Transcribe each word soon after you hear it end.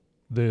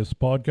This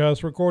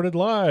podcast recorded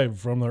live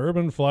from the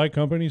Urban Fly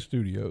Company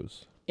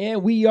studios.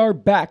 And we are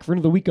back for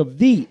another week of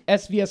the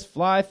SVS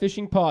Fly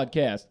Fishing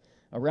Podcast.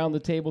 Around the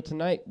table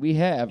tonight, we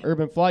have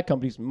Urban Fly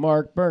Company's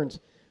Mark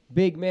Burns,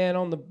 big man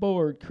on the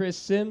board, Chris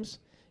Sims,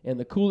 and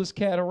the coolest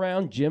cat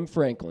around, Jim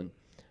Franklin.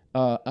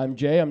 I'm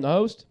Jay, I'm the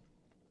host,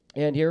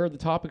 and here are the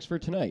topics for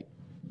tonight.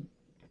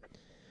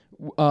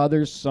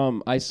 There's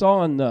some, I saw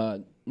on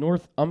the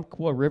North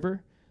Umpqua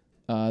River,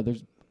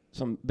 there's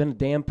been a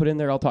dam put in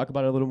there. I'll talk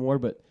about it a little more,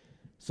 but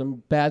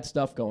some bad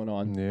stuff going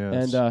on. Yeah,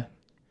 and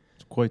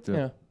it's quite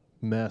the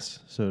mess,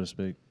 so to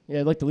speak. Yeah,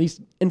 I'd like to at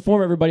least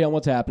inform everybody on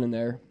what's happening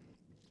there.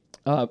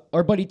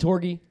 Our buddy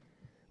Torgy,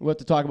 we'll have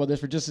to talk about this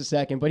for just a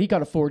second, but he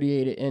caught a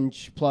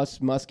 48-inch plus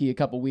muskie a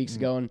couple weeks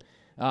ago, and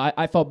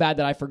I felt bad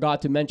that I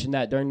forgot to mention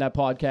that during that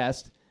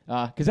podcast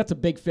because that's a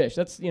big fish.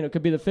 That's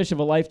could be the fish of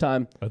a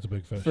lifetime. That's a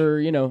big fish for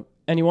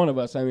any one of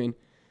us. I mean,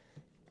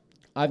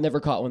 I've never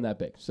caught one that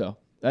big, so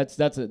that's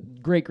a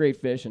great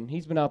fish, and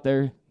he's been out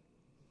there.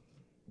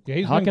 Yeah,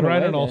 he's been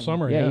grinding all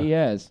summer. Yeah, he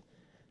has.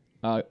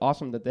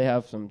 Awesome that they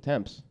have some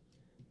temps.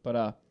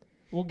 But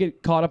we'll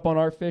get caught up on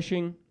our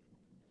fishing.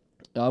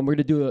 We're going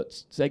to do a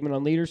segment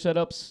on leader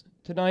setups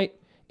tonight.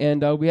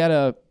 And we had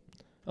a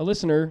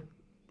listener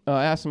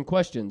ask some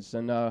questions.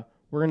 And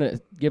we're going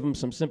to give them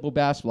some simple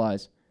bass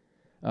flies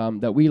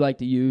that we like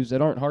to use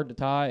that aren't hard to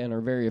tie and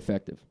are very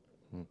effective.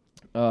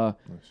 Nice.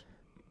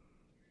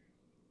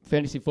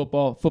 Fantasy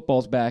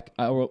football's back.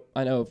 I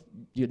know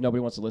nobody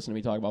wants to listen to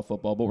me talk about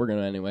football, but we're going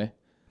to anyway.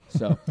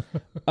 So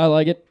I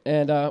like it.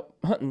 And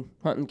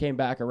hunting came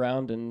back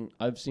around, and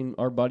I've seen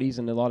our buddies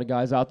and a lot of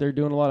guys out there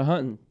doing a lot of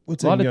hunting.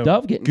 What's a lot of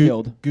dove getting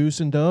killed. Goose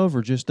and dove,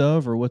 or just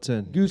dove, or what's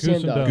in? Goose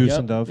and dove. Goose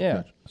and dove.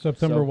 Yeah.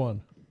 September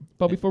 1.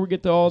 But before we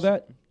get to all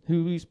that,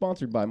 who are we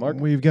sponsored by, Mark?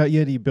 We've got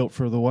Yeti Built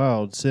for the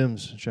Wild.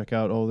 Sims, check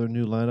out all their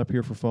new lineup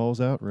here for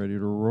fall's out, ready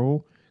to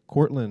roll.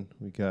 Cortland,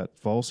 we got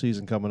fall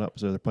season coming up,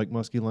 so their pike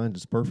muskie line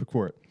is perfect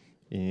for it.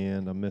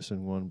 And I'm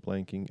missing one,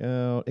 blanking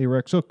out.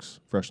 Arex hooks,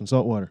 fresh and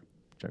saltwater.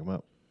 Check them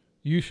out.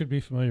 You should be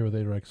familiar with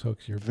Arex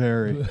hooks. You're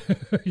very.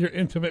 You're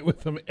intimate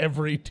with them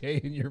every day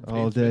in your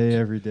all day,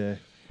 every day.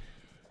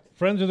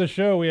 Friends of the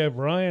show, we have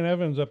Ryan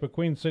Evans up at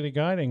Queen City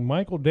Guiding,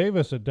 Michael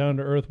Davis at Down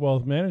to Earth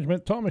Wealth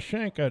Management, Thomas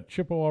Shank at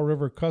Chippewa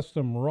River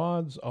Custom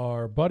Rods,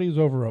 our buddies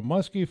over at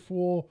Muskie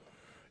Fool,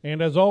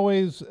 and as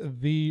always,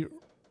 the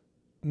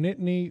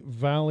Nittany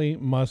Valley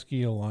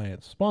Muskie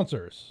Alliance,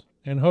 sponsors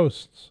and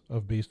hosts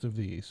of Beast of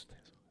the East.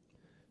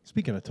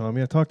 Speaking of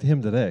Tommy, I talked to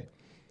him today.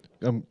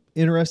 I'm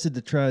interested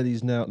to try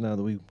these now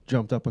that we've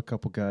jumped up a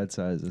couple guide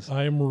sizes.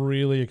 I'm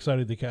really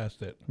excited to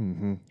cast it.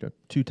 Mm-hmm. Got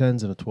 2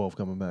 10s and a 12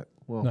 coming back.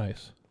 Well,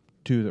 nice.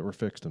 2 that were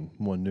fixed and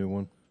 1 new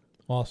one.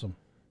 Awesome.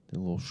 A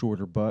little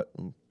shorter butt,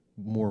 and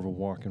more of a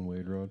walking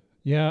wade rod.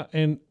 Yeah,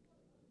 and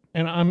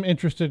I'm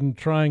interested in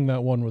trying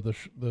that one with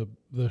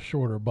the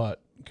shorter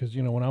butt because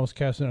when I was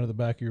casting out of the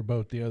back of your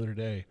boat the other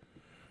day,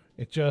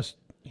 it just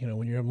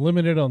when you're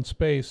limited on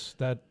space,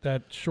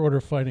 that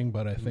shorter fighting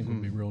butt I think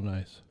would be real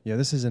nice. Yeah,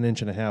 this is 1.5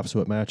 inches, so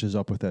it matches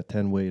up with that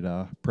 10-weight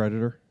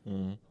Predator,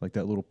 like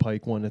that little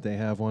pike one that they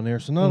have on there.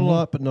 So not a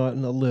lot, but not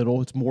a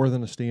little. It's more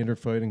than a standard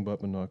fighting butt,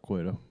 but not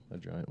quite a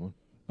giant one.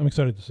 I'm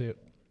excited to see it,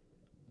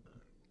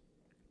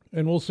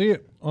 and we'll see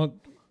it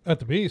at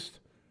the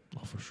Beast.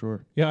 Oh, for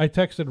sure. Yeah, I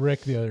texted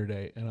Rick the other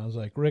day, and I was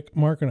like, Rick,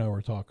 Mark and I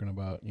were talking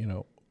about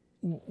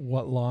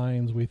what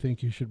lines we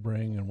think you should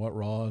bring and what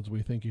rods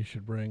we think you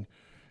should bring.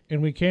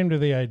 And we came to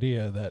the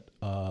idea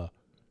that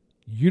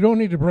you don't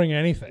need to bring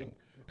anything.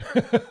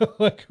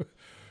 Like,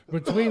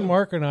 between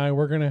Mark and I,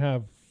 we're going to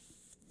have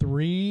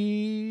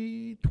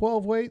 3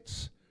 12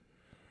 weights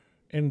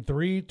and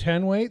 3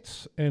 10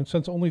 weights. And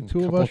since only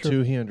 2 of us are...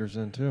 2-handers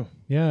in, too.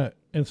 Yeah,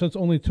 and since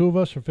only 2 of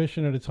us are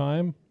fishing at a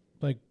time,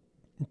 like,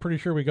 I'm pretty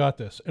sure we got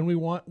this. And we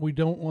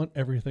don't want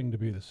everything to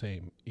be the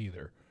same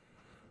either.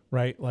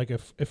 Right, like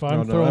if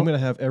I'm throwing... I'm going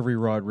to have every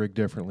rod rigged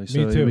differently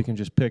so that we can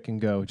just pick and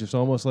go. Just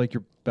almost like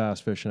you're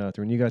bass fishing out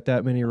there. When you got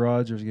that many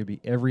rods, there's going to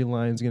be every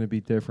line's going to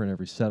be different,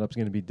 every setup's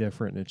going to be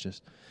different. And it's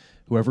just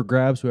whoever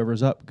grabs,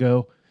 whoever's up,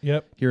 go.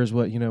 Yep. Here's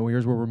what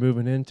here's where we're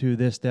moving into.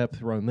 This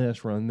depth, run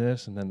this,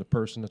 and then the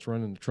person that's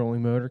running the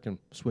trolling motor can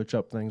switch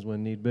up things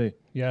when need be.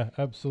 Yeah,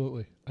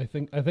 absolutely. I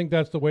think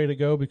that's the way to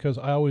go because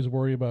I always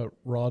worry about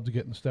rods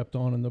getting stepped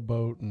on in the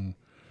boat, and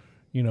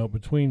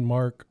between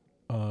Mark.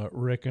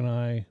 Rick and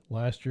I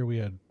last year we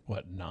had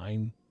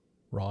 9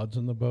 rods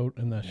in the boat,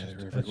 and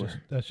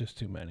that's just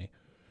too many.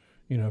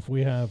 If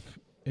we have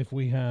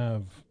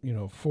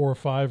 4 or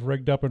 5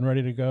 rigged up and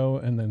ready to go,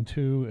 and then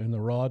 2 in the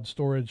rod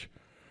storage,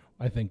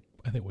 I think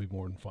we'll be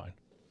more than fine.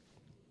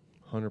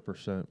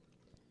 100%.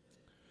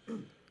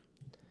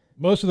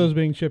 Most of those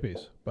being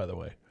chippies, by the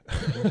way.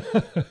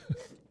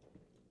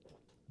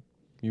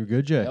 You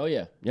good, Jay? Oh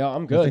yeah,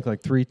 I'm good. I think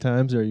like 3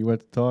 times there you went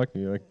to talk,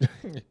 and you're like,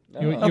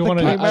 you want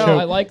to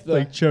I like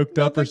the choked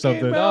up or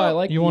something. No, I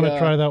like. You want to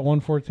try that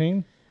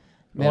 114?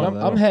 Man,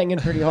 I'm hanging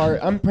pretty hard.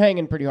 I'm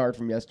hanging pretty hard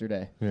from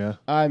yesterday. Yeah.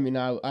 I mean,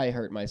 I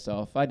hurt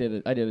myself. I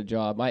did a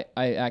job. I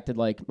acted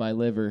like my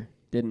liver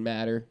didn't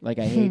matter. Like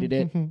I hated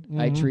it.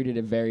 I treated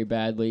it very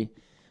badly.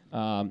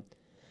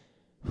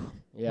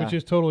 Yeah. Which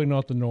is totally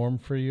not the norm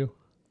for you.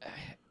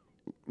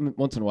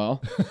 Once in a while.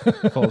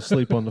 Fall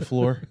asleep on the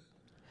floor.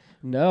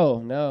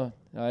 No.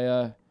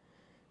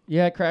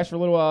 I crashed for a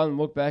little while and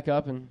woke back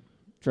up and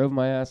drove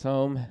my ass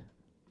home,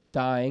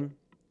 dying.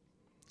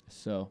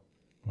 So,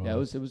 yeah, it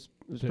was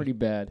pretty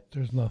bad.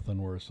 There's nothing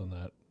worse than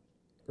that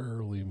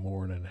early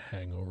morning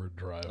hangover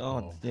drive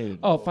home. Dude.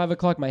 Oh, 5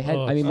 o'clock, my head.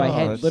 Oh, I mean, my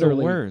head that's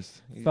literally the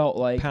worst. felt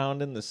like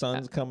Pounding, the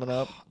sun's coming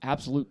up.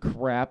 absolute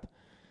crap.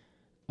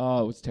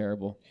 Oh, it was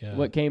terrible. Yeah.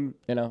 What came,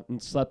 and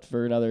slept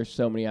for another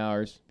so many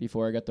hours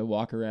before I got to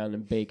walk around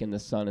and bake in the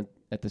sun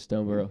at the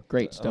Stoneboro.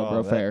 Great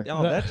Stoneboro Fair.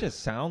 That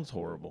just sounds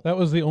horrible. That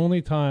was the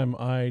only time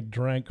I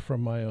drank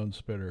from my own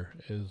spitter.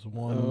 Is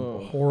one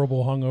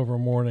horrible hungover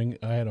morning.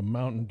 I had a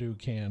Mountain Dew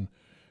can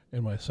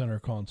in my center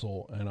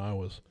console, and I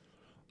was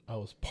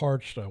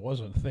parched. I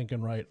wasn't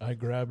thinking right. I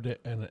grabbed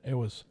it, and it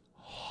was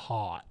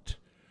hot.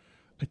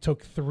 I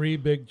took 3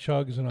 big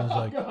chugs, and I was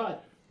like, God.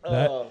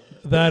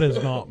 that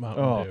is not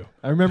Mountain Dew.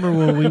 I remember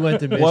when we went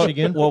to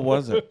Michigan. What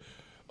was it?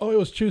 Oh, it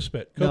was Chew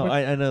Spit. No,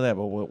 I know that,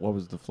 but what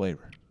was the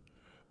flavor?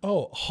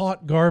 Oh,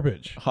 hot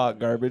garbage. Hot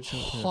garbage?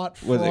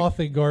 Hot, Was it-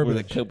 frothy garbage.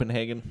 Was it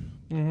Copenhagen?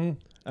 Mm-hmm.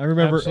 I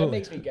remember. Absolutely.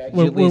 Makes me gag. Did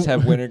you at least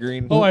have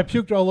wintergreen? Oh, I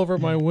puked all over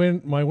my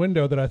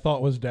window that I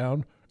thought was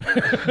down.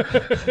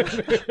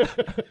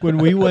 When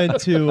we went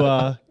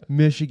to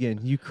Michigan,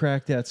 you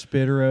cracked that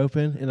spitter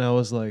open, and I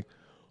was like,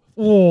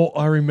 "Oh,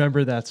 I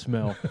remember that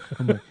smell."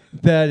 I'm like,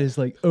 "That is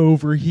like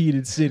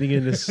overheated, sitting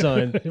in the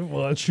sun." It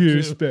was Chew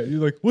too. spit.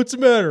 You're like, "What's the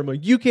matter?" I'm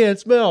like, "You can't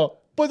smell.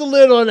 Put the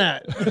lid on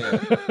that."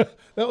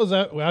 That was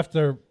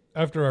after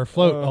our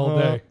float all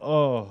day.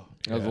 Oh,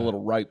 That was a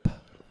little ripe.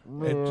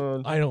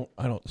 I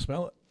don't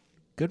smell it.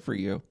 Good for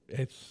you.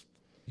 It's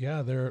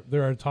there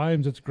are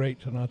times it's great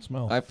to not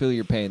smell. I feel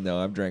your pain, though.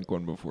 I've drank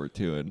one before,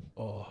 too, and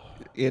oh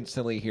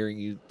instantly hearing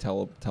you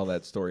tell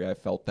that story, I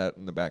felt that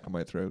in the back of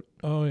my throat.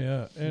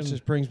 yeah, it and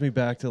just brings me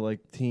back to like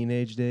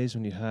teenage days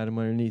when you had them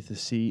underneath the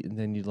seat, and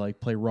then you'd like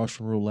play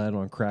Russian roulette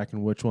on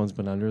cracking which one's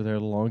been under there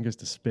the longest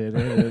to spit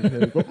in.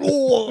 And go,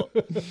 "Oh!"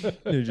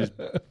 It's just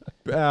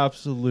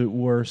absolute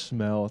worst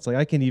smell. It's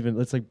like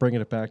it's like bringing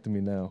it back to me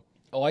now.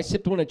 Oh, I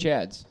sipped one of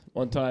Chad's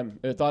one time.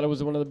 I thought it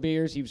was one of the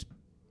beers. He was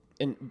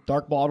in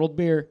dark bottled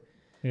beer.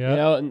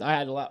 yeah. And I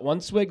had one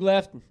swig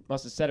left.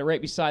 Must have set it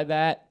right beside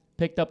that.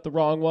 Picked up the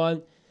wrong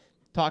one.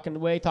 Talking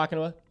away,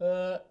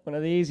 one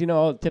of these,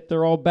 tipped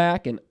her all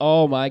back, and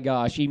oh my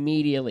gosh,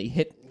 immediately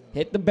hit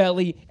the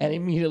belly and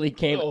immediately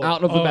came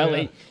out of the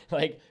belly,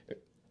 like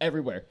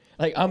everywhere.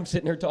 Like I'm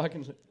sitting here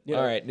talking. All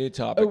right, new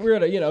topic. We're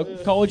at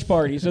a college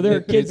party, so there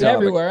are kids topic.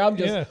 everywhere. I'm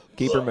just,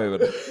 Keep her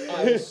moving.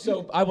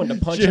 I wanted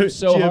to punch him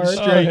so Jim hard.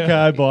 straight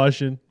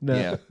kiboshing. No,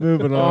 Yeah.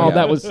 moving Oh, on.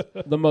 that was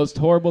the most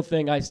horrible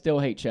thing. I still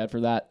hate Chad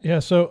for that. Yeah,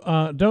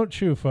 so don't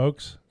chew,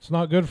 folks. It's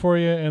not good for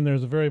you, and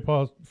there's a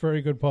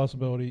very good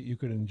possibility you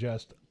could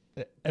ingest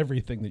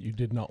everything that you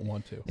did not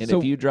want to. And So-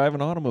 if you drive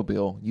an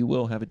automobile, you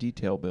will have a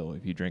detail bill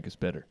if you drink a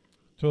spitter.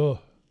 So,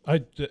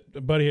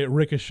 buddy, it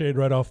ricocheted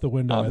right off the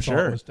window. I'm I sure.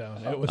 thought it was down.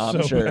 It was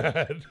I'm so sure.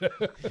 bad.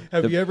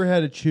 Have you ever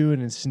had a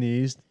chewing and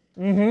sneezed?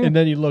 Mm-hmm. And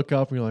then you look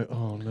up and you're like,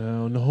 "Oh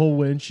no!" And the whole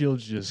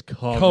windshield's just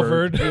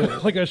covered.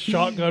 like a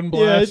shotgun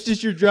blast. Yeah, it's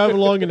just you're driving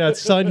along and that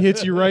sun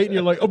hits you right, and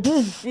you're like, "Oh!"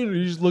 Poof, and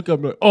you just look up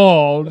and like,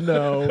 "Oh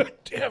no!"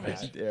 Damn it.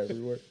 It's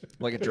everywhere.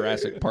 Like a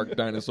Jurassic Park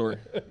dinosaur.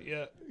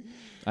 Yeah.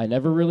 I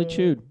never really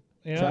chewed.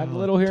 Yeah. Tried a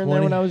little here and there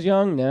 20. when I was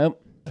young. Nope.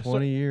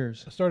 20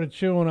 years. I started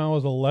chewing when I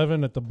was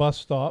 11 at the bus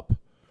stop,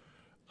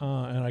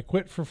 and I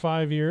quit for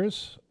 5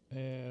 years,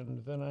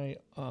 and then I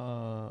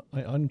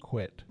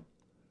unquit.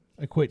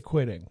 I quit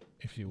quitting,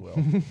 if you will.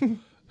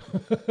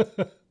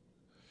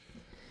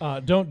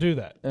 Don't do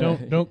that.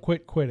 Don't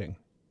quit quitting.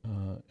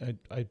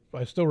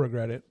 I still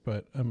regret it,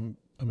 but I'm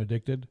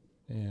addicted,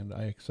 and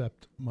I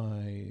accept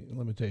my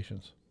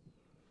limitations.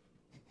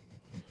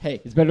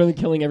 Hey, it's better than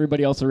killing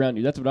everybody else around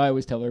you. That's what I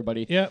always tell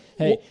everybody. Yeah.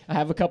 Hey, I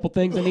have a couple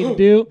things I need to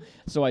do,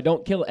 so I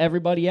don't kill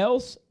everybody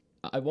else.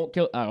 I won't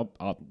kill.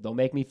 They'll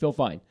make me feel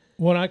fine.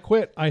 When I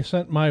quit, I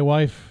sent my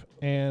wife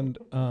and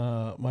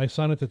my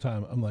son at the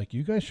time. I'm like,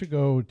 you guys should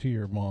go to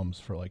your mom's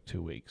for like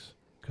 2 weeks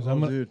because I'm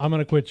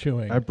gonna quit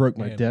chewing. I broke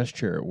my And- desk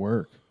chair at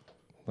work.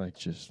 Like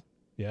just,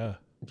 Yeah,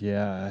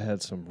 yeah, I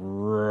had some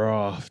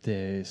rough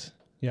days.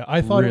 yeah.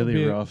 I thought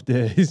really rough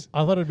days.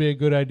 I thought it'd be a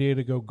good idea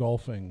to go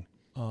golfing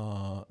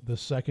the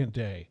second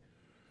day,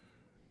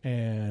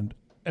 and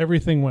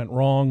everything went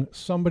wrong.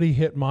 Somebody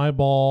hit my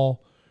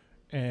ball,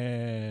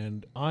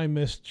 and I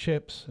missed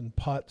chips and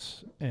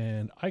putts,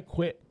 and I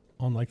quit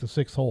on like the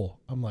 6th hole.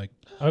 I'm like,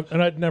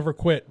 and I'd never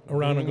quit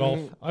around a golf.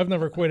 I've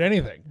never quit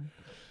anything,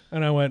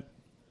 and I went,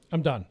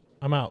 I'm done.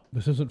 I'm out.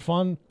 This isn't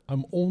fun.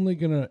 I'm only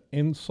gonna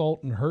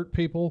insult and hurt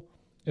people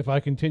if I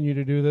continue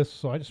to do this.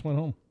 So I just went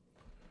home.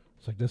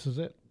 It's like, this is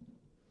it.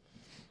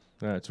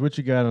 All right, so what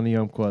you got on the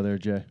Umpqua there,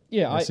 Jay?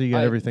 Yeah, I see you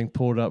got everything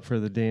pulled up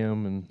for the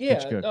dam and Yeah,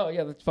 it's good. no,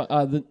 yeah, that's fine.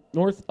 The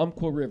North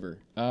Umpqua River.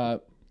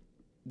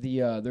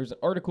 There's an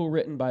article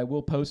written by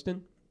Will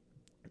Poston.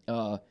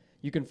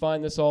 You can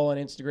find this all on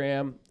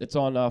Instagram. It's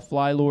on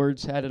Fly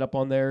Lords. Had it up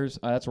on theirs.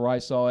 That's where I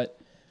saw it.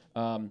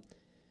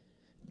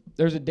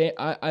 there's a dam.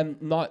 I'm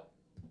not.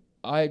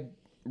 I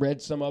read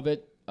some of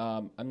it.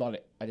 I'm not.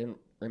 I didn't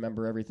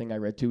remember everything I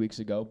read 2 weeks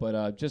ago,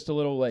 but just a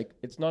little like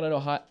it's not an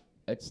Ohio.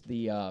 It's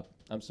the.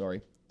 I'm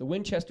sorry. The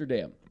Winchester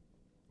Dam.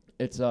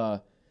 It's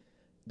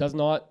does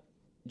not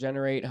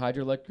generate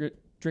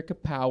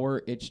hydroelectric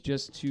power. It's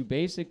just to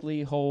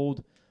basically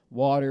hold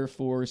water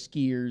for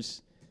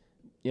skiers,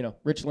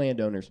 rich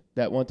landowners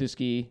that want to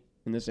ski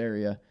in this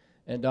area.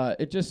 And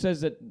it just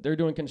says that they're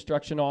doing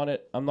construction on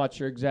it. I'm not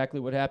sure exactly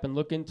what happened.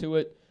 Look into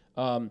it.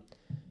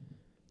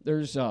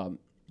 There's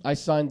I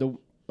signed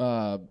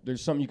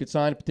there's something you could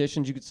sign,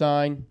 petitions you could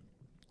sign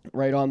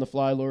right on the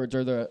Fly Lords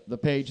or the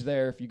page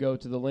there if you go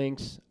to the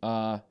links.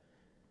 I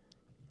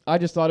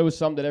just thought it was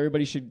something that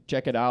everybody should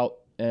check it out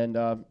and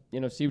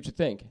see what you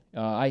think.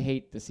 I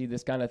hate to see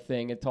this kind of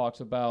thing. It talks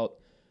about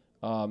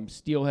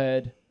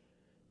steelhead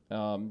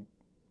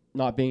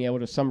not being able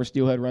to, summer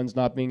steelhead runs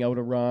not being able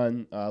to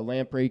run,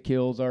 lamprey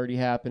kills already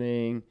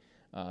happening,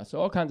 so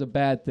all kinds of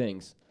bad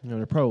things.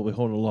 They're probably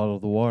holding a lot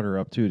of the water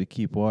up, too, to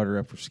keep water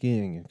up for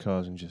skiing and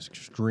causing just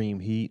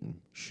extreme heat and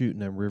shooting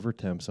them river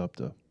temps up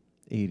to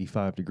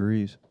 85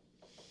 degrees.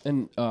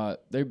 And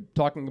they're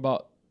talking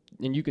about,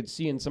 and you could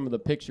see in some of the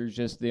pictures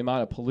just the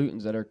amount of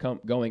pollutants that are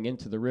going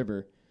into the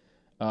river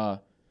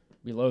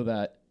below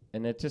that.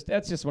 And that's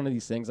just one of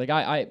these things. Like,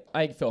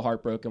 I feel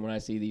heartbroken when I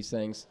see these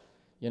things,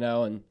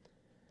 and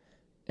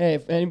hey,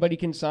 if anybody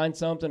can sign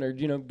something or,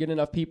 get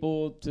enough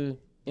people to,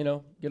 get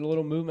a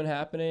little movement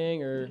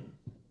happening or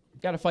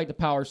got to fight the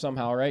power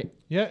somehow, right?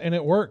 Yeah, and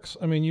it works.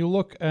 I mean, you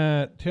look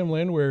at Tim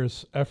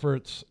Landwehr's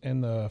efforts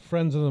and the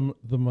Friends of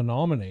the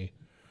Menominee.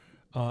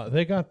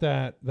 They got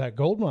that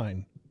gold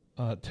mine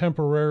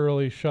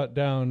temporarily shut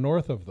down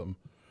north of them.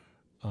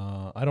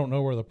 I don't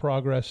know where the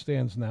progress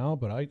stands now,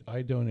 but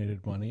I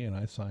donated money and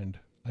I signed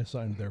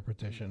their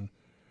petition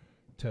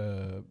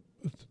to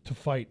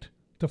fight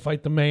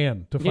the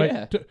man, to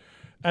fight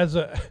as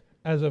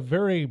a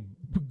very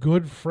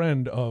good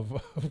friend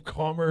of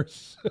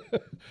commerce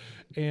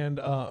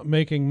and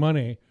making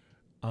money.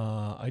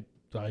 I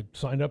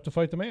signed up to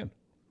fight the man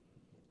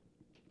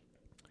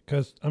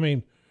because I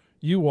mean,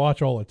 you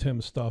watch all of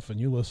Tim's stuff and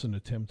you listen to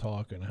Tim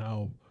talk and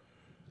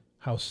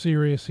how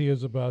serious he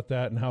is about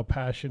that and how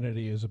passionate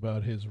he is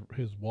about his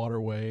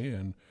waterway.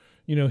 And,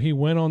 he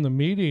went on the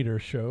Meat Eater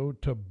show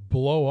to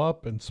blow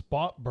up and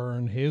spot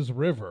burn his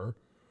river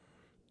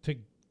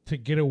to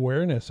get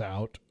awareness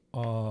out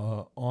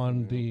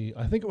on the,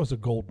 I think it was a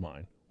gold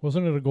mine.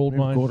 Wasn't it a gold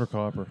mine? Gold or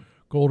copper.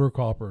 Gold or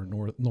copper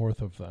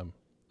north of them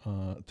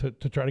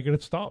to try to get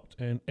it stopped.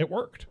 And it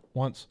worked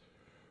once.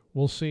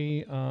 We'll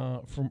see.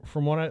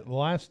 From what the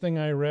last thing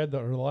I read,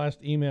 or the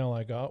last email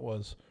I got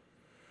was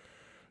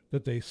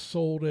that they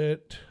sold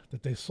it,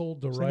 that they sold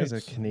the rights.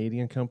 It's a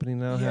Canadian company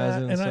now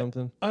has it or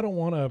something. I don't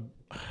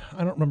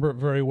remember it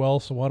very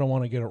well, so I don't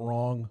want to get it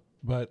wrong.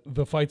 But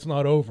the fight's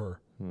not over.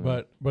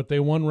 But they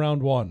won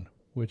round one,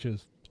 which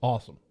is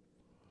awesome.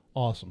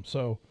 Awesome.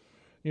 So,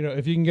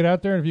 if you can get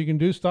out there and if you can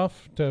do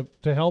stuff to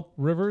help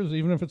rivers,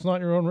 even if it's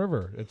not your own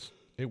river,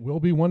 it will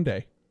be one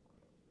day.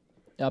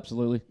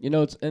 Absolutely.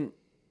 When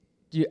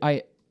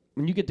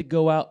you get to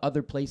go out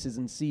other places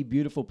and see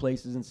beautiful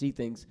places and see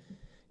things,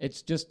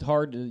 it's just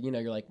hard to,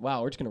 you're like,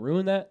 wow, we're just going to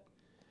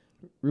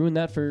ruin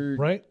that for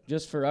right,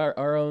 just for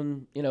our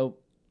own,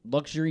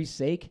 luxury's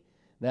sake.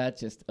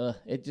 That's just,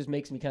 it just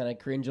makes me kind of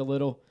cringe a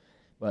little,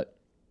 but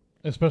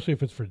especially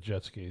if it's for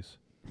jet skis.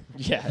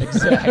 Yeah,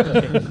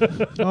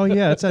 exactly. Oh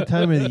yeah, it's that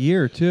time of the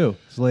year too.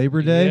 It's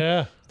Labor Day.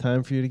 Yeah,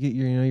 time for you to get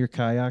your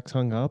kayaks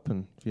hung up,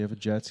 and if you have a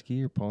jet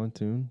ski or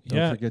pontoon,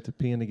 don't forget to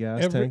pee in the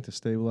gas tank to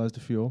stabilize the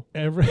fuel.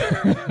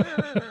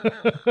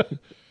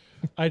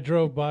 I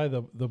drove by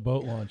the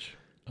boat launch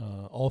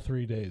all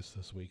 3 days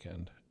this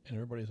weekend, and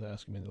everybody's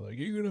asking me, they're like,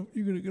 "You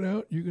gonna get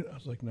out? I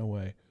was like, "No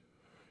way."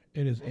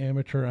 It is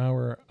amateur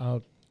hour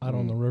out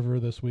on the river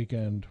this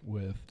weekend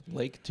with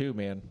Lake 2,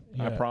 man.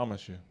 Yeah. I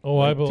promise you. Oh,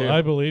 I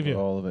believe you.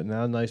 All of it.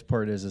 Now, the nice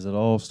part is it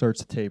all starts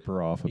to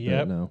taper off a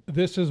bit now.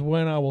 This is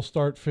when I will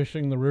start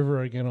fishing the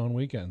river again on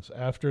weekends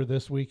after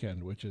this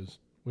weekend, which is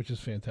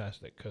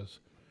fantastic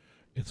because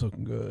it's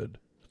looking good.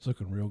 It's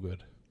looking real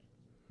good.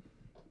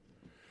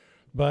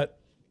 But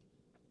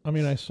I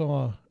mean, I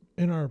saw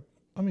the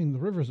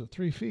river's at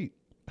 3 feet.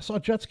 I saw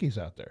jet skis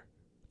out there.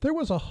 There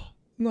was I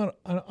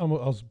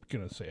was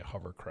gonna say a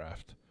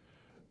hovercraft.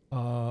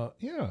 A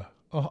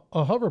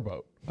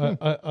hoverboat.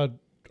 A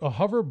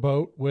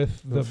hoverboat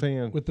with the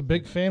fan, with the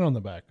big fan on the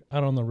back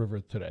out on the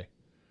river today.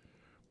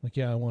 Like,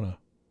 yeah, I want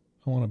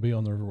to be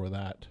on the river with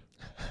that.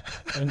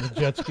 And the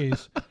jet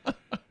skis.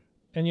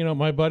 And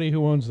my buddy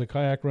who owns the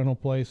kayak rental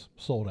place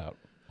sold out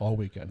all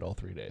weekend, all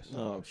 3 days.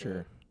 Oh, I'm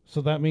sure.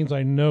 So that means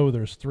I know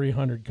there's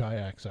 300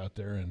 kayaks out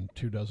there and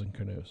 24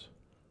 canoes.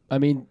 I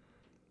mean,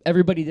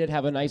 everybody did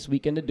have a nice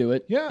weekend to do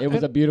it. Yeah, it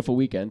was a beautiful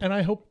weekend. And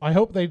I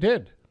hope they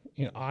did.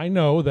 I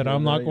know that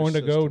I'm not going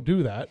to go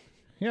do that.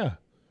 Yeah.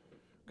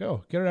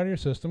 Go. Get it out of your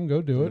system. Go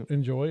do it.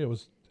 Enjoy. It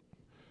was,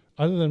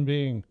 other than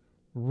being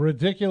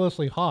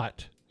ridiculously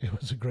hot, it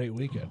was a great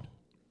weekend.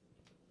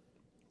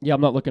 Yeah,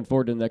 I'm not looking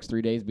forward to the next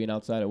 3 days being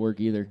outside at work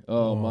either.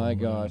 Oh, my man.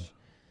 gosh.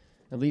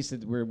 At least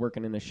we're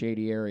working in a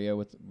shady area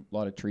with a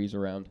lot of trees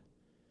around.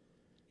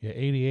 Yeah,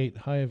 88,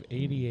 high of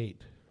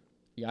 88.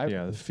 Yeah,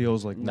 Yeah, it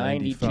feels like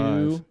 92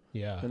 95.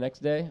 Yeah. the next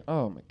day.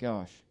 Oh, my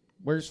gosh.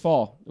 Where's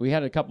fall? We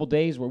had a couple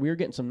days where we were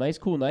getting some nice,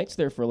 cool nights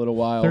there for a little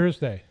while.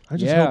 Thursday. I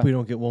just Yeah. hope we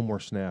don't get one more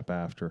snap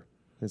after.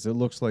 Because it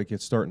looks like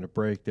it's starting to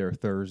break there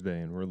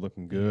Thursday, and we're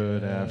looking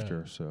good Yeah.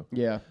 after. So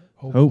Yeah.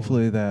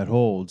 hopefully that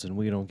holds, and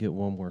we don't get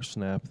one more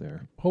snap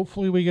there.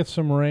 Hopefully we get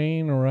some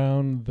rain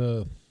around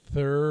the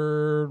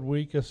third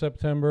week of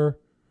September.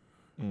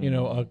 You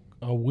know,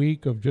 a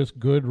week of just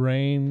good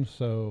rain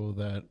so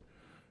that,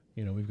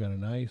 you know, we've got a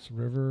nice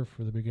river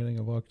for the beginning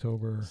of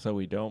October. So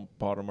we don't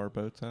bottom our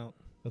boats out.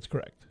 That's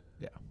correct.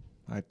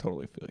 I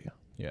totally feel you.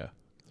 Yeah.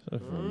 So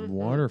for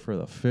water for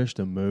the fish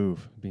to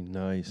move. Be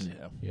nice.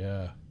 Yeah.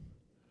 Yeah.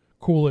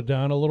 Cool it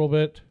down a little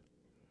bit.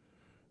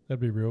 That'd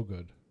be real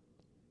good.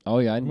 Oh,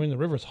 yeah. I mean, the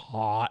river's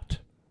hot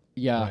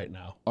Yeah. right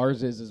now.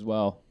 Ours is as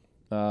well.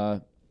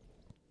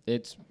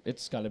 It's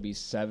got to be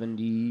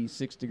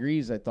 76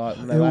 degrees, I thought,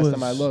 when last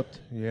time I looked.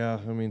 Yeah,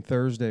 I mean,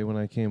 Thursday when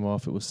I came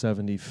off, it was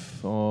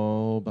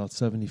about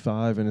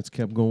 75, and it's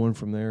kept going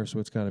from there, so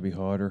it's got to be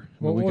hotter.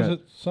 What was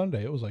it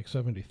Sunday? It was like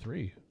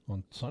 73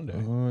 on Sunday.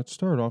 It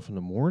started off in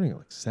the morning at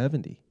like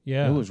 70.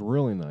 Yeah. It was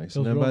really nice. It was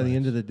And then real by the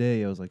end nice. of the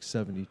day, it was like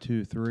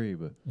 72.3.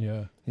 But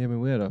Yeah. yeah, I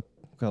mean, we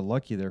got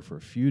lucky there for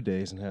a few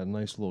days and had a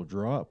nice little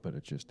drop, but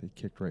it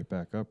kicked right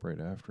back up right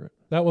after it.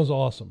 That was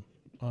awesome.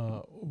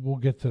 We'll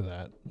get to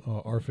that,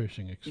 our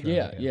fishing Yeah,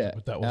 extravaganza. yeah.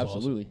 But that was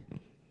absolutely.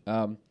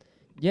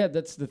 Yeah,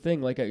 that's the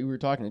thing. Like we were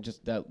talking, it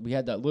just that we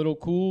had that little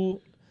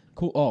cool,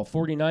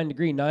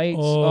 49-degree nights.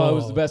 Oh, it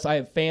was the best. I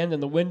had fan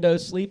in the window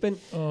sleeping.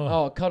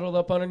 Cuddled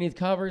up underneath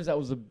covers. That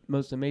was the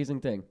most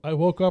amazing thing. I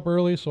woke up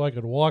early so I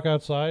could walk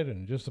outside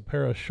in just a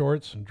pair of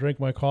shorts and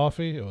drink my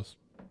coffee. It was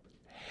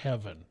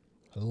heaven.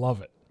 I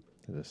love it.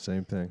 Did the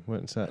same thing.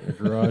 Went and sat in the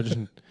garage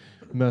and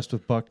messed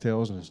with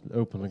bucktails and just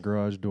opened the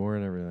garage door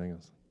and everything. It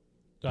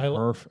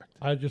was perfect.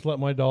 I just let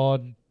my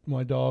dogs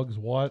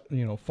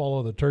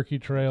follow the turkey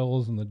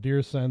trails and the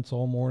deer scents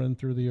all morning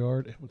through the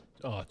yard. It was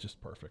it's just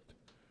perfect.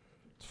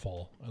 It's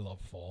fall. I love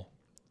fall.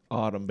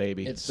 Autumn,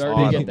 baby. It's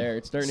starting to get there.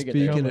 It's starting to get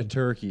there. Speaking of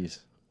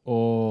turkeys,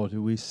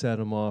 do we set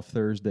them off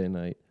Thursday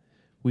night?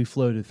 We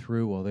floated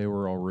through while they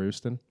were all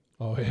roosting.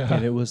 Oh yeah.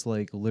 And it was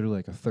like literally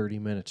like a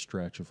 30-minute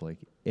stretch of like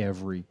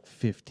every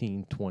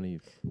 15, 20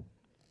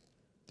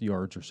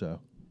 yards or so.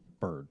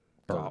 Bird.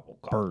 Gobble,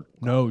 Bird. gobble,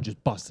 No,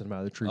 just busted them out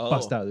of the tree. Oh.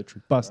 Bust out of the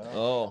tree. Bust.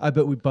 Oh, I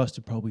bet we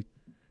busted probably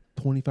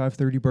 25,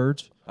 30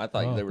 birds. I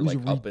thought they were It was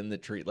like a up in the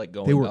tree, like They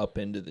going were- up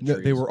into the No,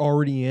 trees. they were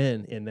already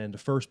in, and then the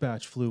first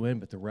batch flew in,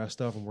 but the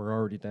rest of them were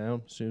already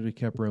down. As soon as we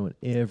kept rowing,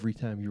 every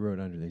time you rowed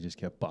under, they just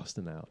kept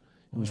busting out.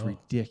 It was Wow.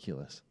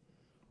 ridiculous.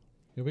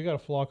 Yeah, we got a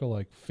flock of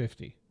like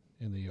 50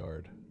 in the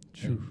yard.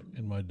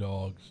 And my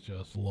dogs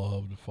just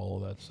love to follow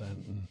that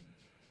scent. And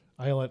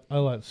I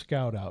let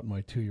Scout out,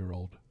 my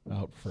 2-year-old,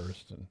 out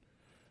first, and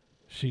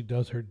she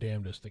does her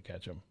damnedest to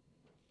catch them.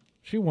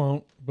 She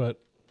won't,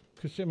 but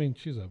because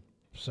she's a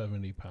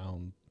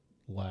 70-pound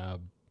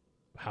lab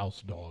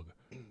house dog,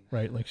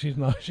 right? Like she's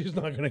not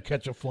going to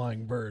catch a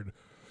flying bird,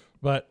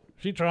 but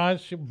she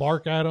tries. She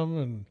bark at them,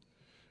 and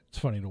it's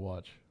funny to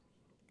watch.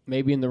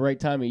 Maybe in the right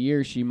time of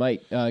year, she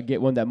might get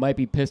one that might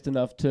be pissed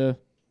enough to.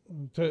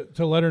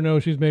 To let her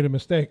know she's made a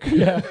mistake.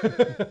 Yeah.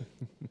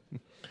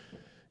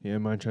 Yeah,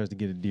 mine tries to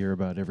get a deer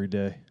about every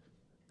day.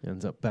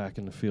 Ends up back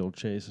in the field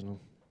chasing them.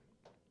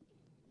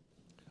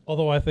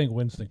 Although I think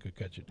Winston could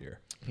catch a deer.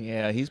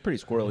 Yeah, he's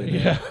pretty squirrely.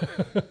 Yeah.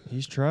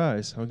 He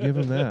tries. I'll give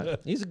him that.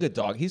 He's a good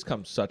dog. He's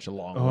come such a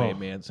long way,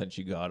 man, since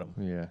you got him.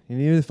 Yeah.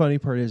 And even the funny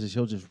part is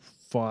he'll just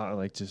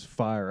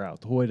fire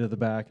out the way to the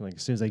back, and like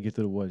as soon as I get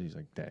to the woods, he's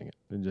like, "Dang it!"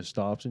 and just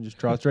stops and just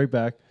trots right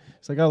back.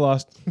 It's like I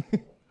lost.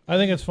 I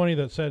think it's funny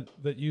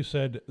that you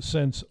said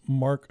since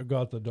Mark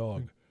got the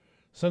dog.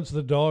 Since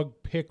the dog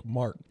picked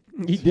Mark.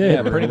 He did.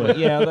 Yeah, pretty much.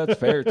 Yeah, that's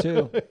fair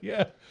too.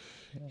 Yeah.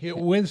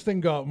 Winston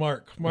got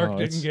Mark. Mark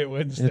didn't it's- get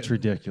Winston. It's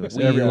ridiculous.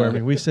 We, Everywhere. I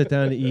mean, we sit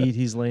down to eat.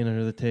 He's laying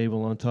under the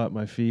table on top of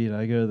my feet.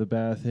 I go to the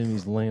bathroom.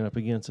 He's laying up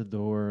against the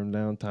door. I'm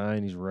down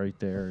tying. He's right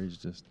there. He's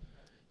just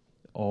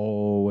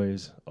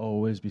always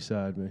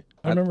beside me.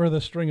 I remember the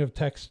string of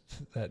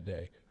texts that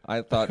day.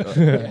 I thought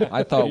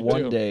Me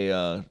one too.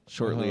 day,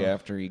 shortly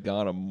after he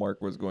got him,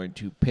 Mark was going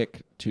to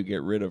pick to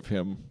get rid of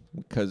him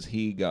because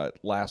he got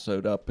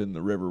lassoed up in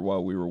the river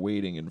while we were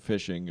waiting and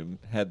fishing and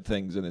had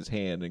things in his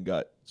hand and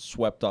got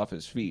swept off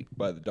his feet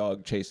by the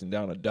dog chasing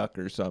down a duck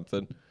or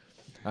something.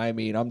 I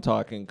mean, I'm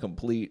talking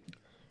complete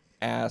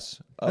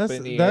ass up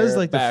in the air. That is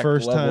like the back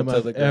first level time to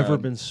I've the ever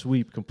ground. been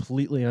swept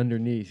completely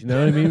underneath. You know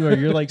what I mean? Where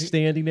you're like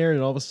standing there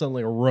and all of a sudden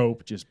like a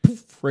rope just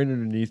poof right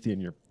underneath you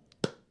and you're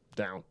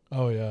down.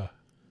 Oh, yeah.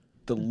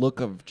 The look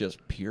of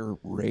just pure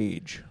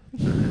rage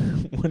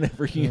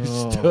whenever you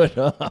Oh. stood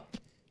up.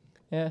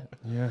 Yeah.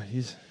 Yeah,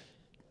 he's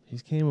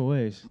came a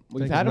ways.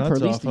 We've Take had his him for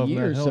at nuts least off a of him,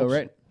 year or that so, helps.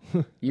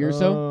 right? Year or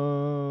so?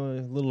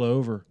 A little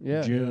over.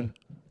 Yeah. June.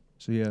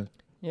 So yeah.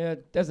 Yeah,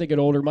 as they get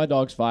older, my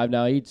dog's 5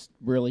 now. He's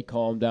really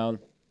calmed down.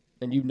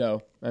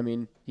 And I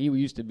mean, he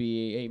used to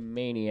be a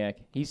maniac.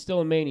 He's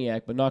still a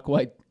maniac, but not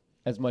quite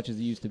as much as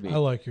he used to be. I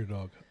like your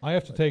dog. I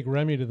have to take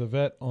Remy to the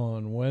vet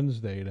on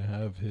Wednesday to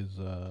have his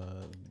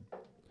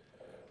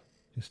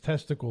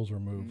testicles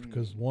removed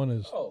because one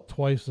is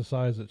twice the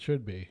size it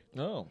should be.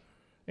 Oh.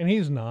 And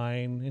he's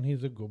 9, and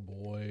he's a good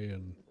boy,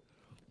 and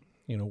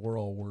we're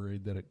all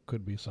worried that it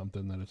could be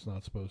something that it's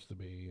not supposed to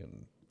be.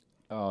 And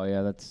oh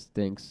yeah, that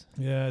stinks.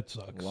 yeah, it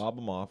sucks. Lob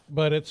them off.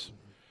 But it's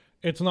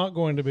not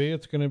going to be.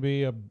 It's going to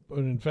be an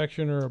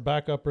infection or a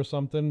backup or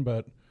something.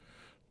 But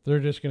they're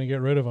just going to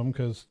get rid of him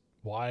because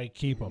why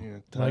keep him? Yeah,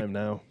 time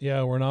now.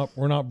 Yeah, we're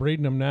not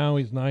breeding him now.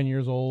 He's 9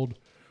 years old.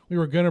 We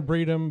were going to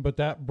breed him, but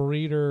that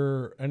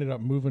breeder ended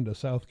up moving to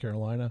South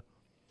Carolina,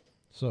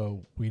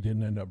 so we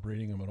didn't end up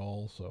breeding him at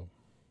all. So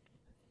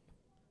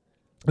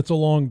it's a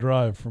long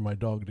drive for my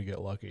dog to get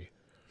lucky.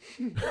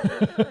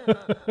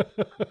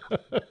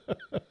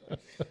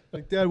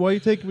 Like, Dad, why are you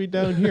taking me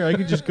down here? I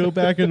could just go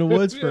back in the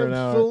woods for an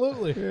hour.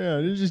 Absolutely. Yeah,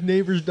 there's just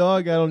neighbor's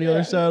dog out on the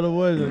other side of the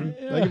woods,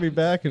 and I can be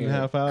back in a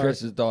half hour.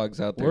 Chris's dog's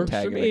out there Works for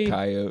tagging me. a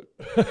coyote.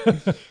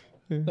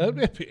 That'd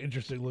be an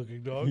interesting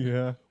looking dog.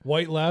 Yeah,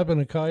 White lab and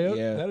a coyote.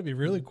 Yeah. That'd be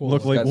really cool.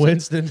 look like got some-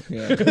 Winston.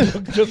 Yeah.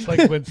 Just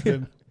like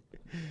Winston.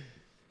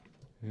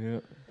 Yeah,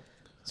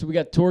 So we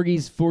got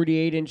Torgy's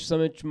 48-inch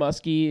Summit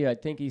Muskie. I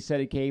think he said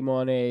he came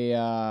on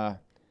a,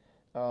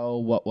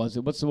 what was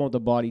it? What's the one with the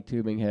body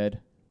tubing head?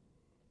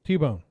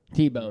 T-bone.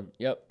 T-bone.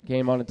 Yep,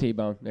 came on a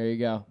T-bone. There you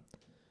go.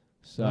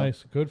 So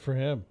Nice. Good for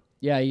him.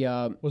 yeah, he,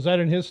 Was that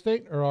in his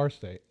state or our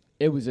state?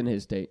 it was in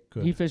his state.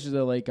 Good. He fishes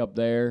a lake up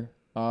there.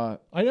 I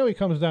know he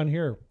comes down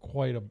here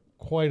quite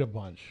a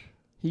bunch.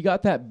 He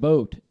got that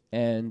boat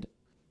and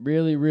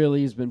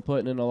really has been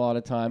putting in a lot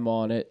of time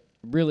on it.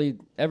 Really,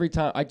 every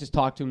time I just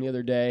talked to him the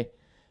other day,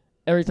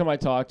 every time I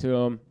talk to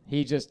him,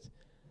 he just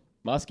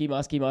musky.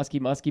 He's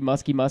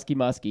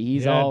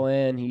Yeah, all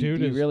in. He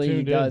dude is really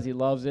tuned does. in. He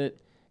loves it.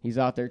 He's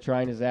out there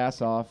trying his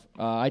ass off.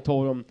 I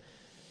told him,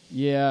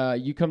 yeah,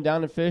 you come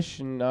down and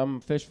fish,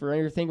 and fish for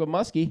anything but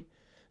muskie.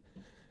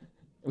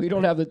 We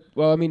don't have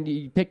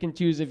you pick and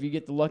choose if you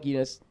get the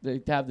luckiness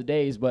to have the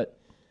days, but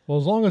Well,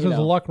 as long as his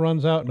luck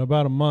runs out in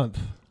about a month,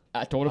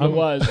 I told him it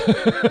was.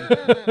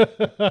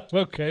 I'm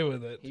okay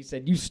with it. He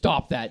said, "You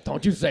stop that!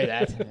 Don't you say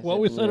that." Well,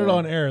 we said it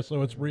on air,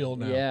 so it's real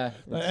now. Yeah,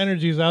 The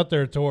energy's out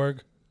there,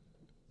 Torg.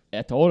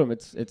 I told him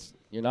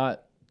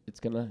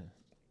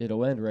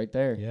it'll end right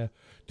there. Yeah.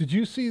 Did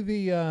you see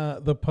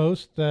the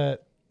post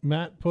that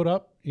Matt put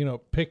up?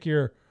 Pick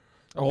your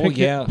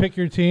pick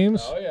your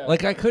teams. Oh yeah.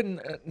 Like I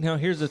couldn't. Now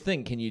here's the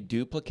thing: can you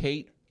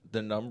duplicate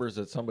the numbers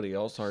that somebody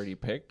else already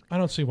picked? I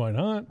don't see why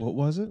not. what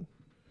was it?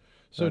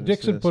 So Noticed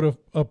Dixon this. put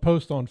a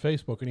post on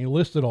Facebook, and he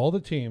listed all the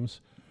teams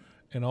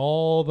and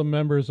all the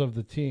members of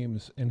the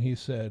teams, and he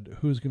said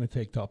who's going to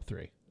take top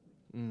 3.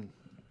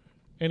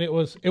 And it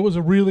was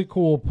a really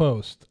cool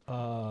post.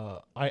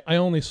 I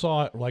only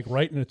saw it like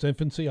right in its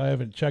infancy. I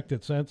haven't checked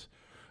it since.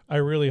 I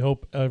really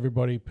hope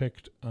everybody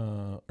picked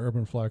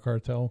Urban Fly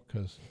Cartel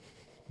because,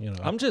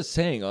 I'm just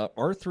saying,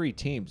 our 3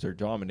 teams are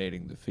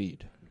dominating the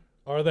feed.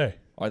 are they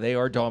They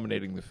are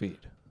dominating the feed.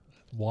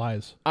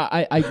 wise?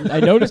 I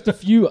noticed a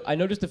few. I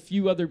noticed a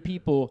few other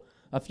people,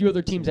 a few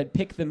other teams had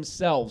picked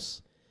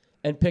themselves,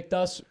 and picked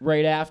us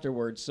right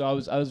afterwards. So I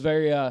was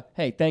very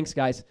hey, thanks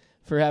guys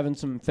for having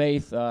some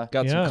faith. Got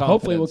Yeah. some confidence.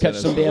 Hopefully we'll catch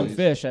in some us, damn boys.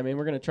 fish. I mean,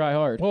 we're gonna try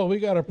hard. Well, we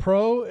got a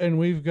pro, and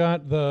we've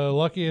got the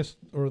luckiest,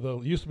 or the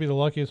used to be the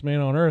luckiest man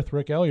on earth,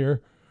 Rick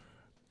Ellier.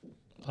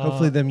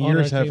 Hopefully, them on our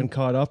years team. haven't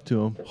caught up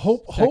to him.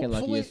 Second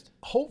luckiest.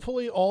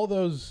 Hopefully, all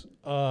those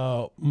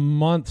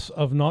months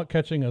of not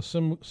catching a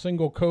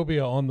single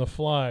cobia on the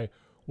fly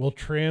will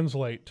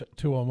translate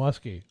to a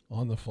muskie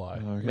on the fly.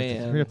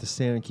 Man. We have to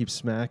stand and keep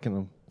smacking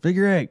them.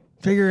 Figure eight.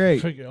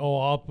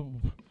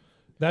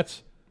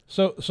 That's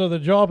so. So the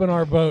job in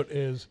our boat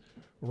is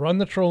run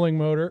the trolling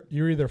motor.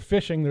 You're either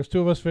fishing. There's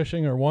 2 of us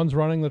fishing, or one's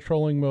running the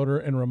trolling motor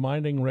and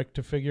reminding Rick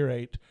to figure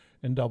 8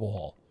 and double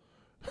haul.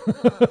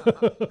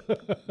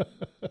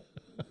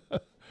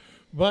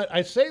 But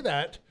I say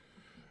that,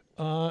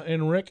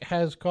 and Rick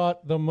has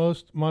caught the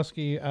most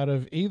muskie out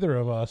of either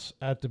of us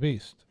at the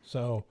Beast.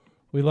 So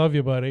we love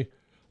you, buddy.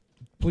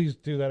 Please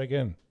do that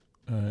again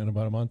in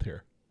about a month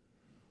here.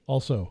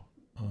 Also,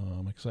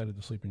 I'm excited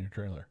to sleep in your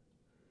trailer.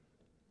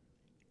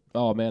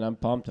 Oh man, I'm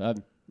pumped.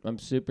 I'm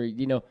super.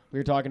 We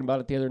were talking about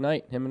it the other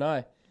night, him and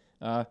I.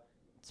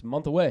 It's a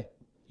month away.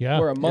 Yeah,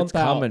 We're a month It's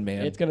out. coming,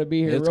 man. It's gonna be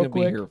here It's real gonna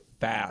quick. be here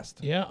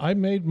fast. yeah. I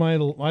made my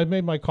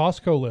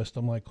Costco list.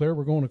 I'm like, Claire,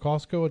 we're going to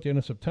Costco at the end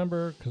of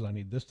September because I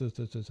need this, and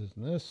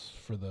this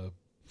for the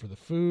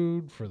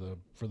food, for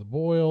the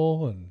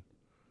boil, and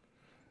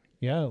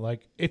yeah,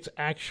 like it's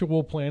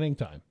actual planning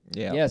time.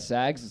 Yeah. Yeah,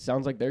 Sags. It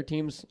sounds like their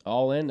team's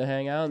all in to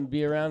hang out and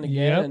be around again.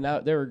 Yep. And now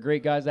they were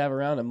great guys to have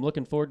around. I'm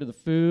looking forward to the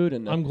food.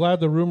 And I'm glad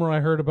the rumor I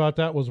heard about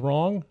that was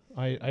wrong.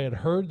 I had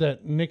heard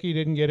that Nicky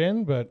didn't get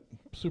in, but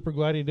super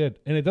glad he did.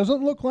 And it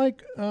doesn't look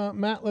like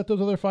Matt let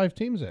those other 5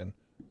 teams in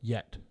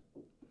yet.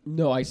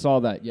 no, I saw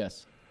that.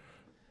 Yes,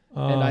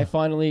 and I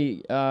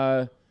finally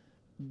got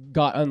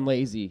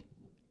unlazy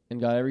and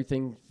got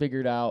everything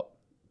figured out.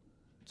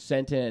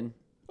 sent in.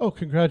 Oh,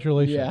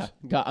 congratulations. Yeah,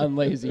 got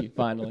unlazy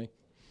finally.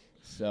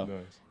 So,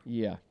 Nice.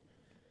 yeah.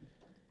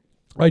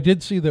 I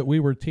did see that we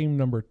were team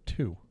number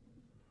 2,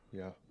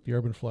 Yeah. the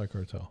Urban Fly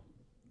Cartel.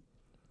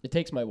 It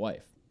takes my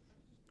wife.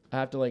 I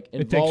have to like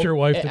involve. It takes your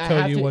wife to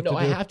tell you what to do.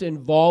 I have to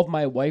involve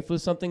my wife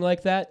with something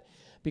like that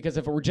because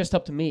if it were just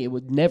up to me, it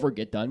would never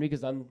get done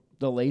because I'm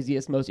the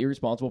laziest, most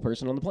irresponsible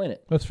person on the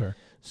planet. That's fair.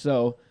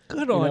 So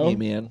Good on know? you,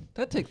 man.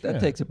 That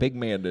takes a big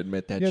man to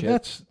admit that Yeah, shit.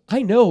 that's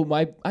I know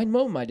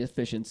my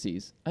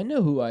deficiencies. I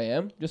know who I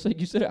am. Just like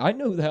you said, I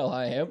know who the hell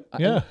I am.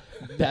 Yeah.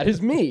 That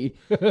is me.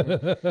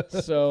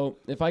 So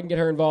if I can get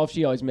her involved,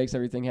 she always makes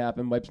everything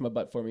happen, wipes my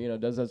butt for me,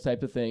 does those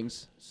type of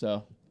things.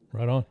 So,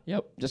 right on.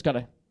 yep, just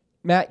gotta.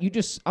 Matt,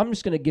 I'm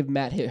just gonna give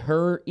Matt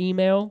her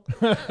email,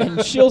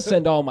 and she'll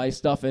send all my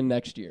stuff in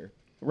next year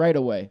right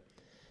away.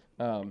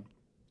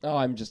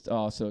 I'm just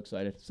so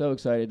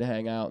excited to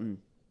hang out and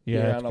be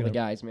Yeah, around all the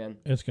guys, man.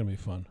 It's going to be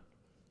fun.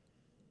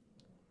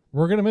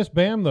 We're going to miss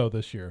Bam, though,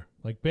 this year.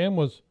 Like,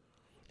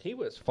 He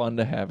was fun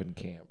to have in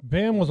camp.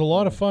 Bam was a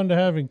lot of fun to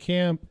have in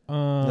camp.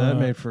 That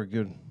made for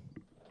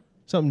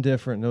something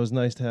different. It was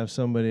nice to have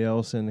somebody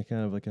else in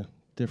kind of like a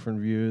different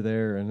view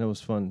there, and it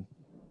was fun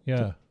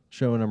Yeah.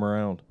 showing them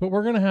around. But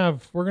we're gonna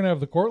have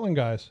the Cortland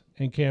guys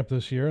in camp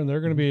this year, and they're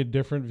gonna be a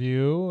different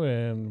view,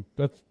 and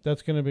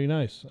that's gonna be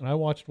nice. And I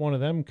watched one of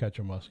them catch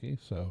a muskie,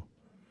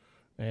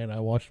 and I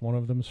watched one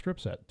of them strip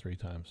set 3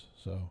 times.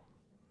 So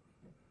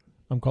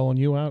I'm calling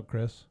you out,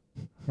 Chris,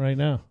 right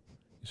now.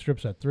 You strip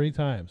set 3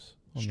 times.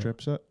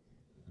 Strip set?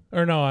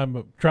 Or no, I'm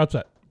a trout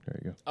set. There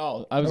you go.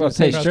 Oh, I was gonna going to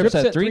say say strip strip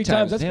set set 3 3 times.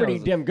 times. That's Damn, pretty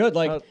damn good.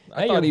 Like,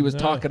 I thought he was no.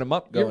 talking him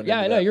up going. Yeah, I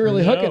into know. that. You're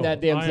really No, hooking that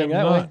damn I thing am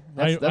that way.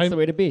 not. That's the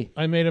way to be.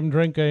 I made him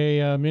drink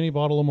a mini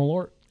bottle of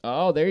Malort.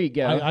 Oh, there you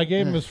go. I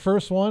gave him his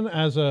first one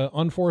as a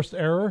unforced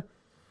error,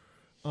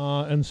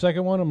 and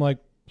second one, I'm like,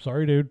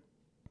 sorry, dude,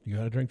 you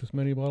got to drink this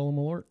mini bottle of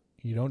Malort.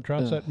 You don't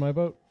trout set in my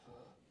boat.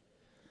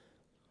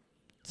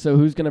 So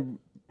who's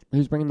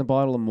bringing the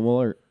bottle of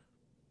Muller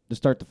to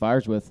start the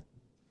fires with?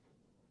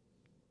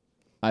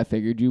 I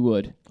figured you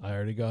would. I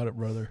already got it,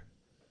 brother.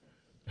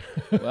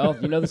 Well,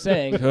 you know the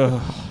saying.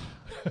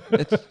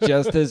 It's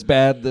just as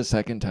bad the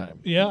second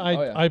time. Yeah,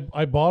 yeah.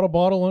 I bought a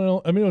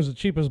bottle. It was the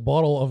cheapest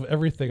bottle of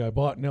everything I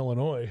bought in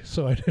Illinois,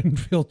 so I didn't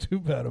feel too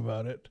bad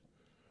about it.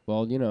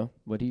 Well,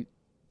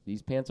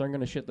 these pants aren't going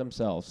to shit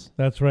themselves.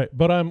 That's right.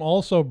 But I'm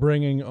also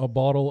bringing a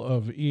bottle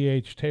of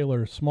E.H.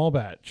 Taylor small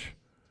batch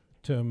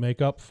to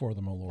make up for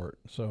the Malort.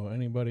 So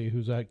anybody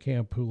who's at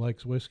camp who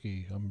likes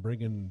whiskey, I'm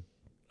bringing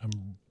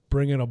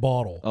a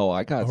bottle. Oh,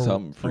 I got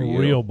something for a you. A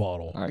real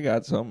bottle. I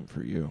got something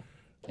for you.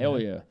 Hell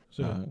yeah.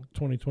 So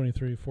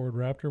 2023 Ford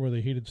Raptor with a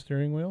heated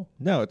steering wheel?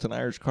 No, it's an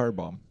Irish car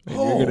bomb. And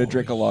you're going to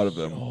drink a lot of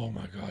them. Oh,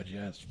 my God,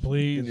 yes. And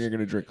Please. you're going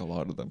to drink a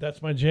lot of them.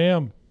 That's my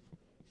jam.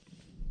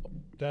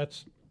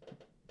 That's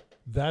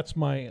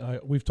my.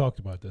 We've talked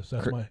about this.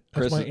 That's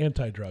Chris my is-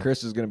 anti-drug.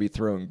 Chris is going to be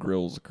throwing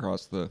grills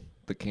across the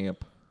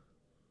camp.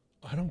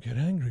 I don't get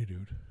angry,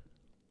 dude.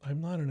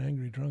 I'm not an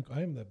angry drunk.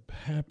 I am the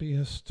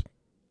happiest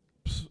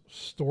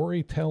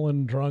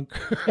storytelling drunk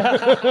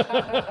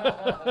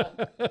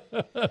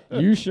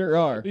You sure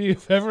are.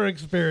 you've ever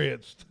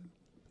experienced.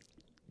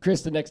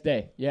 Chris, the next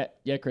day. Yeah,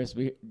 Chris,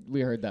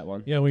 we heard that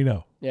one. Yeah, we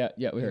know. Yeah,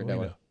 we heard that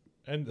one. know.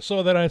 And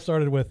so then I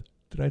started with,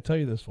 did I tell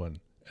you this one?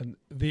 And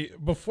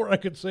before I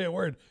could say a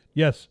word,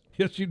 yes,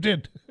 you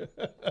did.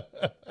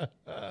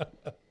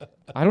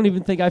 I don't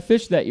even think I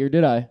fished that year,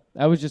 did I?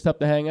 I was just up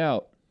to hang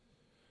out.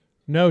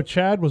 No,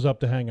 Chad was up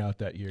to hang out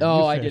that year. Oh,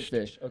 You I did fished.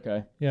 fish.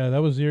 Okay. Yeah,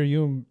 that was the year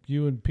you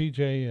and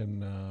PJ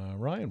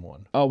and Ryan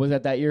won. Oh, was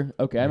that year?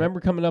 Okay, I remember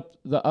coming up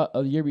the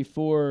year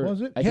before.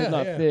 Was it? I Yeah, did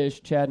not yeah.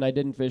 fish. Chad and I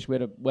didn't fish. We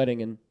had a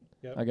wedding and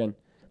again,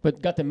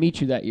 but got to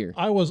meet you that year.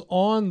 I was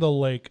on the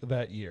lake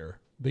that year.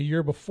 The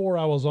year before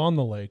I was on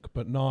the lake,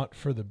 but not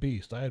for the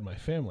beast. I had my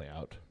family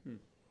out.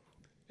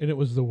 And it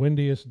was the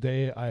windiest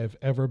day I have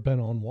ever been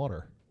on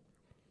water.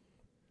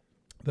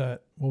 What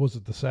was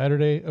it, the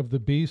Saturday of the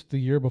beast the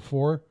year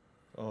before?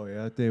 Oh,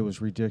 yeah, that day was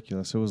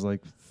ridiculous. It was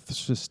like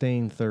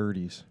sustained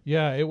 30s.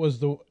 Yeah, it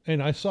was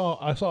and I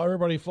saw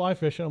everybody fly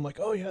fishing. I'm like,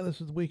 oh yeah, this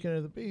is the weekend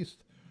of the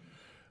beast.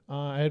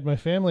 I had my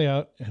family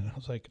out, and I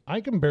was like, I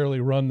can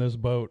barely run this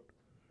boat,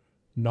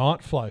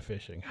 not fly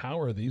fishing. How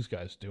are these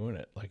guys doing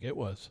it? Like it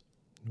was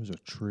a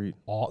treat.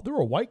 there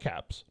were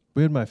whitecaps.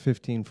 We had my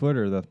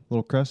 15-footer, the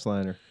little crest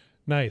liner.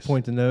 Nice.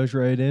 Point the nose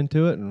right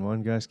into it, and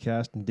one guy's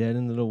casting dead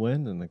into the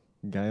wind, and the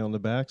guy on the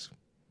back's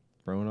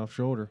throwing off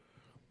shoulder.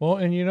 Well,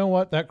 and you know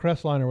what? That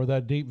crest liner with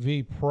that deep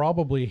V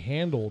probably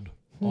handled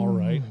all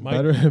right.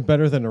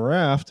 Better than a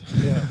raft.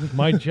 Yeah,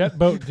 my jet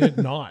boat did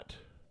not.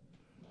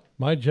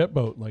 My jet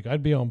boat, like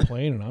I'd be on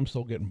plane and I'm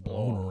still getting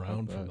blown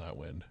around from that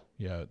wind.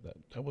 Yeah,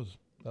 that was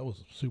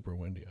super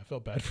windy. I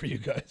felt bad for you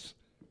guys.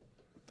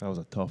 That was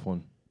a tough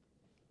one.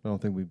 I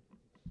don't think I'm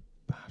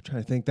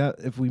trying to think that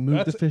if we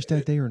moved the fish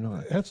that day or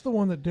not. That's the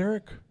one that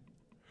Derek.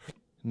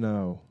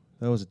 No,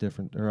 that was a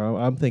different. Or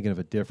I'm thinking of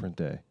a different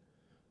day.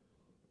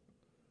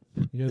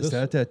 Yeah, Is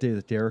that day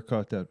that Derek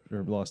caught that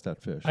or lost that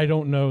fish? I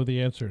don't know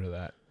the answer to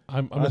that.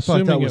 I'm I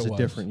assuming thought that was it a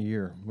different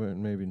year, but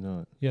maybe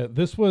not. Yeah,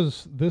 this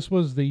was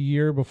the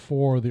year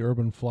before the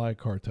Urban Fly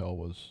Cartel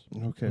was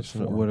Okay, was so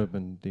it formed. would have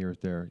been the year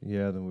there.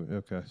 Yeah, then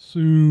okay.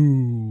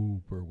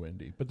 super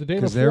windy. But the day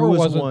 'Cause before there was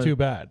wasn't one- too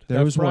bad. There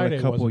That was Friday one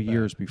a couple wasn't of bad.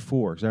 years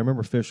before, because I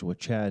remember fishing with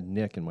Chad and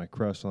Nick in my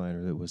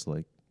crossliner. That was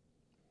like,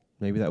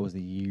 maybe that was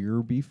the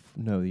year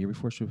before. No, the year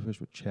before she fished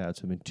with Chad.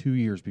 So I mean, 2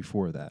 years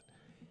before that.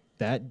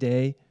 That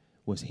day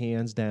was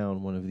hands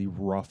down one of the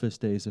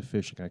roughest days of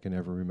fishing I can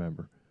ever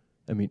remember.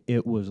 I mean,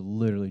 it was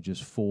literally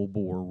just full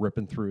bore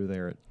ripping through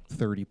there at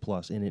 30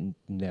 plus, and it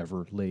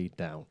never laid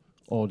down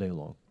all day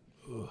long.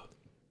 Ugh.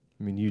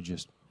 I mean, you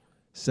just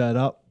set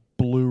up,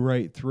 blew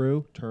right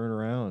through, turned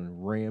around,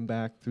 and ran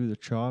back through the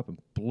chop and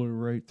blew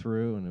right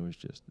through, and it was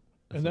just.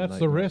 And that's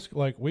the risk.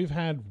 Like, we've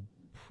had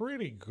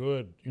pretty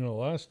good, the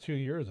last 2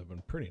 years have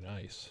been pretty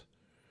nice.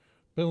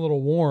 Been a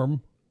little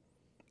warm,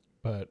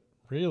 but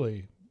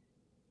really,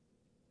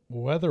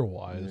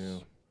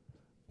 weather-wise,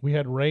 we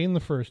had rain the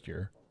first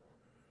year.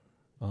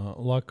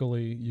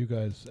 Luckily, you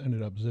guys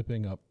ended up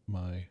zipping up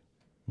my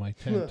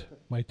tent.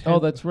 My tent. Oh,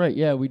 that's right.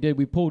 Yeah, we did.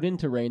 We pulled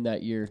into rain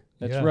that year.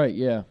 That's Yeah. right.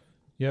 Yeah.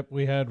 Yep,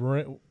 we had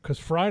rain because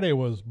Friday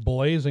was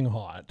blazing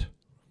hot,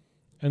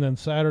 and then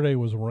Saturday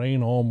was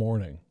rain all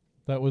morning.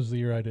 That was the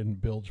year I didn't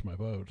bilge my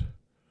boat.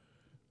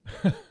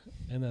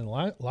 And then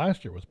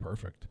last year was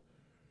perfect.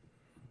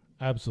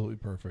 Absolutely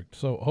perfect.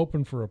 So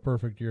hoping for a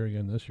perfect year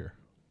again this year.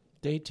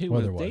 Day two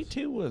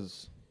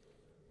was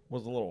a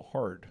little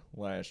hard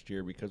last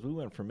year because we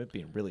went from it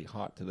being really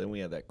hot to then we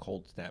had that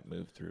cold snap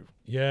move through.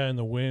 Yeah, and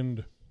the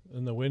wind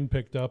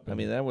picked up. I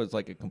mean, that was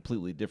like a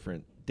completely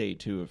different day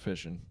two of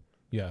fishing.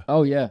 Yeah.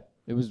 Oh yeah.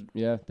 It was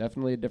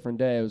definitely a different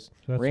day. It was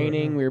That's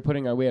raining.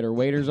 right. We had our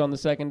waders on the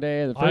second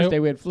day. The first day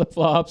we had flip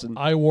flops and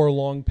I wore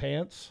long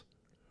pants.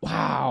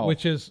 wow.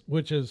 Which is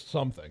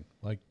something.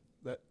 Like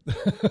that.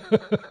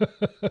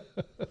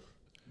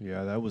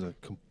 Yeah, that was a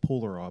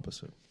polar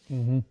opposite.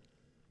 Mm-hmm.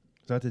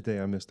 That the day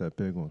I missed that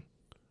big one.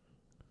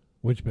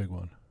 Which big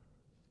one?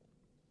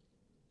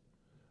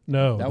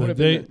 No, That the would've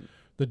day been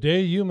the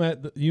day you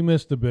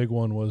missed the big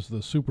one was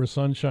the super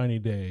sunshiny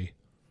day.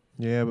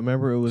 Yeah, but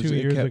remember it 2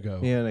 years kept, ago.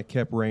 Yeah, and it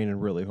kept raining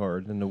really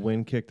hard, and the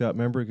wind kicked up.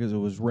 Remember, because it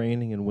was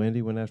raining and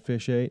windy when that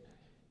fish ate,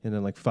 and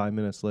then like 5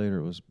 minutes later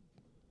it was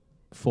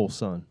full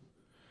sun.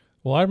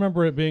 Well, I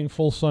remember it being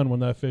full sun when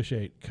that fish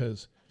ate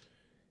because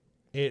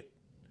it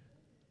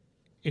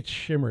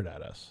shimmered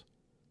at us,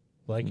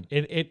 like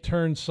it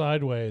turned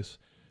sideways,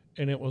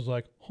 and it was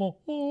like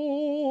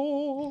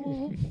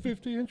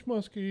 50-inch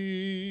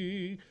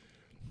muskie,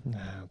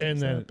 and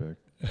then big.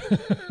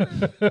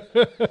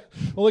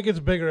 well, it gets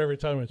bigger every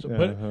time.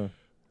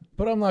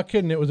 But I'm not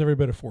kidding. It was every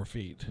bit of 4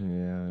 feet.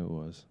 Yeah, it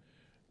was.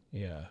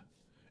 Yeah,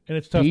 and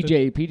it's tough.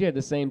 PJ had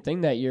the same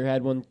thing that year.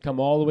 Had one come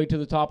all the way to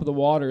the top of the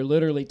water,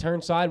 literally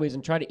turned sideways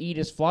and tried to eat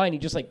his fly, and he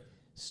just like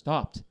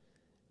stopped.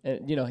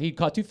 And he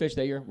caught 2 fish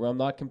that year. Well, I'm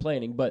not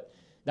complaining, but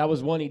that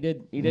was one he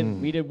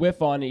did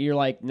whiff on. And you're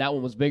like, that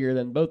one was bigger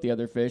than both the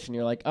other fish, and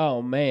you're like,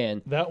 oh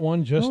man, that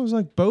one just It was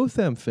like both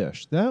them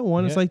fish. That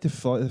one is Yeah. like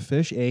the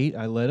fish ate.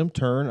 I let him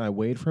turn. I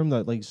wait for him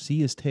to like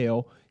see his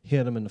tail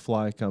hit him, and the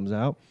fly comes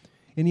out.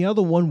 And the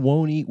other one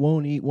won't eat.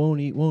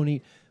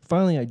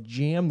 Finally, I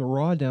jam the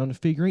rod down to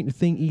figure eight, and the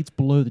thing eats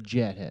below the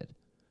jet head.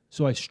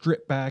 So I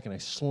strip back and I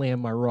slam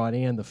my rod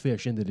and the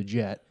fish into the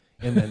jet,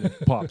 and then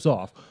it pops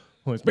off.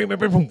 It's bing, bing,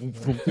 bing, boom, boom,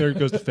 boom. There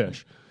goes the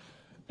fish.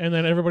 and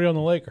then everybody on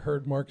the lake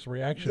heard Mark's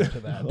reaction to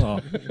that.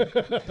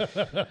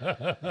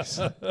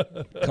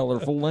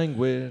 Colorful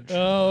language.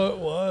 Oh, it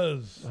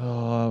was.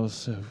 Oh, I was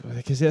so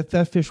because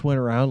that fish went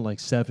around like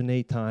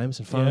 7-8 times,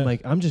 and finally, Yeah.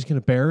 like, I'm just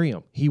gonna bury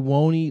him. He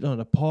won't eat on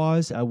a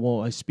pause.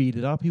 I speed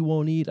it up. He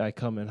won't eat. I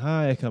come in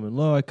high. I come in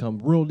low. I come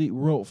real deep.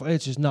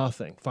 It's just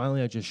nothing.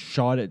 Finally, I just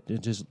shot it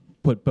and just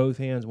put both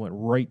hands, went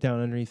right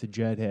down underneath the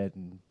jet head,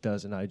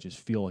 and I just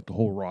feel like the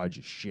whole rod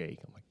just shake.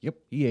 I'm like, yep,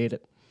 he ate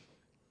it.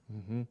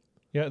 Mm-hmm.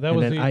 Yeah, that And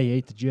was then I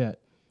ate the jet.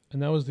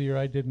 and that was the year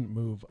I didn't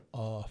move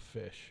a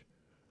fish.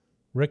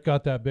 Rick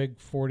got that big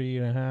 40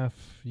 and a half.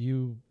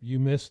 You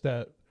missed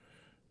that.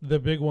 The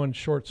big one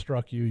short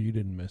struck you. You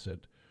didn't miss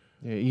it.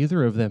 Yeah,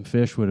 either of them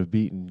fish would have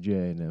beaten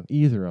Jay. No,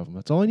 either of them.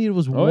 That's all I needed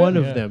was Oh, one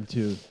yeah. of them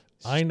two.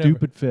 I never-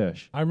 Stupid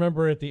fish. I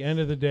remember at the end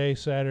of the day,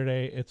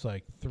 Saturday, it's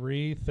like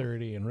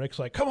 3:30, and Rick's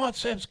like, come on,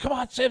 Sims,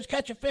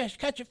 catch a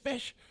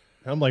fish.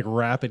 I'm like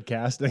rapid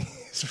casting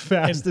as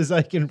fast as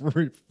I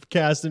can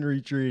cast and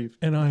retrieve.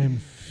 And I am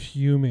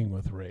fuming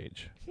with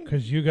rage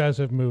because you guys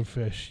have moved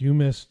fish. You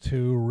missed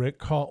 2. Rick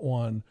caught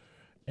 1.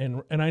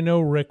 And I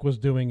know Rick was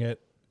doing it,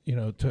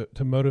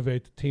 to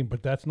motivate the team,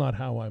 but that's not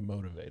how I'm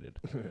motivated.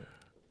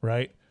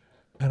 Right?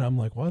 And I'm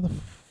like, why the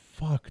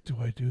fuck do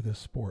I do this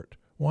sport?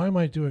 Why am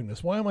I doing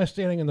this? Why am I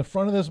standing in the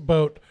front of this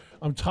boat?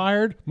 I'm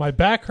tired. My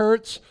back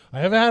hurts. I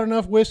haven't had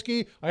enough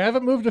whiskey. I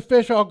haven't moved a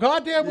fish all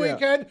goddamn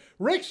weekend.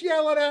 Rick's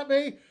yelling at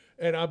me.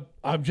 And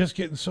I'm just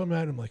getting so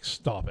mad. I'm like,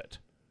 stop it.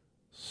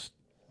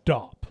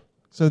 Stop.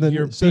 So then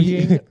You're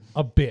being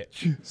a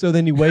bitch. So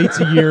then he waits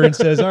a year and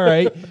says, all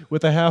right,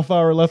 with a half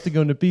hour left to go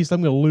into Beast,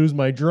 I'm going to lose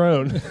my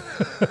drone.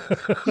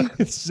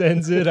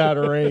 Sends it out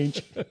of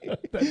range.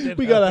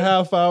 We got a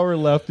half hour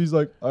left. He's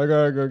like, I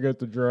got to go get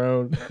the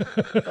drone.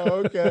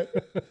 Okay.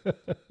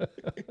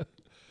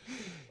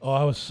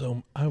 Oh,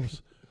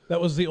 that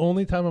was the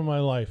only time in my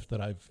life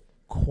that I've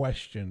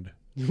questioned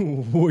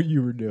what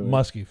you were doing.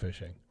 muskie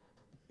fishing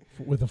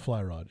with a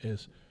fly rod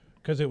is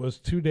because it was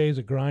 2 days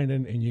of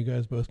grinding and you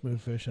guys both moved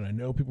fish and I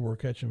know people were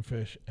catching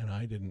fish and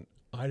I didn't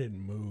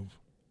move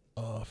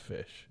a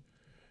fish.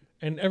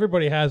 And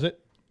everybody has it.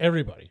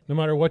 Everybody, no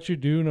matter what you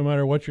do, no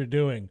matter what you're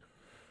doing,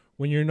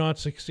 when you're not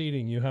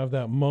succeeding, you have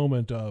that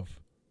moment of,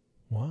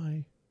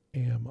 why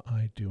am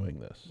I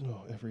doing this?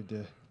 Oh, every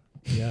day.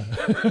 Yeah.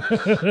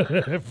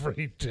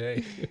 Every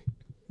day.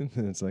 And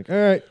then it's like, all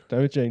right,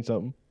 time to change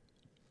something.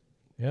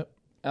 Yep.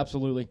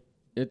 Absolutely.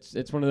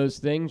 It's one of those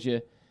things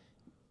you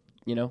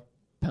know,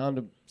 pound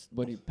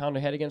a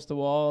head against the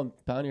wall and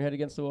pound your head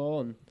against the wall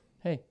and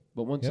hey,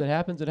 but once it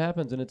happens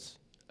and it's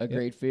a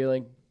great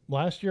feeling.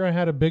 Last year I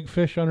had a big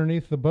fish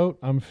underneath the boat.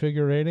 I'm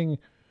figure eighting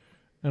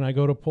and I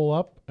go to pull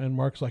up and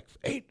Mark's like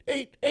 8,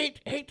 8, 8,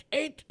 8,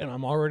 8 and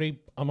I'm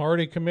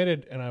already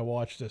committed and I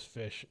watch this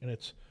fish and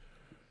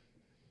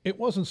it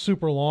wasn't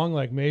super long,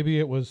 like maybe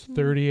it was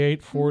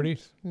 38, 40,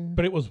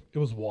 but it was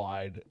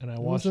wide and I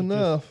watched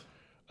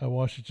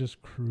it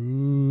just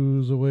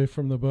cruise away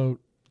from the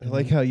boat. I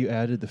like how you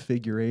added the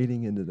figure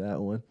eighting into that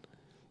one.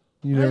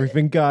 You never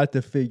even got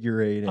the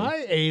figure eighting.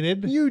 I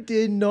aided. You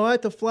did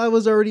not. The fly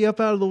was already up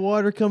out of the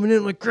water coming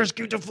in. Like, Chris,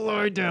 get the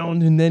fly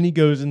down. And then he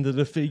goes into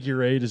the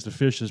figure eight as the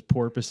fish is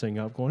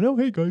porpoising up, going, oh,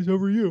 hey, guys, how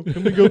are you?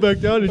 Can we go back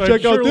down and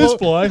check out this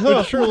fly?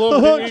 Huh? Sure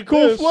love to eat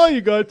cool this. fly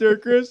you got there,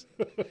 Chris.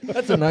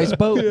 That's a nice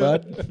boat,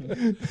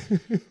 bud.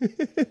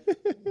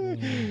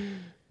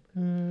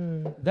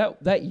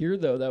 That year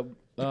though,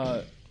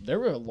 there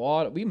were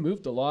we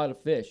moved a lot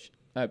of fish.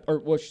 Or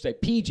what should I say,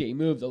 PJ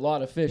moved a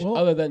lot of fish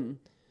other than...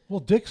 Well,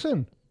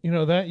 Dixon,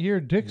 that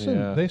year,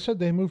 Yeah. they said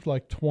they moved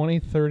like 20,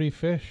 30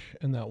 fish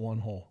in that one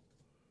hole.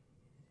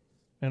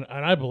 And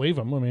I believe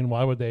them. I mean,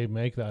 why would they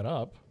make that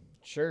up?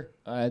 Sure.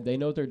 They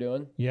know what they're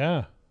doing.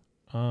 Yeah.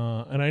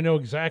 And I know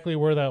exactly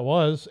where that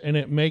was, and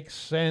it makes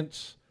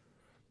sense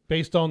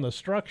based on the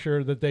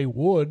structure that they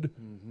would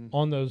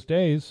on those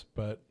days.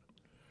 But,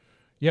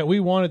 yeah, we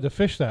wanted to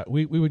fish that.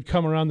 We would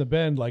come around the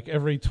bend like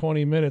every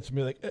 20 minutes and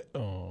be like,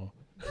 oh.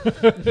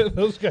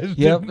 Those guys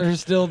Yep, they're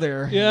still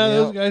there. Yeah, Yep.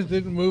 those guys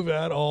didn't move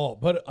at all.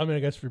 But, I mean, I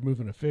guess if you're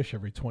moving a fish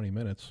every 20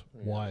 minutes,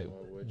 why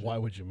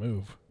would you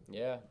move?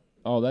 Yeah.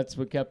 Oh, that's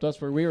what kept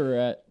us where we were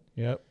at.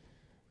 Yep.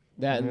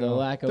 That and the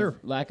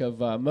lack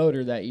of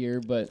motor that year,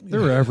 but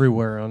They're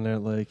everywhere on that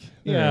lake.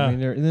 Yeah. I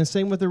mean, and the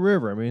same with the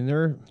river. I mean,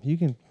 there's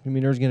going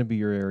to be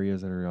your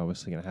areas that are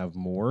obviously going to have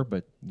more,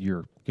 but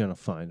you're going to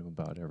find them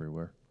about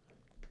everywhere.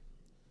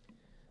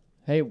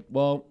 hey,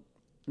 well,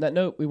 on that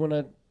note, we want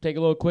to take a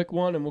little quick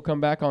one, and we'll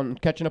come back on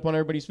catching up on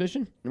everybody's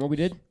fishing and what we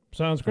did.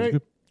 Sounds great.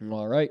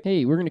 All right.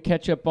 Hey, we're going to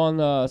catch up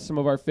on some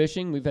of our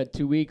fishing. We've had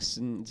 2 weeks,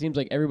 and it seems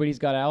like everybody's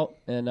got out,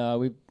 and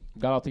we've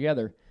got all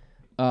together.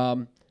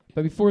 But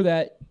before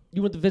that,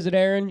 you went to visit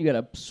Aaron. You got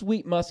a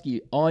sweet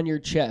muskie on your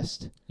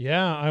chest.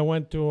 Yeah, I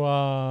went to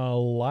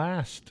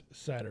last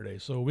Saturday,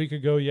 so a week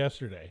ago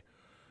yesterday.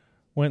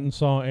 Went and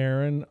saw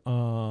Aaron.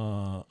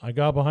 I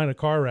got behind a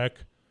car wreck,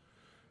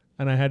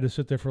 and I had to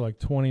sit there for like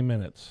 20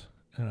 minutes.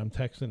 And I'm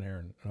texting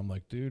Aaron, and I'm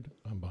like, dude,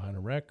 I'm behind a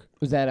wreck.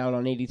 Was that out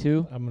on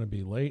 82? I'm going to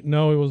be late.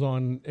 No,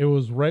 it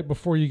was right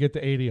before you get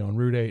to 80 on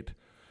Route 8.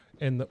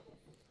 And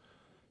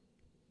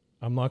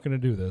I'm not going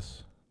to do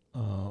this,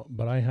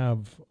 but I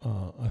have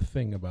a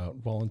thing about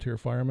volunteer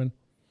firemen.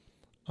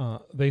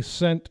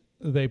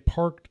 They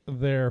parked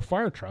their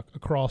fire truck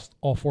across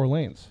all 4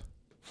 lanes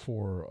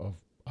for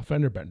a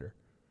fender bender.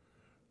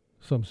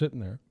 So I'm sitting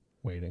there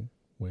waiting,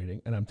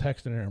 and I'm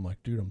texting Aaron. I'm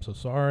like, dude, I'm so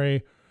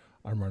sorry.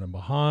 I'm running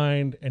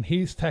behind, and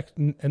he's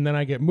texting, and then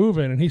I get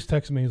moving, and he's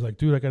texting me. He's like,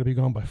 dude, I got to be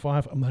gone by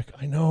 5. I'm like,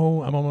 I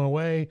know, I'm on my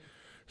way.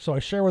 So I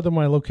share with him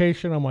my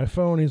location on my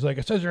phone. He's like,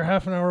 it says you're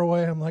half an hour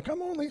away. I'm like,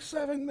 I'm only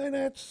 7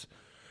 minutes.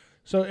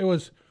 So it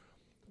was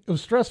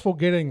stressful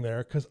getting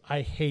there because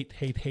I hate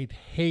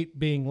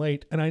being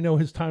late, and I know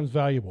his time's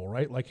valuable,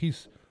 right? Like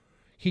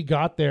he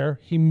got there,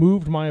 he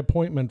moved my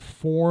appointment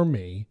for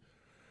me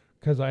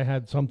because I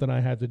had something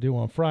I had to do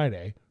on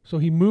Friday. So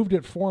he moved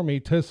it for me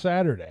to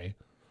Saturday.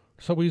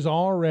 So he's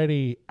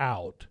already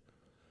out.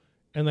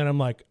 And then I'm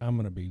like, I'm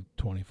going to be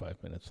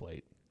 25 minutes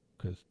late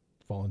because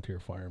volunteer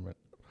fireman.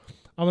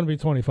 I'm going to be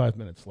 25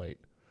 minutes late.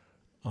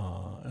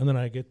 And then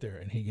I get there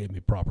and he gave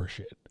me proper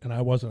shit. And I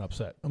wasn't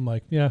upset. I'm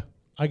like, yeah,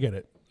 I get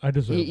it. I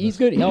deserve it. He's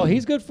good. Oh,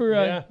 he's good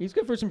for he's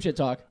good for some shit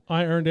talk.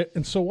 I earned it.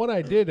 And so what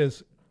I did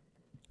is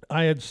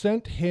I had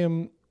sent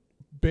him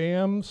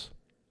Bam's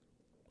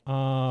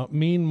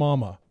Mean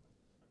Mama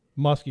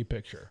muskie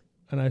picture.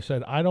 And I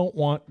said, I don't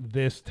want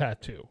this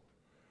tattoo.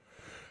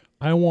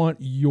 I want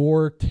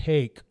your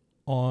take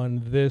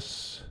on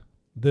this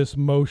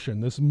motion,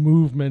 this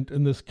movement,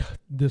 and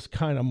this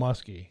kind of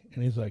muskie.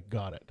 And he's like,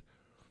 got it.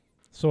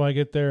 So I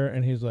get there,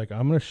 and he's like,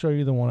 I'm going to show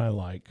you the one I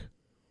like,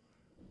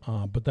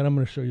 but then I'm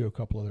going to show you a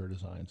couple other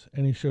designs.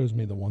 And he shows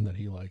me the one that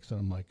he likes, and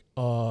I'm like,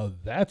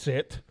 that's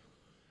it.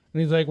 And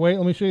he's like, wait,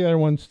 let me show you the other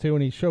ones, too.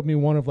 And he showed me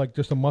one of, like,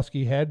 just a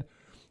musky head,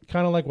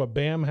 kind of like what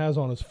Bam has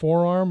on his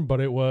forearm, but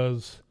it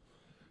was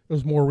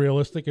more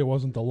realistic. It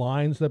wasn't the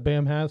lines that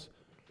Bam has.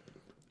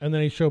 And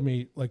then he showed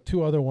me, like,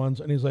 2 other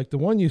ones, and he's like, the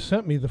one you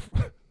sent me,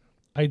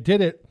 I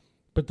did it,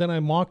 but then I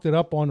mocked it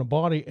up on the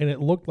body, and it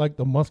looked like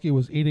the muskie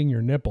was eating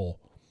your nipple.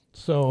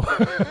 So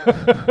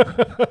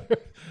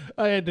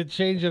I had to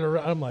change it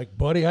around. I'm like,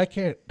 buddy, I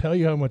can't tell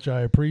you how much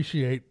I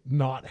appreciate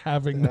not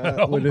having that.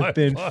 That would have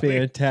been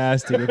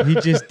fantastic if he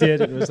just did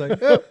it. It was like,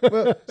 oh,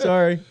 well,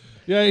 sorry.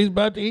 Yeah, he's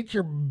about to eat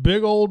your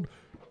big old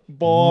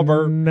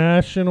Bobber.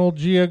 National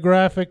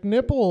Geographic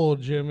nipple,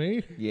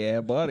 Jimmy.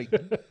 Yeah, buddy.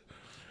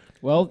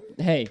 Well,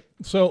 hey,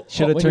 So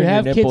Should have when turned you your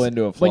have nipple kids,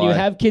 into a fly. when you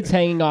have kids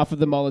hanging off of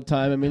them all the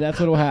time, I mean, that's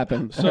what will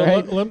happen. So all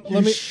right? let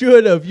You me.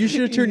 should have. You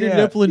should have turned your Yeah,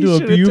 nipple into you a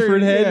should have Buford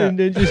turned- head yeah. and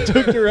then just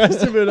took the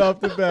rest of it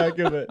off the back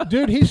of it.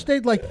 Dude, he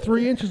stayed like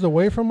 3 inches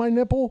away from my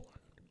nipple,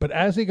 but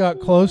as he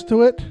got close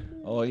to it,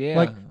 Oh yeah.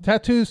 like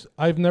tattoos,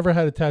 I've never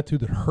had a tattoo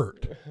that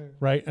hurt,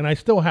 right? And I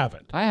still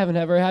haven't. I haven't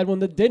ever had one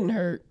that didn't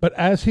hurt. But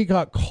as he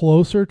got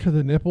closer to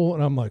the nipple,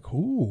 and I'm like,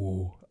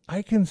 ooh,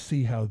 I can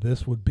see how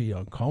this would be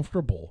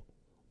uncomfortable,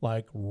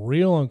 like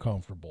real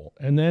uncomfortable.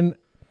 And then,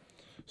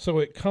 so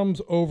it comes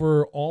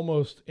over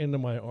almost into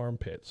my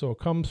armpit. So it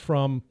comes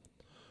from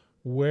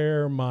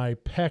where my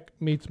pec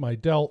meets my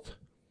delt,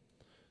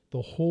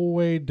 the whole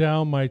way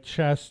down my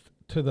chest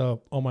to the,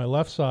 on my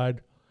left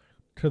side,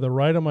 to the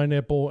right of my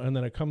nipple, and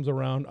then it comes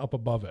around up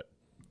above it.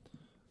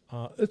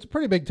 It's a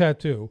pretty big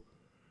tattoo.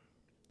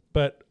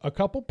 But a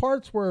couple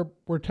parts were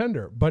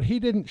tender, but he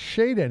didn't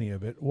shade any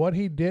of it. What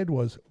he did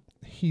was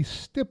he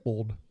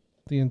stippled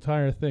the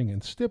entire thing,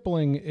 and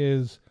stippling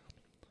is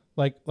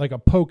like a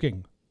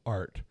poking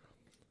art,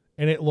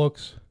 and it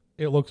looks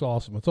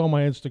awesome. It's on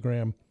my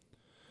Instagram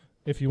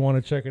if you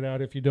want to check it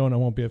out. If you don't, I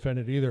won't be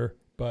offended either.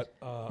 But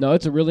No,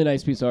 it's a really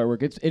nice piece of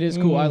artwork. It is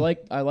cool. I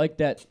like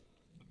that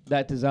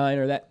design,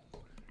 or that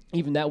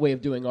even that way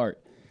of doing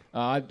art.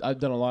 I've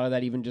done a lot of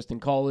that even just in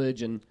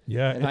college and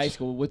yeah, in high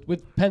school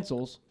with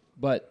pencils.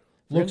 But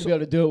for him to be able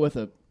to do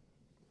it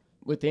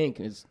with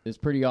ink is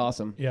pretty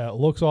awesome. Yeah, it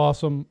looks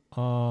awesome.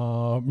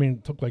 I mean,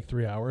 it took like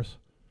 3 hours,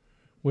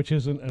 which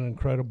isn't an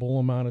incredible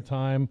amount of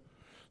time.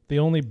 The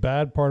only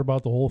bad part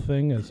about the whole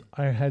thing is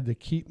I had to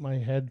keep my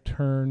head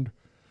turned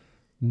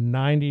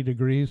 90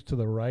 degrees to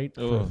the right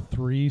for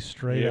 3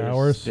 straight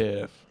hours.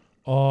 Stiff.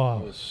 Oh,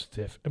 it was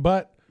stiff.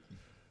 But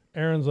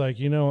Aaron's like,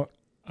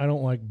 I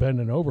don't like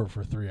bending over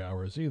for 3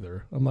 hours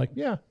either. I'm like,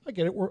 yeah, I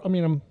get it.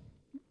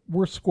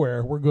 We're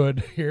square. We're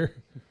good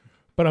here.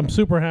 But I'm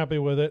super happy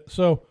with it.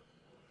 So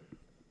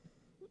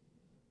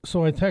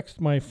I text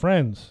my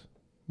friends,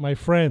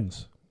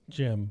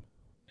 Jim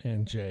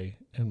and Jay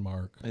and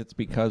Mark. It's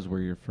because we're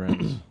your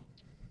friends.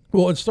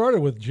 Well, it started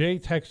with Jay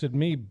texted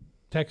me,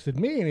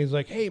 and he's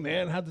like, hey,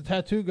 man, how'd the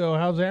tattoo go?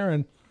 How's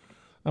Aaron?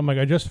 I'm like,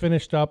 I just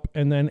finished up.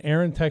 And then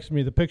Aaron texted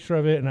me the picture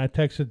of it, and I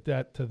texted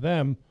that to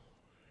them.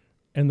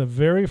 And the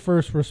very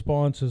first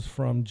response is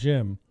from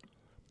Jim.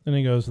 And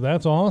he goes,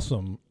 that's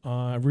awesome.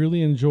 I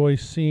really enjoy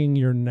seeing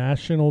your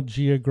National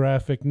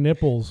Geographic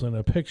nipples in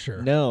a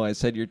picture. No, I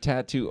said your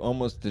tattoo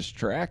almost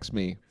distracts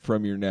me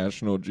from your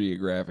National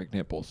Geographic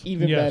nipples.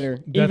 Even Yes, better.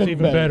 That's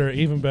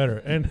even better.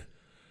 And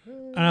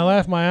I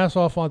laughed my ass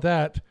off on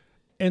that.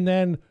 And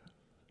then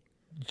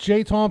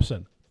Jay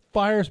Thompson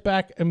fires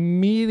back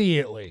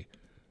immediately.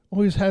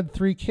 Oh, he's had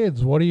 3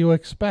 kids. What do you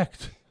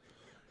expect?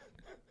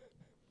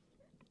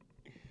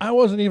 I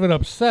wasn't even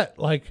upset.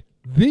 Like,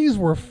 these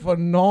were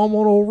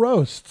phenomenal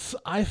roasts.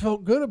 I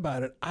felt good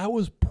about it. I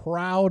was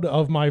proud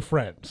of my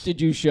friends. Did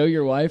you show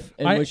your wife,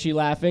 and was she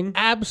laughing?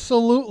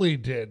 Absolutely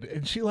did.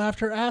 And she laughed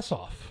her ass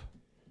off.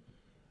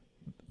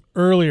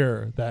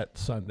 Earlier that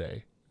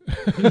Sunday.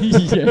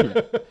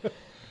 Yeah.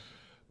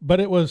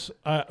 But it was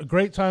a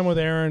great time with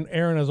Aaron.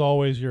 Aaron, as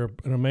always, you're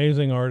an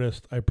amazing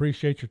artist. I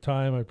appreciate your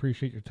time. I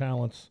appreciate your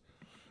talents.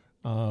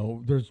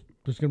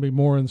 There's going to be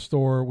more in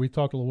store. We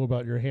talked a little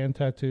about your hand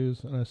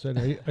tattoos, and I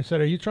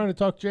said, are you trying to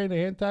talk Jay into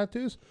hand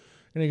tattoos?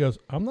 And he goes,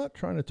 I'm not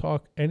trying to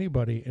talk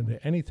anybody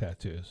into any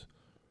tattoos.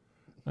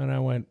 And I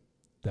went,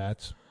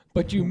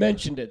 But you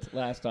mentioned it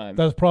last time.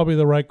 that's probably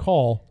the right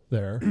call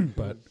there.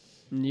 But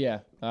Yeah.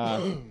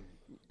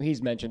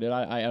 He's mentioned it.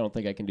 I don't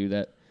think I can do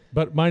that.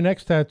 But my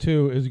next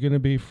tattoo is going to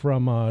be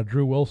from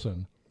Drew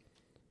Wilson.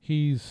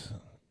 He's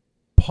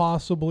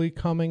possibly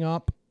coming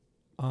up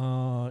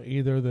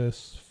either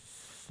this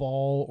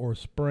fall or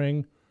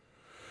spring.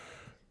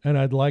 And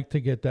I'd like to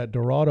get that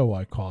Dorado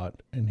I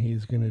caught. And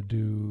he's going to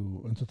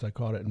do, and since I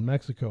caught it in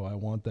Mexico, I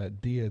want that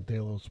Dia de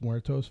los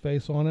Muertos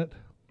face on it.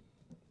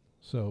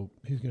 So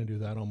he's going to do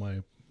that on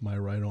my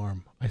right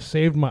arm.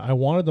 I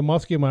wanted the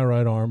muskie in my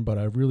right arm, but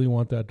I really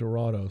want that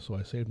Dorado. So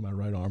I saved my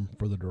right arm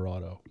for the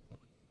Dorado.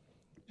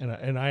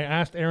 And I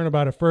asked Aaron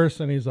about it first,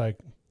 and he's like,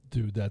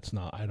 dude,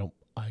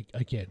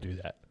 I can't do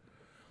that.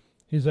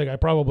 He's like, I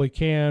probably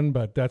can,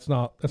 but that's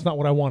not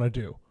what I want to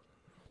do.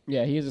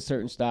 Yeah, he has a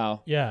certain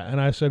style. Yeah, and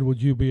I said,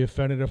 would you be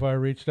offended if I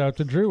reached out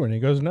to Drew? And he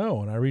goes,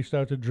 no. And I reached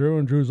out to Drew,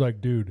 and Drew's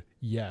like, dude,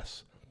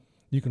 yes.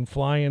 You can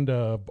fly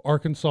into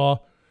Arkansas,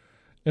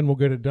 and we'll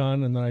get it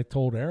done. And then I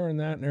told Aaron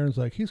that, and Aaron's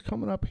like, he's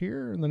coming up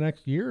here in the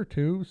next year or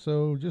two,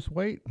 so just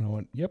wait. And I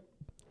went, yep,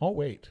 I'll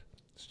wait.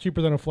 It's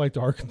cheaper than a flight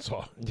to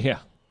Arkansas. Yeah.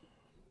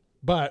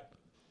 But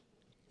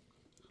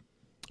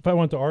if I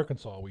went to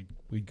Arkansas,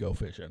 we'd go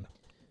fishing.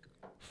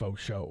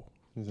 Faux show.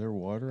 Is there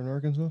water in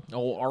Arkansas?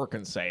 Oh,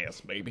 Arkansas,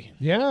 baby.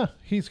 Yeah,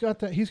 he's got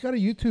that. He's got a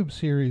YouTube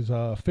series,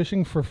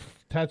 fishing for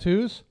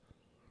tattoos.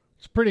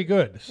 It's pretty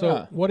good.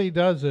 So what he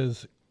does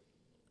is,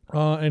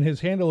 and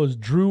his handle is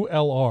Drew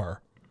LR,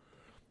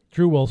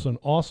 Drew Wilson,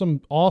 awesome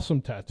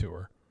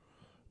tattooer.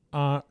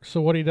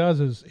 So what he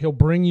does is he'll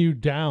bring you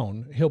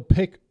down. He'll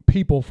pick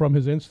people from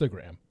his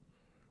Instagram,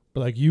 but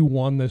like, you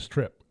won this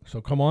trip,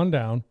 so come on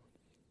down.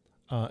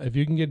 If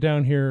you can get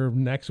down here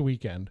next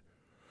weekend,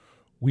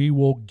 we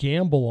will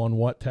gamble on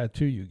what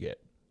tattoo you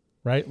get,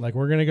 right? Like,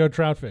 we're going to go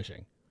trout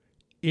fishing.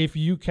 If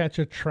you catch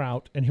a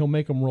trout, and he'll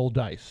make them roll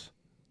dice,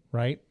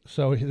 right?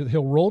 So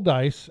he'll roll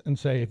dice and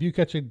say, if you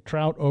catch a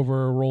trout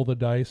over, roll the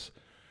dice,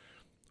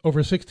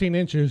 over 16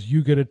 inches,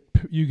 you get a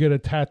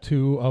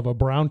tattoo of a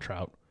brown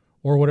trout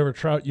or whatever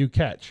trout you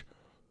catch.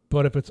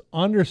 But if it's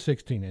under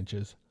 16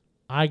 inches,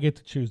 I get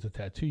to choose the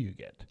tattoo you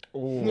get.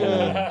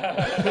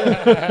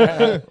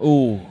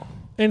 Ooh.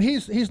 And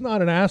he's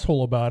not an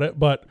asshole about it,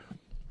 but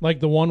like,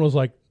 the one was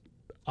like,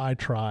 I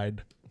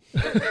tried.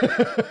 That's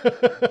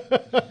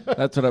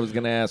what I was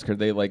going to ask. Are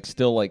they like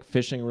still like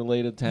fishing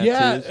related tattoos?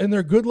 Yeah, and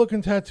they're good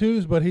looking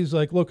tattoos, but he's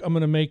like, look,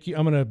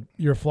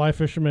 you're a fly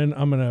fisherman.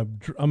 I'm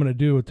gonna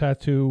do a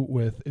tattoo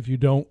with, if you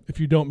don't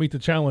meet the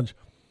challenge,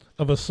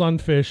 of a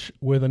sunfish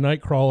with a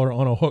night crawler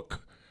on a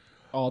hook.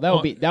 Oh, that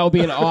would be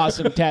an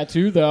awesome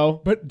tattoo,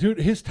 though. But dude,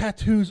 his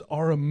tattoos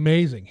are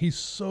amazing.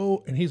 He's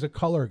a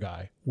color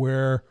guy,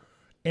 where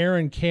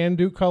Aaron can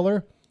do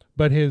color,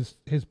 but his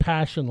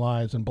passion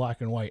lies in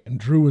black and white, and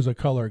Drew is a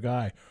color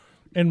guy,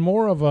 and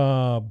more of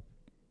a,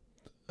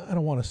 I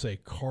don't want to say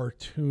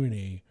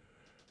cartoony,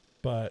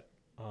 but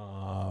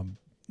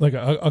like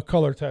a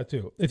color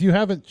tattoo. If you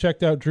haven't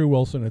checked out Drew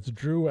Wilson, it's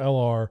Drew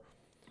LR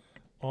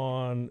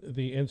on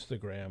the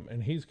Instagram,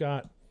 and he's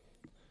got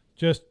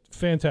just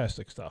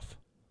fantastic stuff.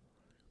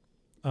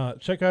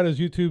 Check out his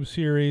YouTube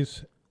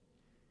series,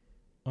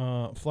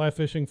 Fly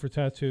Fishing for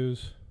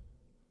Tattoos.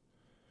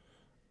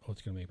 Oh,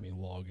 it's going to make me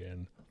log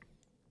in.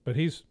 But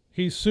he's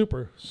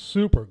super,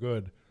 super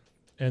good.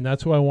 And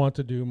that's who I want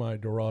to do my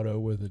Dorado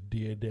with a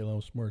Dia de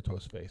los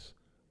Muertos face,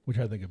 which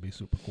I think would be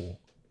super cool.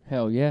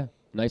 Hell yeah.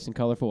 Nice and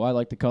colorful. I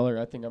like the color.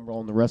 I think I'm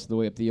rolling the rest of the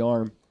way up the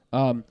arm.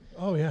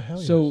 Oh, yeah, hell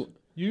so yes.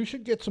 You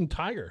should get some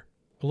tiger,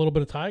 a little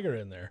bit of tiger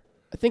in there.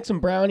 I think some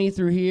brownie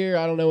through here.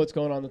 I don't know what's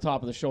going on the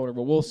top of the shoulder,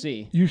 but we'll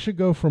see. You should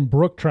go from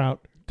brook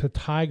trout to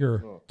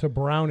tiger to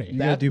brownie. You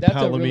gotta do that's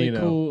palomino. A really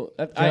cool.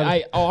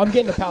 I'm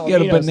getting a palomino.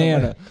 Get a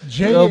banana.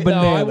 Jay,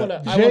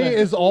 Jay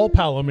is all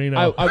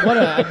palomino.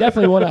 I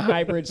definitely want a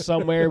hybrid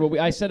somewhere. But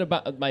I said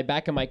about my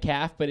back of my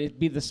calf, but it'd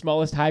be the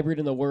smallest hybrid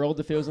in the world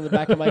if it was in the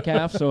back of my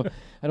calf. So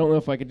I don't know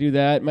if I could do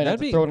that. Might have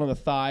to throw it on the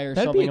thigh or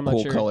something. That'd be a cool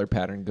not sure. color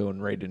pattern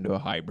going right into a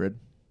hybrid.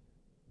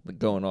 Like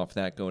going off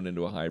that, going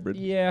into a hybrid.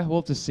 Yeah,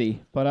 we'll have to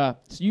see. But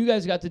so you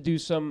guys got to do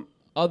some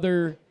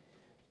fishing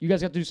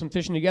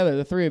together,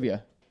 the three of you.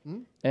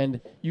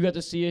 And you got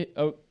to see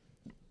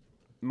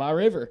my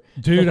river.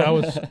 Dude,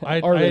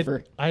 Our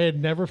river. I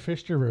had never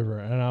fished your river,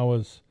 and I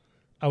was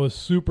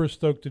super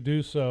stoked to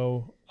do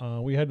so.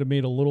 We had to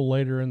meet a little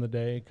later in the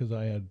day because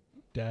I had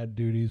dad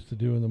duties to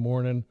do in the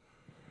morning.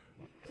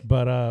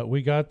 But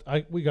we got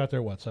there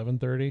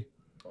 7:30.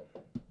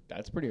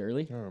 That's pretty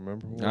early. I don't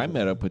remember. I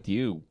met up with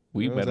you.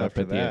 We met up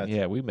after at the that. end.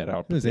 Yeah, we met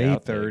up. It was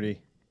 8:30.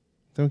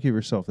 Don't give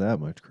yourself that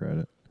much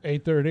credit.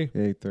 8:30.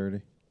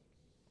 8:30.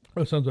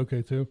 That sounds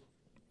okay too.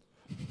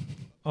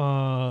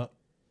 And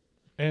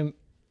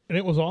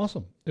it was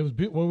awesome. It was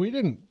well, we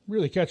didn't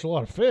really catch a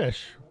lot of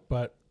fish,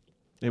 but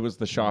It was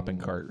the shopping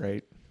cart,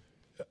 right?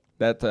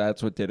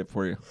 That's what did it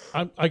for you.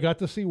 I got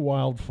to see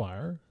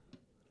wildfire,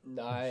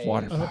 Nice.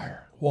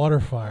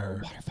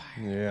 waterfire.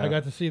 Yeah. I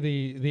got to see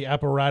the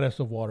apparatus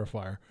of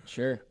waterfire,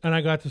 Sure. and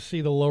I got to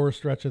see the lower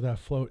stretch of that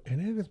float,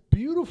 and it is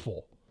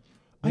beautiful.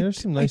 Yeah,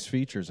 there's some nice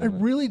features I in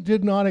it. really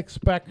did not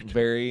expect.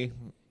 Very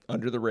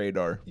under the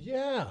radar.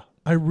 Yeah,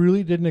 I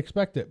really didn't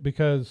expect it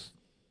because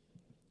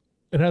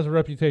it has a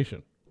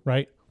reputation,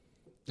 right?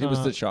 It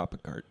was the shopping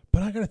cart.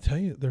 But I got to tell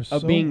you, there's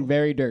Of being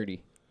very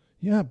dirty.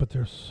 yeah, but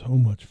there's so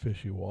much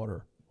fishy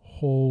water.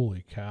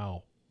 Holy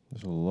cow!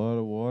 There's a lot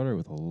of water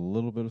with a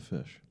little bit of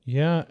fish.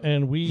 Yeah,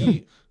 and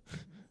we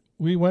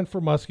went for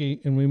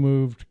muskie, and we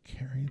moved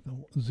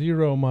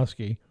zero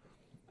muskie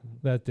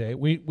that day.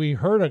 We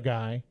heard a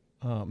guy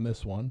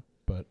miss one,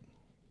 but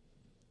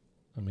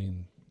I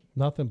mean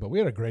nothing. But we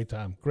had a great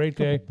time, great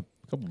day.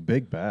 A couple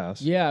big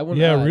bass. Yeah,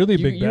 I really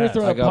big You were bass.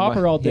 throwing a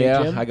popper all day,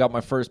 yeah, Jim. I got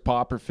my first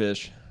popper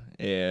fish,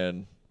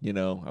 and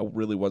I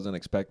really wasn't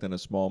expecting a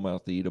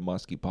smallmouth to eat a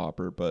musky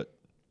popper, but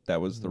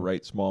that was the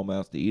right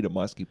smallmouth to eat a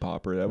musky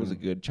popper. That was a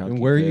good chunky And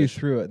where you fish.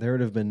 threw it, there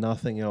would have been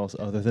nothing else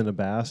other than a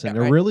bass, and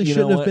Yeah, there really you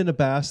know shouldn't have what? been a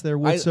bass there I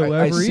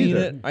whatsoever seen either.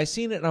 it. I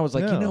seen it, and I was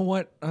like, Yeah. you know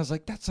what? I was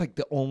like, that's like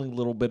the only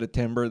little bit of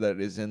timber that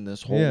is in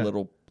this whole Yeah.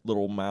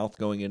 little mouth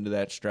going into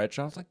that stretch.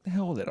 I was like, the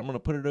hell with it. I'm going to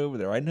put it over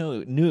there. I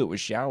knew it was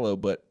shallow,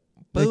 but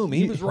boom,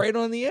 he was right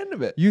on the end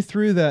of it. You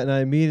threw that, and I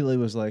immediately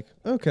was like,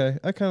 okay,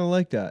 I kind of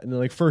like that. And then,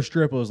 like, first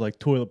strip, it was like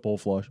toilet bowl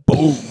flush.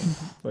 Boom.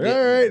 Like,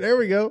 all right, there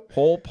we go.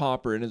 Whole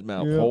popper in his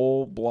mouth, Yeah.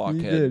 whole He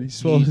blockhead. did. He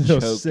swallowed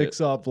choked those it.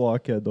 6-aught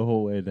blockhead the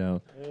whole way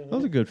down. That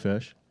was a good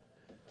fish.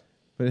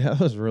 But yeah, that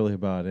was really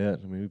about it.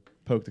 I mean, we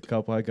poked a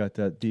couple. I got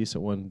that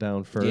decent one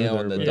down further. Yeah,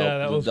 on the, but- Yeah,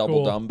 that the was double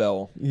cool.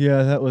 dumbbell.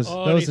 yeah, that was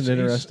Oh, that and was he an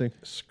interesting.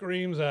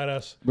 screams at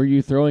us. Were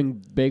you throwing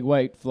big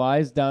white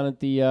flies down at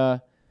the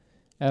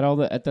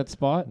at that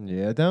spot?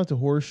 Yeah, down at the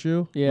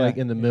horseshoe. Yeah. Like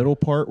in the middle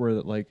part where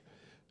it like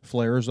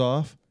flares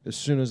off. As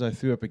soon as I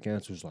threw up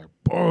against it, it was like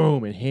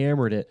boom and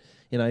hammered it.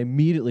 And I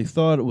immediately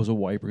thought it was a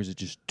wiper because it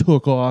just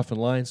took off and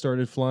lines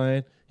started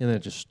flying and then it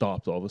just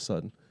stopped all of a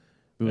sudden.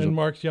 It was And a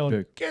Mark's yelling,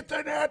 big- "Get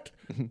the net!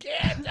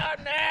 Get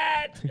the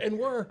net!" And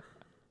we're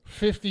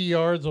 50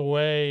 yards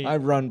away, I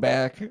run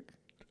back.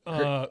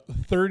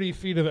 30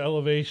 feet of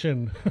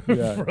elevation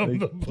Yeah, from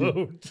the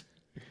boat.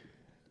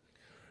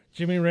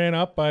 Jimmy ran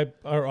up.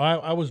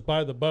 I was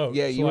by the boat.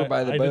 Yeah, you were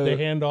by the boat. I did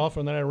the handoff,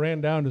 and then I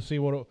ran down to see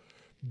what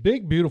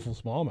big, beautiful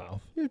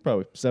smallmouth. It was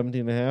probably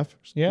 17 and a half.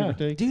 Yeah. Give or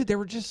take. Dude,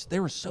 they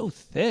were so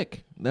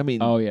thick. I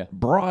mean, Oh, yeah.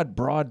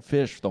 broad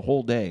fish the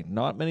whole day.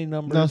 Not many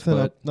numbers, Nothing but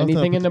up, nothing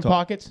Anything up in at the top.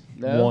 pockets?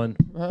 No? One.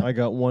 Huh? I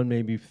got one,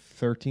 maybe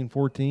 13,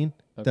 14.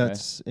 Okay.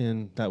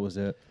 That was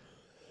it.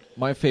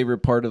 my favorite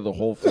part of the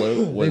whole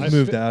float was They've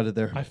moved out of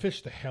there. I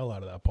fished the hell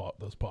out of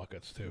those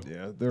pockets too.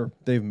 Yeah,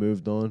 they've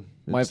moved on.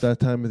 My It's that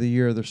time of the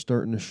year they're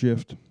starting to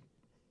shift.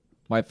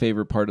 my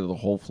favorite part of the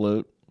whole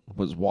float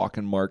was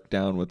walking Mark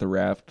down with the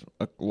raft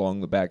along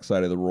the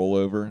backside of the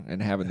rollover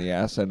and having the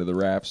ass end of the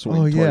raft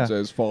swing Oh, yeah. towards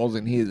those falls,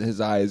 and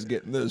his eyes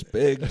getting this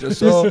big. Just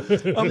so I'm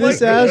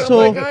This like, asshole-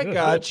 I'm like, I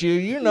got you.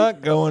 You're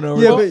not going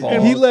over Yeah, the but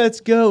falls. he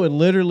lets go, and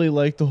literally,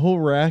 like, the whole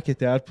rack at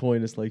that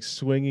point is, like,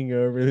 swinging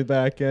over the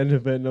back end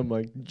of it, and I'm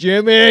like,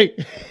 Jimmy!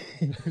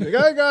 Like,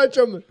 I got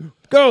you. I'm like,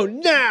 go I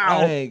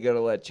now! ain't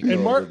gonna let you go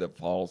And Mark- over the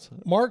falls.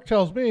 Mark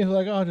tells me, he's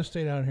like, "Oh, just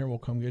stay down here. We'll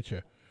come get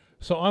you."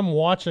 So I'm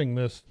watching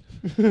this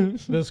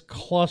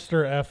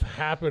cluster F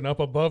happen up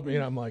above me,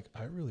 and I'm like,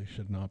 I really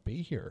should not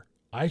be here.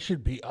 I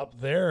should be up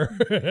there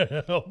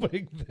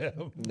helping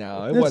them.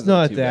 No, it That's wasn't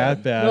not too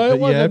that bad, No, it but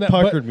yeah, wasn't it that-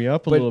 puckered me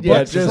up a but little yeah,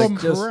 bit. just- from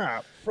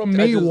just- from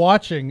me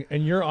watching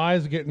and your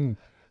eyes getting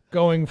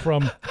going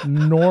from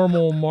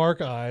normal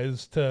Mark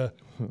eyes to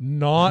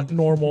not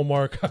normal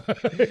Mark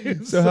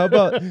eyes. So how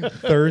about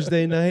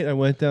Thursday night? I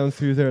went down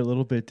through there a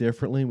little bit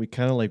differently. We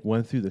kind of like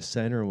went through the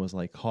center and was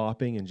like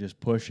hopping and just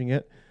pushing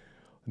it.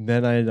 And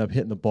then I ended up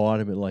hitting the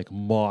bottom at like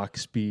Mach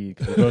speed.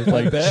 'Cause it goes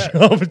like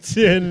jumps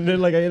in, and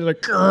then like I ended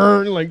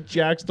up like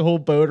jacks the whole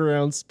boat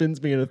around, spins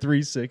me in a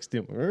 360.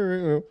 I'm like, all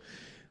right, well,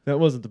 that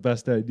wasn't the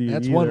best idea.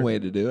 That's either. one way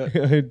to do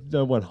it.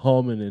 I went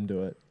humming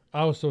into it.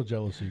 I was so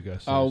jealous of you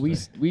guys. Oh,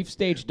 Thursday. we've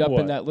staged up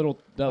What? in that little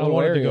I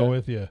wanted area. to go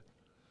with you.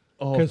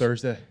 Oh, 'Cause-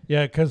 Thursday.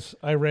 Yeah, because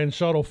I ran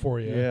shuttle for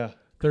you. Yeah.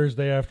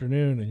 Thursday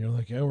afternoon, and you're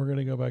like, "Yeah, we're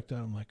gonna go back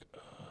down." I'm like,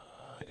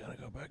 "I gotta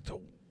go back to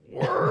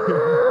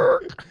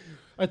work."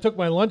 I took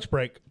my lunch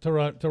break to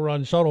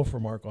run shuttle for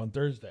Mark on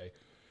Thursday,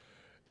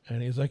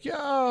 and he's like,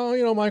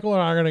 "Yeah, Michael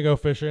and I are gonna go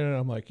fishing," and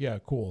I'm like, "Yeah,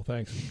 cool,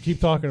 thanks.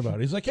 Keep talking about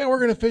it." He's like, "Yeah, we're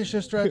gonna fish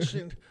this stretch,"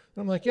 and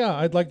I'm like, "Yeah,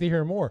 I'd like to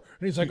hear more,"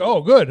 and he's like,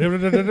 "Oh, good."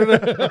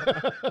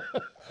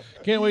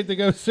 Can't wait to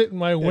go sit in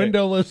my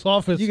windowless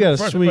office. You got in a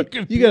front of sweet, you got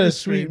computer a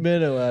sweet screen.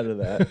 minnow out of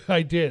that.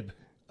 I did.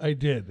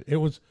 It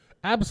was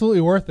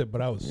absolutely worth it,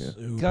 but I was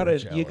super You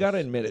jealous. gotta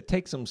admit it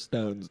takes some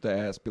stones to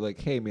ask. Be like,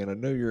 hey man, I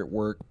know you're at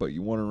work, but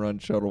you want to run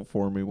shuttle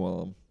for me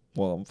while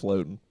I'm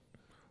floating.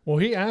 Well,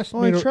 he asked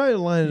Well, me I to. try to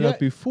line it Yeah. up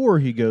before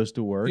he goes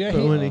to work, Yeah,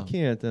 but he- when he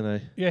can't, then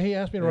I. Yeah, he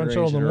asked me to I run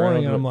shuttle in the arranged it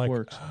morning, and around I'm what like,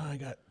 works. I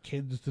got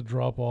kids to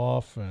drop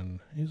off, and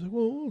he's like,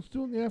 well, let's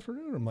do it in the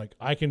afternoon. I'm like,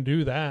 I can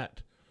do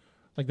that.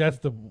 Like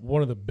that's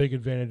one of the big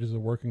advantages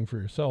of working for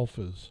yourself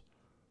is,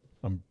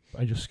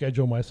 I just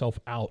schedule myself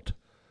out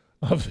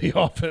of the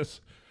office,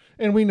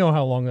 and we know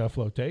how long that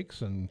flow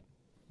takes, and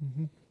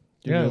Give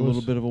Yeah, me it a little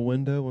was- bit of a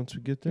window once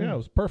we get there. yeah, it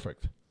was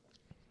perfect.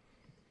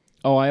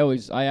 Oh,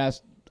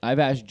 I've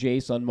asked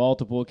Jace on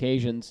multiple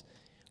occasions.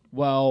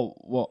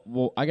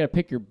 Well, I got to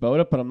pick your boat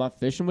up, but I'm not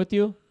fishing with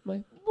you. I'm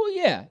like, well,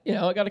 yeah,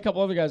 I got a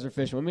couple other guys that are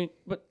fishing with me,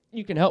 but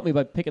you can help me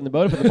by picking the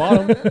boat up at the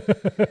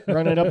bottom,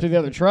 running it up to the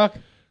other truck.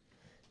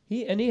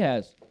 He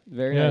has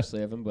very Yeah.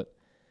 nicely of him, but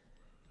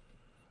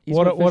he's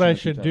What went I fishing a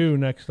few should times. do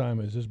next time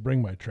is just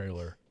bring my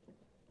trailer.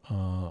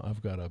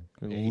 I've got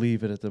And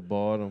leave it at the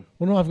bottom.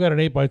 Well, no, I've got an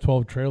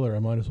 8x12 trailer. I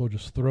might as well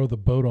just throw the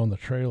boat on the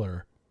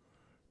trailer,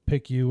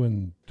 pick you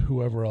and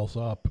whoever else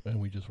up, and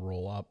we just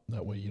roll up.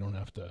 That way you don't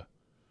have to.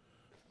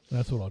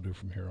 That's what I'll do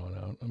from here on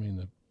out. I mean,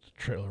 the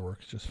trailer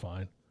works just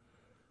fine.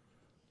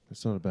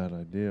 It's not a bad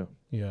idea.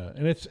 Yeah,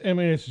 and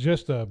it's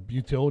just a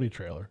utility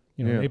trailer.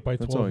 You know, Yeah, an 8 by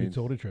that's all 12 you-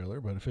 utility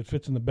trailer. But if it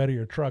fits in the bed of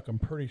your truck, I'm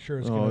pretty sure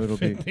it's Oh, going to it'll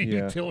fit be- the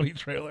yeah. utility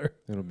trailer.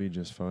 It'll be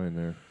just fine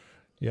there.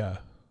 Yeah.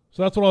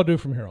 So that's what I'll do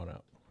from here on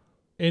out.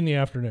 In the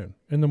afternoon.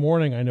 In the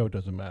morning, I know it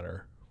doesn't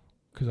matter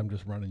because I'm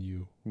just running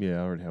you. Yeah,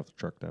 I already have the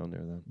truck down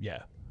there then.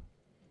 Yeah.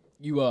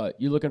 You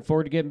looking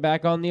forward to getting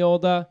back on the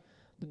old the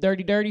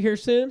dirty here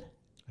soon?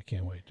 I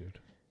can't wait, dude.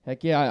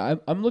 Heck yeah,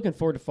 I'm looking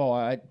forward to fall.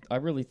 I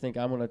really think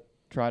I'm gonna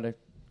try to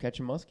catch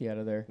a muskie out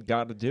of there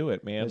Got to do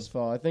it, man. this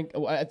fall. I think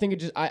it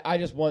just I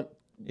just want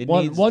It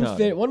one needs one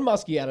done. one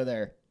muskie out of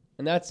there,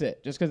 and that's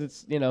it. Just because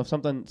it's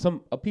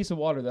a piece of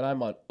water that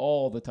I'm on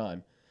all the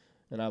time,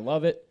 and I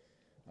love it.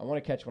 I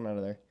want to catch one out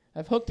of there.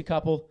 I've hooked a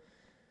couple.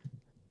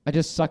 I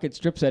just suck at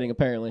strip setting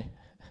apparently.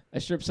 I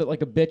strip set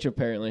like a bitch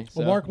apparently. So.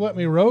 Well, Mark let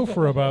me row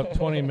for about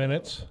 20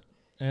 minutes,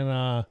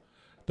 and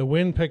the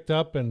wind picked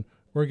up, and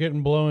we're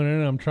getting blown in.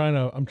 And I'm trying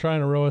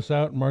to row us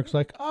out, and Mark's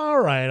like, "All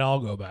right, I'll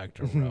go back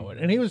to rowing."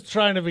 And he was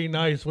trying to be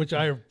nice, which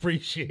I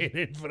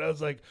appreciated, but I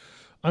was like,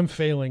 "I'm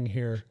failing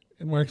here."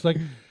 And Mark's like,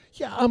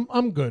 "Yeah,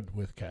 I'm good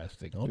with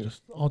casting.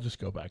 I'll just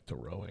go back to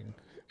rowing."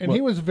 And he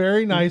was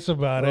very nice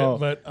about Well, it,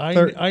 but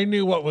I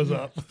knew what was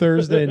up.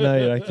 Thursday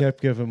night, I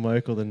kept giving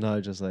Michael the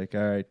nudge. Just like,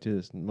 all right, do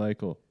this.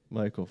 Michael.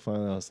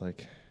 Finally, I was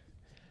like,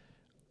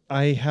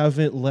 I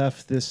haven't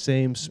left this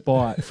same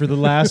spot for the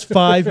last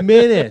 5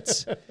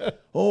 minutes.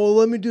 Oh,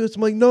 let me do this.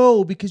 I'm like,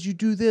 no, because you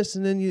do this,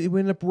 and then you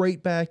end up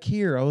right back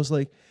here. I was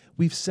like,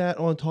 we've sat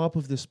on top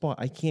of this spot.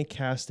 I can't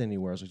cast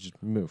anywhere. I was like,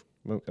 just move.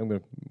 I'm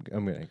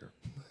gonna anchor.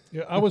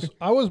 Yeah, I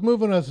was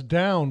moving us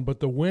down, but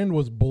the wind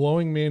was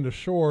blowing me into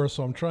shore,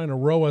 so I'm trying to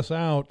row us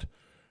out.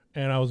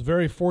 And I was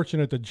very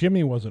fortunate that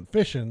Jimmy wasn't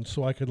fishing,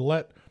 so I could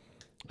let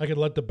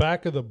the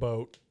back of the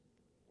boat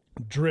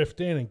drift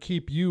in and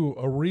keep you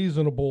a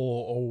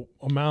reasonable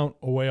amount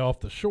away off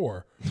the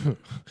shore.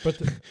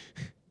 But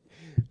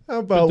How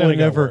about then it got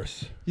whenever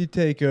worse. you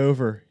take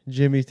over,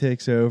 Jimmy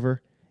takes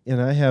over,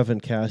 and I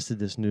haven't casted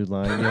this new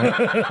line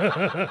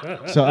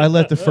yet. So I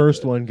let the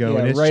first one go, Yeah,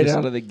 and it's right just,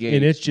 out of the gate.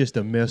 and it's just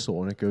a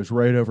missile, and it goes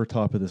right over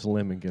top of this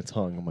limb and gets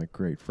hung. I'm like,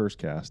 great, first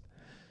cast.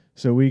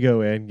 So we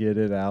go in, get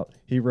it out.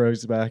 He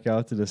rows back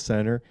out to the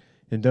center.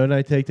 And don't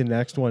I take the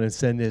next one and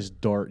send this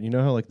dart? You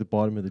know how like the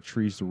bottom of the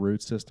trees, the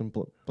root system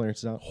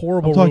branches out?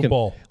 Horrible I'm talking root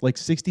ball. like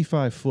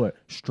 65 foot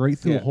straight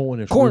through Yeah. a hole in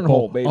his Cornhole, root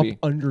ball baby. up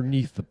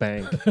underneath the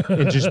bank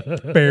and just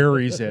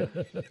buries it.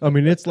 I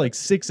mean, it's like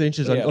 6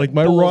 inches. Yeah, Like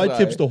my rod bullseye.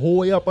 tips the whole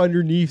way up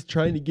underneath,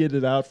 trying to get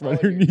it out from you're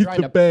underneath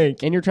trying the to-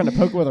 bank. And you're trying to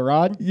poke it with a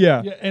rod?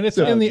 Yeah. Yeah, and it's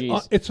So- in the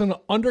geez. it's an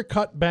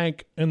undercut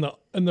bank, and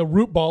the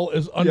root ball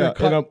is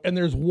undercut, and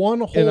there's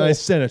one hole And I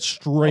sent it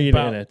straight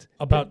about, in it.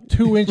 about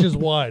 2 inches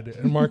wide,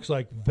 and Mark's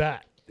like,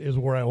 "That is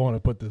where I want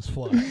to put this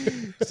fly."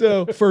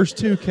 So first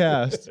 2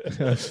 casts,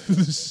 I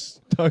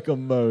stuck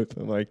them both.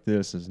 I'm like,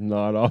 this is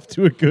not off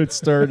to a good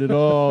start at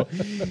all.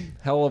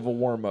 Hell of a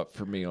warm up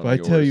for me on But I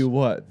yours. tell you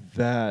what,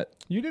 that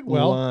You did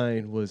well.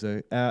 line was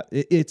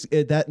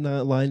that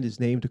line is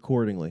named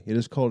accordingly. It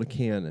is called a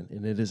cannon,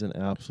 and it is an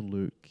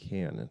absolute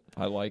cannon.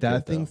 I like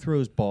That it, thing though.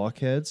 throws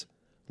balkheads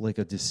like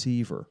a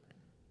deceiver.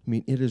 I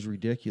mean, it is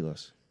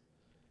ridiculous.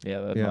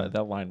 Yeah, Yeah.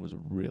 that line was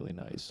really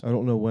nice. I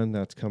don't know when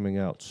that's coming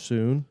out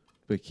soon,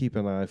 but keep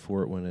an eye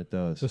for it when it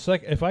does.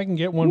 If I can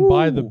get one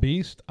by the Woo.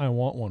 beast, I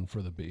want one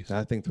for the beast,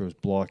 That thing throws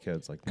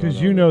blockheads like because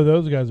none you other. know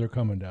those guys are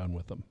coming down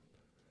with them.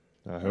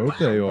 I hope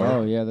they are.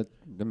 Oh yeah,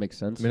 that makes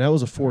sense. I mean, that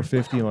was a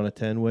 450 on a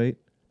 10 weight,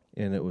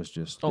 and it was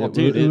just Oh, it,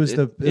 dude, it was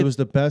it- it was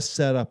the best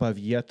setup I've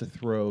yet to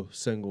throw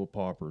single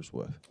poppers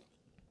with.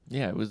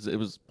 Yeah, it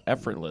was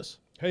effortless.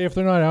 Hey, if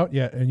they're not out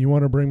yet, and you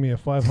want to bring me a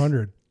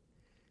 500,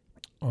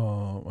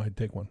 I'd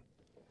take one.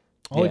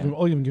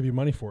 I'll even give you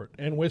money for it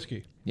and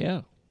whiskey.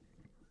 Yeah.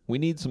 We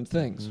need some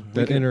things.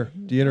 The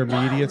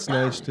intermediate's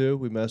nice too.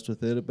 We messed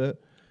with it a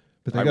bit,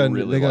 but I they got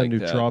really a like new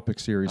that. Tropic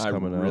series I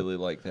coming out. really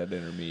like that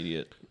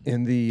intermediate.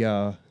 And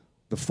the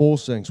full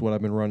sink's what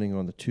I've been running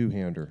on the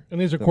 2-hander. And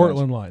these are The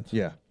Cortland nice- lines.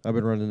 Yeah, I've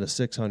been running the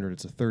 600.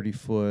 It's a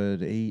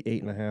 30-foot,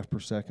 8.5 per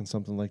second,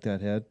 something like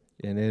that head,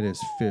 and it is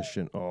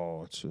fishing.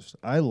 Oh, it's just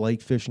I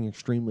like fishing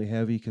extremely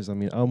heavy because I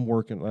mean I'm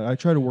working. I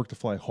try to work the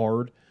fly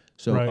hard,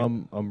 so Right.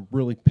 I'm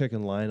really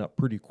picking line up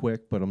pretty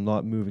quick, but I'm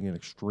not moving it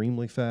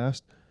extremely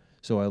fast.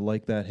 So I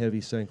like that heavy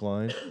sink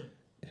line,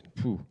 and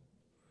phew,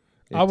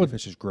 the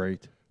fish is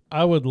great.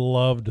 I would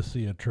love to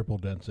see a triple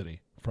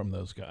density from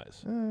those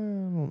guys. I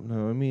don't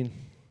know. I mean,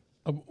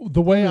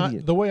 The way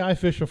Idiot. I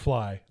fish a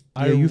fly,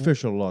 you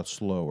fish a lot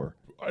slower.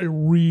 I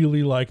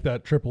really like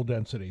that triple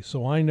density.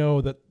 So I know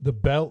that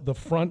the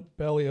front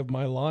belly of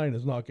my line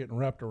is not getting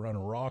wrapped around a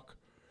rock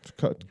Just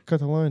cut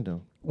the line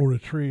down. or a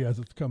tree as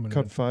it's coming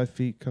Cut in. 5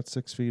 feet, cut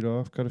 6 feet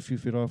off, cut a few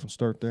feet off, and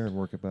start there and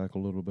work it back a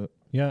little bit.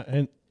 Yeah,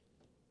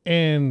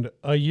 and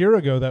a year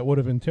ago that would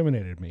have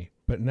intimidated me.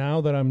 But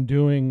now that I'm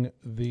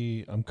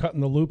cutting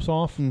the loops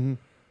off, Mm-hmm.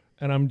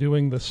 and I'm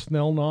doing the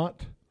snell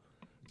knot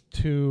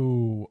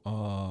to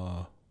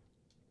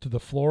the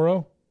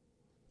fluoro,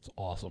 it's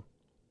awesome.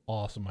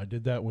 Awesome. I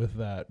did that with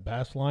that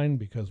bass line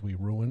because we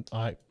ruined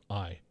I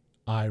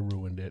I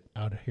ruined it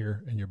out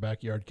here in your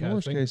backyard The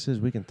worst casting. case is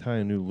we can tie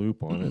a new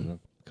loop on it in a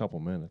couple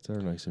minutes.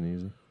 They're nice and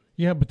easy.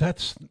 Yeah, but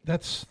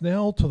that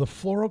snell to the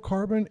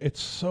fluorocarbon, it's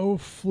so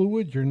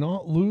fluid. You're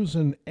not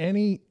losing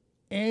any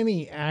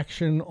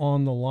action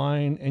on the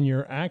line, and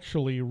you're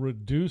actually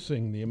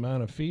reducing the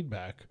amount of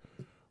feedback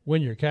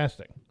when you're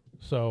casting.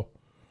 So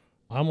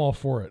I'm all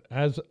for it.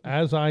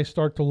 As I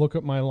start to look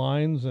at my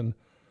lines, and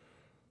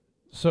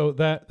so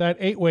that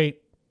 8-weight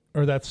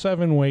or that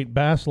 7-weight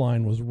bass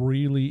line was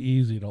really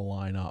easy to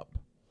line up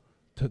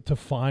to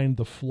find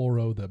the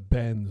fluoro that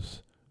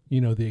bends,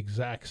 the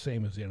exact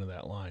same as the end of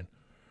that line.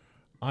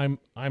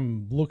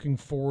 I'm looking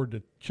forward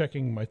to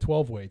checking my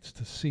 12 weights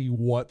to see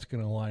what's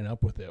going to line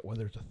up with it,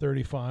 whether it's a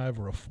 35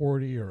 or a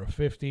 40 or a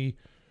 50.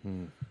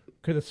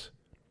 Because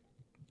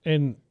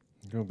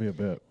It's going to be a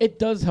bit. It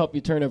does help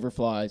you turn over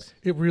flies.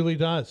 it really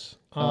does.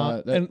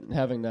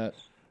 Having that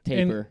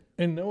taper.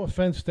 And no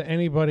offense to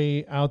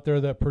anybody out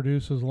there that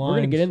produces lines. We're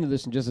going to get into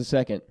this in just a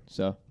second.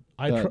 So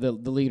I the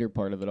leader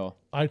part of it all.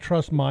 I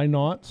trust my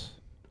knots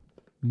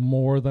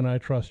more than I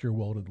trust your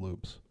welded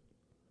loops.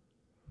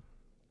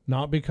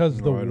 Not because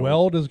No, the I don't.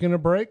 weld is going to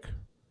break,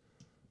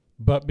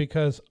 but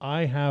because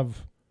I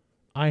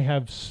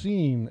have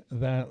seen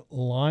that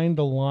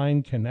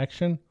line-to-line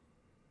connection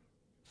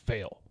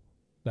fail.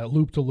 That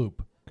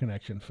loop-to-loop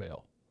connection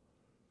fail.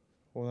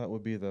 Well, that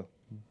would be the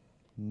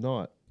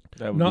knot.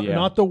 That would Not be, yeah.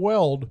 not the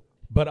weld,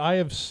 but I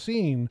have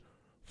seen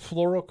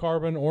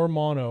fluorocarbon or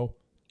mono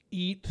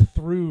eat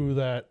through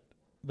the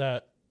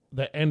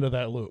end of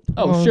that loop.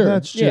 Oh, Well, sure.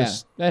 that's yeah,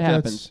 just- that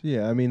happens.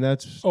 Yeah, I mean,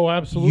 that's Oh,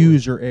 absolutely.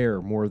 user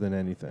error more than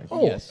anything.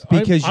 Oh, Yes.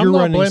 Because I'm you're not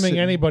running blaming si-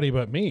 anybody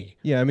but me.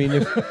 Yeah, I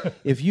mean,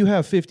 if you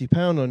have 50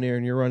 pound on there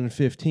and you're running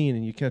 15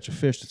 and you catch a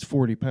fish that's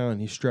 40 pound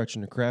and he's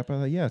stretching the crap out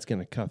of that, yeah, it's going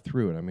to cut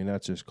through it. I mean,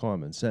 that's just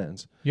common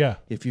sense. Yeah.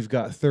 If you've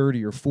got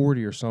 30 or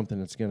 40 or something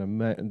that's going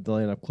to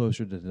line up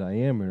closer to the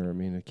diameter, I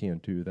mean, it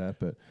can't do that.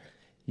 But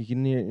you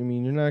can, I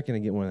mean, you're not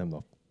going to get one of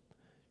them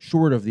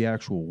short of the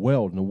actual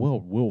weld, and the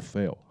weld will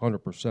fail.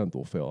 100%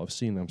 will fail. I've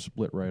seen them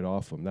split right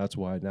off them. That's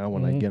why now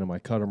when I get them, I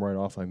cut them right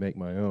off. I make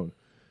my own.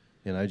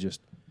 And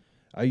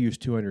I use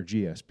 200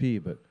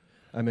 GSP, but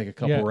I make a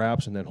couple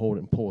wraps and then hold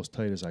it and pull as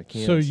tight as I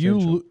can. So and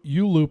cinch 'em.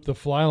 you loop the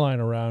fly line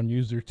around,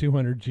 use your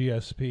 200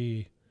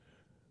 GSP,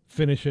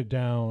 finish it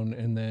down,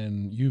 and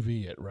then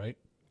UV it, right?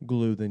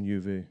 Glue, then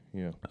UV,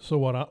 yeah. So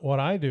what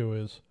I do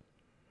is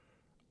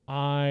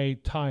I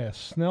tie a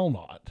snell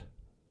knot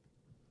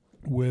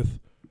with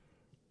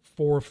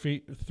 4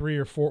 feet, 3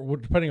 or 4, well,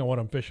 depending on what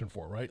I'm fishing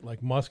for, right?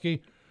 Like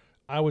muskie,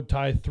 I would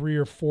tie 3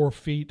 or 4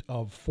 feet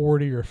of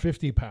 40 or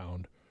 50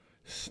 pound,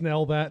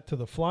 snell that to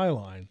the fly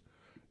line,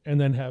 and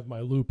then have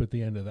my loop at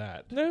the end of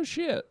that. No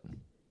shit.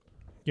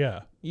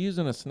 Yeah.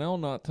 Using a snell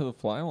knot to the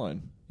fly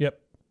line. Yep.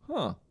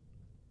 Huh.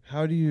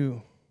 How do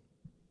you...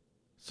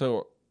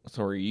 So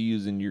are you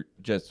using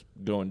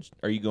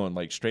are you going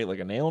like straight like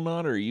a nail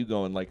knot, or are you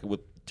going like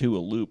to a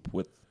loop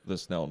with the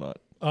snell knot?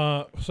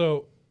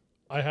 So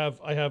I have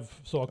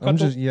so I'll cut I'm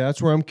just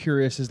that's where I'm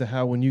curious as to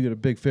how when you get a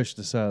big fish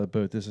to the side of the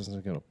boat, this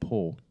isn't going to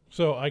pull.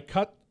 So I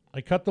cut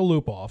the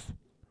loop off,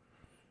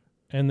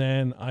 and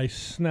then I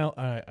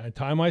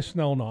tie my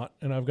snell knot,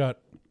 and I've got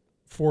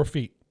 4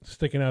 feet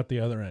sticking out the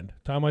other end.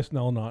 Tie my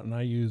snell knot, and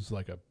I use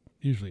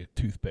usually a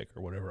toothpick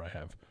or whatever I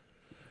have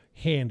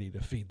handy to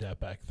feed that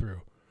back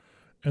through.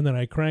 And then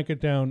I crank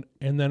it down,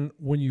 and then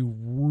when you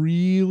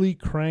really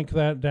crank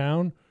that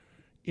down,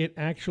 it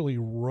actually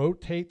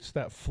rotates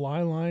that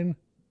fly line,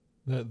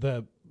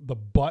 the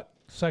butt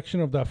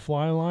section of that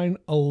fly line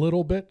a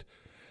little bit,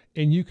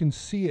 and you can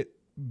see it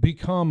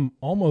become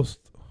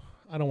almost,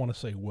 I don't want to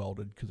say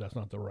welded because that's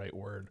not the right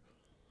word.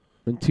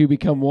 When two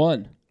become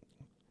one.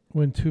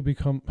 When two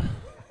become...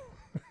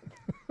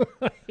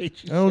 I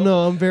hate you I don't so know.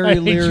 I'm very I hate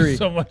you leery.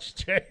 so much,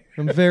 Jay.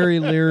 I'm very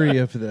leery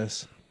of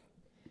this.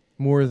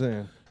 More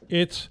than.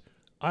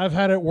 I've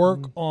had it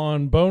work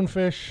on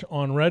bonefish,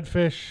 on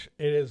redfish.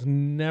 It has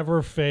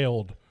never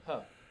failed.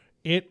 Huh.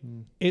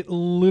 It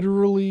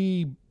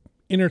literally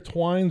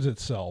intertwines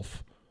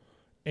itself,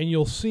 and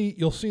you'll see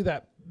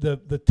that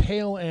the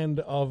tail end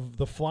of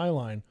the fly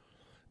line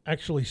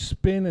actually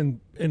spin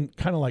and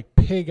kind of like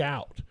pig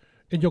out,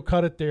 and you'll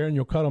cut it there, and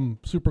you'll cut them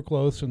super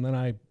close, and then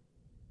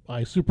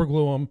I super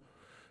glue them,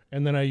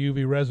 and then I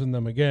UV resin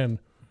them again,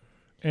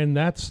 and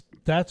that's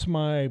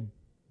my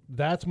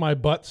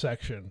butt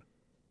section.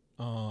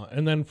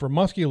 And then for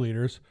musky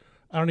leaders,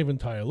 I don't even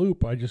tie a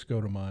loop. I just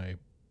go to my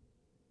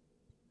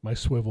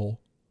swivel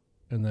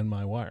and then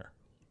my wire.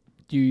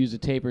 Do you use a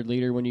tapered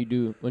leader when you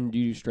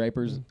do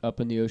stripers up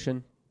in the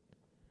ocean?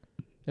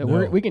 Yeah,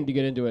 No. we can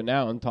get into it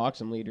now and talk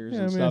some leaders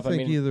Yeah, and I mean, stuff. I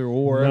think either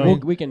or. No. I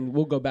mean,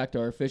 We'll go back to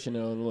our fishing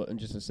in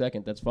just a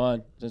second. That's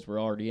fine since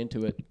we're already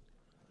into it.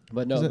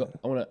 But no,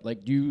 I want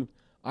to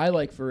I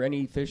like for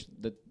any fish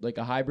that like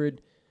a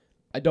hybrid.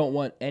 I don't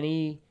want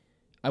any.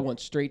 I want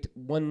straight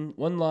one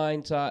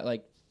line size,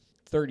 like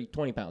 30,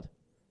 20 pound,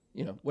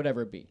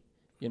 whatever it be.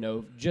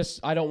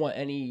 Just I don't want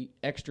any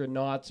extra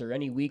knots or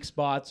any weak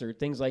spots or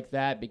things like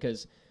that,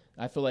 because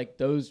I feel like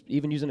those,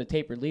 even using a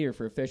tapered leader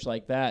for a fish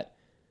like that,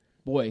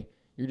 boy,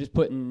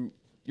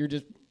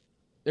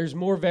 there's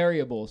more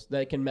variables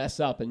that can mess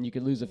up, and you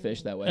can lose a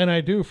fish that way. And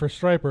I do for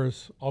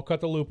stripers. I'll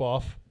cut the loop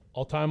off.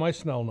 I'll tie my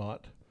snell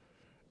knot,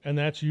 and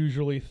that's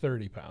usually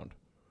 30 pound.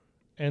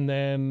 And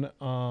then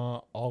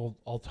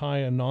I'll tie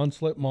a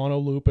non-slip mono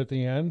loop at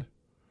the end,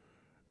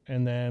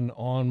 and then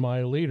on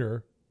my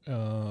leader,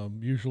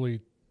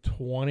 usually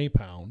 20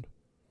 pound.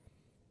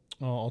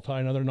 I'll tie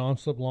another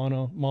non-slip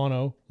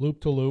mono loop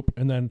to loop,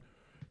 and then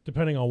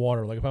depending on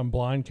water, like if I'm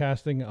blind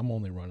casting, I'm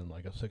only running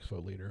like a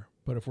 6-foot leader.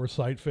 But if we're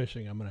sight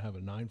fishing, I'm going to have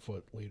a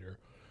 9-foot leader.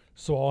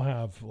 So I'll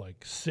have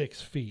like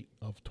 6 feet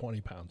of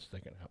 20 pounds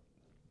sticking out.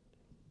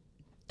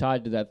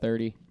 Tied to that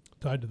 30.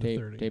 Tied to the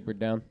 30. Tapered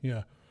down.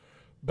 Yeah.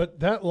 But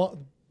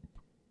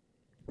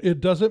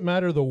it doesn't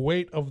matter the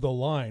weight of the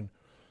line.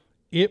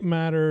 It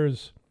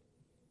matters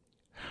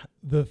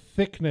the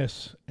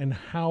thickness and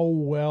how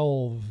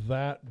well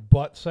that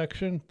butt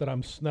section that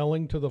I'm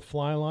snelling to the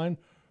fly line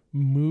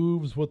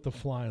moves with the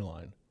fly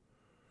line.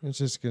 It's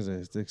just because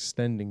it's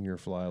extending your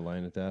fly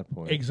line at that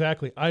point.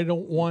 Exactly. I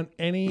don't want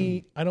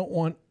any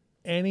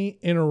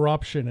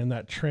interruption in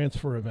that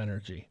transfer of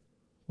energy,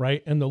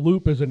 right? And the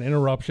loop is an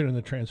interruption in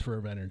the transfer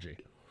of energy.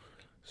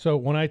 So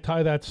when I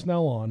tie that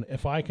snell on,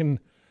 if I can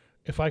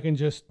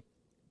just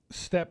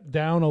step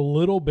down a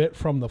little bit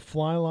from the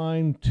fly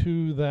line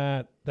to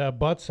that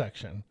butt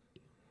section,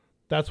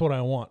 that's what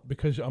I want,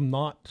 because I'm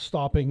not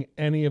stopping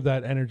any of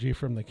that energy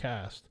from the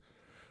cast.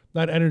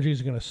 That energy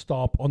is going to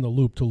stop on the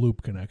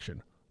loop-to-loop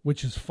connection,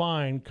 which is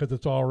fine because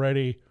it's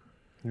already...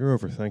 You're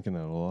overthinking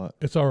that a lot.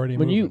 It's already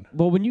moving.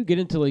 When you get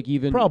into like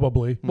even...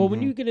 Probably. Well,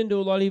 when you get into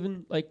a lot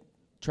even like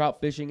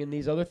trout fishing and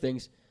these other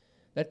things,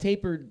 that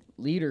tapered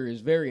leader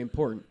is very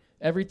important.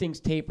 Everything's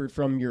tapered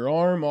from your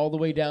arm all the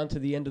way down to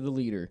the end of the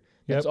leader.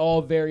 That's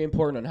all very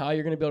important on how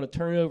you're going to be able to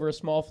turn over a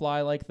small fly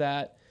like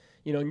that.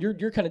 You know, and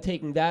you're kind of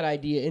taking that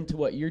idea into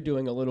what you're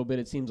doing a little bit,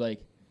 it seems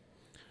like.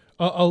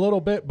 A little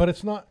bit, but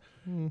it's not...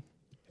 And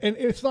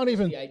it's not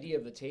even... The idea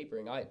of the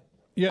tapering, I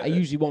Yeah,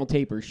 usually won't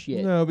taper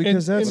shit. No,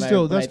 because And- that's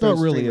and that's throw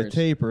not really streamers. a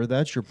taper.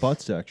 That's your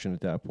butt section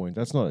at that point.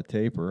 That's not a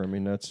taper. I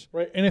mean, that's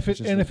right. And if it It's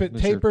just and if it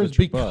that's your- tapers that's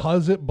your butt.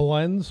 because it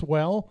blends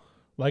well,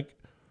 like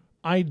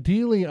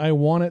ideally I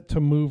want it to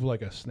move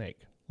like a snake.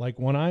 Like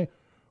when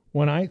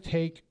I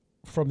take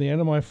from the end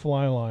of my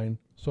fly line,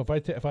 so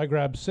if I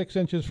grab 6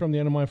 inches from the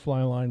end of my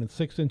fly line and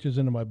 6 inches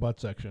into my butt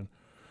section,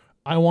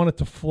 I want it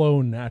to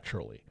flow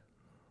naturally,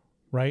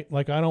 right?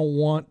 Like I don't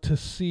want to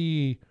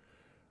see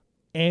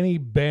any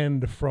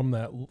bend from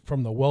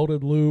the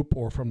welded loop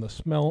or from the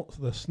snell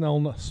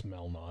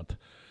knot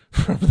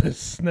from the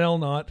snell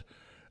knot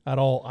at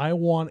all. I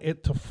want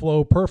it to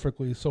flow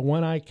perfectly. So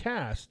when I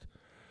cast,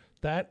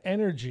 that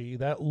energy,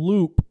 that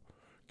loop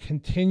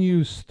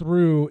continues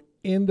through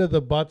into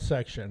the butt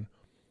section,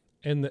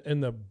 and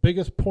the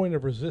biggest point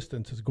of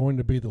resistance is going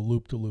to be the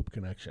loop-to-loop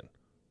connection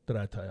that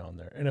I tie on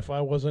there. And if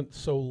I wasn't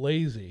so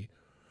lazy,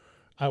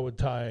 I would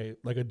tie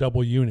like a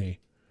double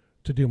uni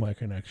to do my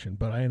connection,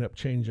 but I end up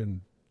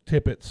changing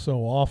tippets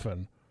so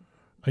often,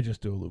 I just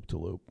do a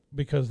loop-to-loop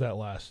because that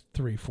last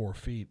 3-4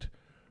 feet,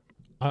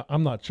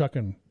 I'm not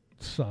chucking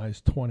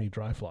size 20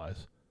 dry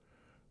flies,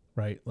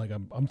 right? Like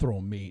I'm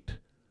throwing meat,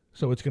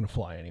 so it's going to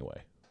fly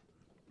anyway.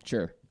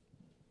 Sure.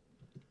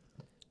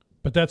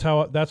 But that's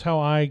how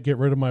I get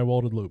rid of my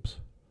welded loops.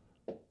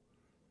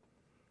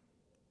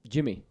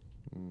 Jimmy,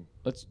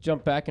 let's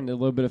jump back into a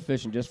little bit of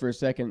fishing just for a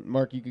second.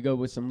 Mark, you could go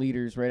with some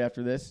leaders right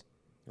after this.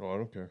 Oh, I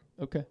don't care.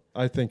 Okay.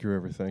 I think you're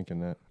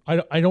overthinking that.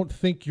 I don't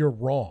think you're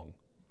wrong.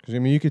 Because, I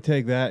mean, you could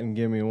take that and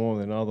give me one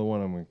with another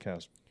one. I'm going to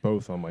cast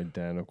both on my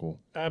identical.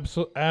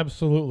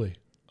 Absolutely.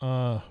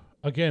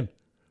 Again,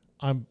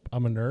 I'm a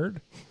nerd.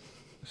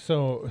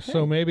 So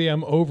maybe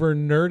I'm over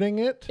nerding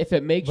it. If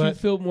it makes you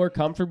feel more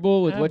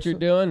comfortable with what you're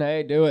doing,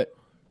 hey, do it.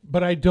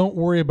 But I don't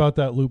worry about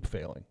that loop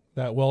failing,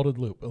 that welded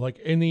loop. Like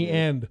in the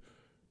end,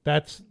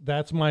 that's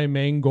my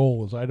main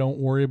goal is I don't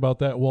worry about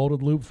that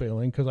welded loop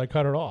failing because I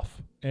cut it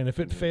off. And if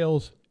it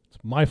fails, it's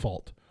my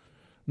fault.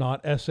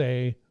 Not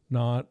SA,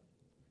 not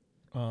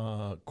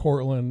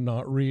Cortland,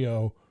 not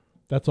Rio.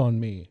 That's on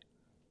me.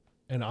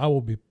 And I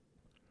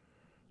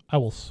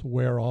will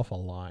swear off a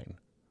line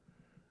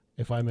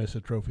if I miss a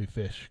trophy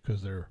fish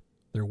because their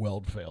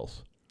weld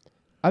fails.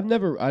 I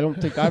don't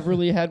think I've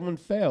really had one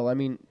fail. I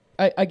mean,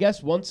 I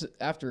guess once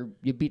after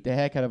you beat the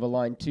heck out of a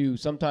line too,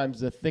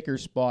 sometimes the thicker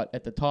spot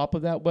at the top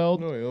of that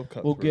weld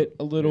will get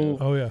a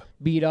little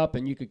beat up,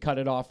 and you could cut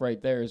it off right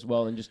there as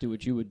well and just do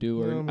what you would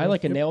do. Or I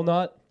like a nail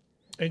knot.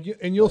 And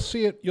you'll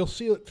see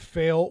it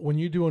fail when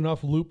you do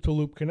enough loop to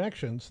loop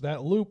connections.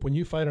 That loop, when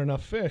you fight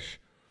enough fish,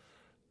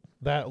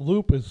 that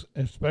loop is,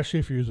 especially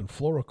if you're using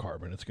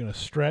fluorocarbon, it's going to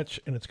stretch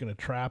and it's going to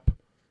trap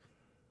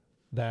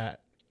the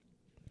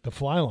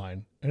fly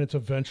line, and it's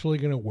eventually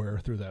going to wear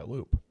through that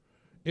loop.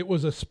 It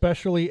was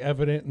especially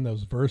evident in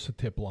those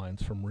Versatip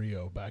lines from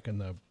Rio back in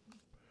the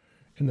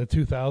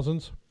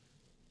 2000s.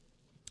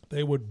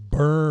 They would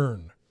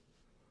burn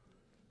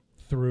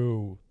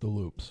through the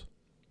loops.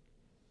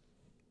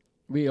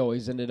 We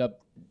always ended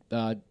up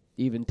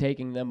even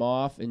taking them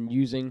off and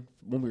using,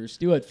 when we were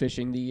steelhead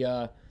fishing,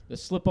 the the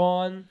slip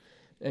on.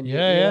 And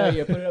Yeah.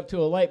 you put it up to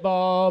a light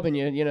bulb, and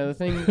the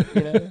thing,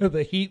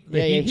 the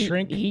heat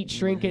shrink. heat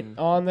shrink it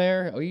on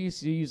there. We used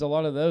to use a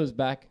lot of those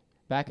back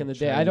in the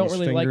day. I don't Chinese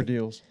really finger like.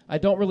 deals. I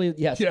don't really.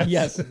 Yes.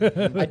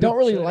 I don't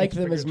really like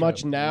them as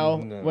much now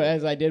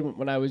as I did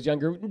when I was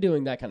younger.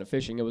 Doing that kind of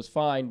fishing, it was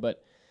fine,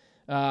 but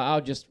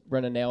I'll just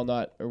run a nail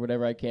knot or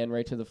whatever I can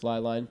right to the fly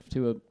line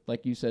to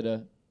like you said,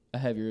 a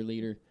heavier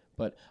leader.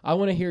 But I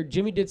want to hear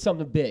Jimmy did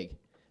something big.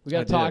 We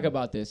got to talk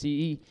about this.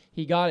 He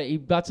got it. He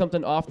got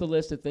something off the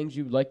list of things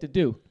you'd like to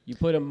do. You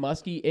put a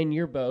muskie in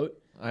your boat.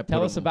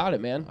 Tell us about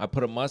it, man. I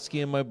put a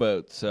muskie in my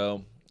boat,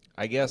 so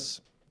I guess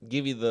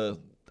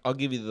I'll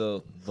give you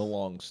the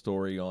long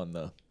story on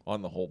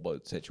the whole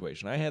boat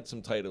situation. I had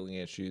some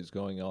titling issues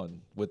going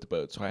on with the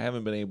boat, so I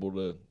haven't been able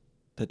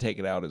to take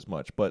it out as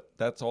much. But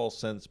that's all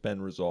since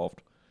been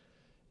resolved,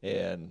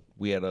 and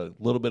we had a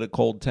little bit of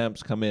cold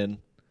temps come in,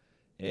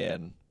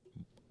 and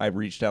I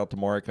reached out to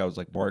Mark. I was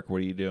like, Mark, what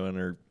are you doing?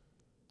 Or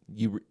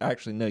you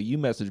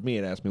messaged me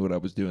and asked me what I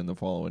was doing the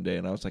following day.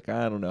 And I was like,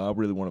 I don't know. I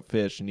really want to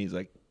fish. And he's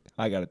like,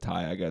 I got to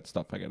tie. I got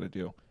stuff I got to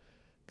do.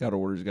 Got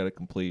orders, got to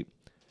complete.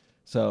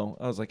 So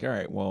I was like, all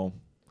right, well,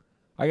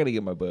 I got to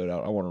get my boat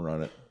out. I want to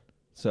run it.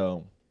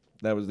 So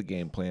that was the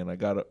game plan. I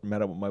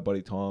met up with my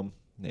buddy Tom,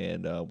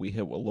 and we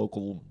hit a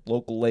local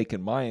lake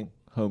in my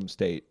home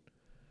state,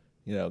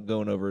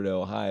 going over to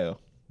Ohio.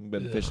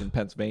 Been fishing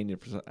Pennsylvania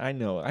I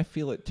know. I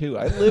feel it too.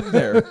 I live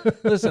there.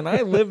 Listen,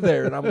 I live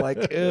there, and I'm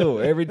like,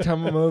 ew. Every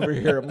time I'm over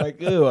here, I'm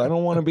like, ew. I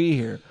don't want to be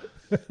here.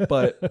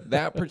 But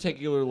that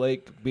particular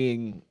lake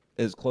being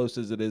as close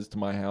as it is to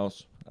my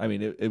house, I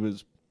mean, it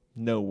was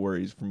no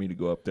worries for me to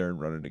go up there and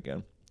run it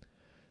again.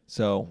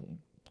 So,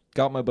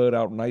 got my boat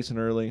out nice and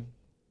early,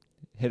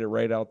 hit it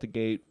right out the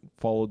gate,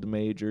 followed the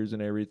majors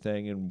and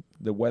everything, and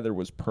the weather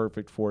was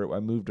perfect for it. I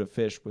moved a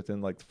fish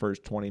within like the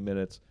first 20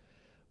 minutes.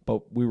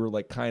 But we were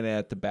like kind of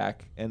at the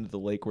back end of the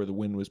lake where the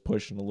wind was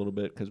pushing a little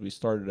bit because we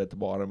started at the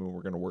bottom and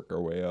we're going to work our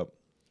way up.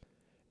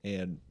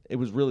 And it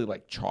was really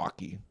like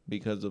chalky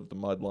because of the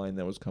mud line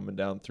that was coming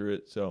down through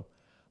it. So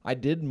I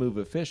did move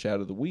a fish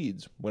out of the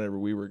weeds whenever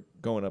we were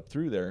going up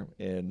through there.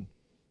 And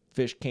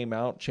fish came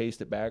out,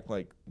 chased it back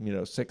like,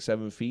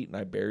 6-7 feet, and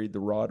I buried the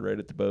rod right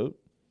at the boat.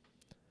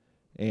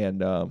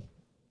 And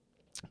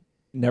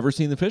never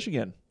seen the fish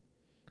again.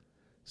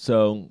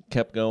 So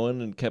kept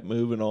going and kept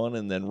moving on,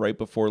 and then right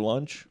before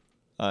lunch,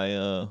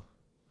 I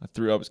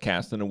was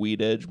casting a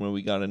weed edge when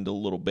we got into a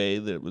little bay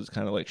that was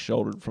kind of like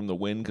sheltered from the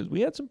wind because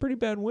we had some pretty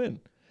bad wind.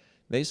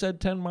 They said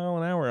 10 mile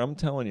an hour. I'm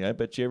telling you, I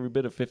bet you every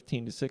bit of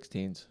 15 to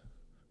 16s.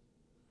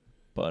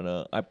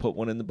 But I put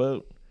one in the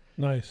boat.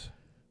 Nice.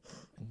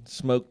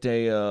 Smoked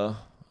a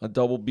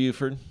double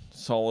Buford,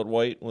 solid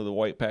white with a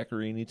white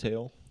Paccarini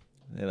tail,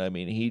 and I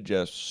mean he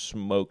just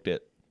smoked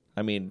it.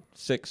 I mean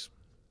 6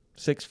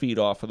 feet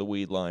off of the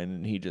weed line,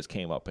 and he just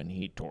came up and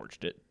he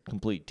torched it.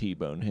 Complete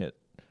T-bone hit.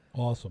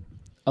 Awesome.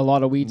 A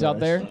lot of weeds out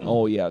there?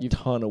 Oh, yeah.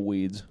 Ton of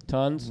weeds.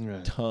 Tons?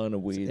 Right. Ton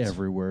of weeds. It's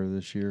everywhere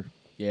this year.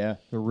 Yeah.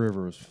 The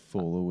river is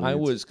full of weeds. I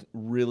was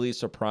really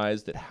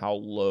surprised at how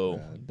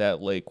low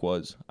that lake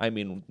was. I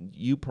mean,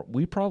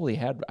 we probably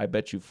had, I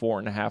bet you,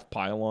 4.5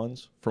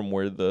 pylons from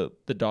where the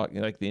dock,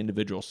 like the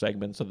individual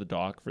segments of the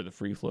dock for the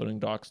free-floating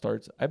dock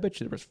starts. I bet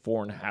you there was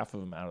 4.5 of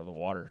them out of the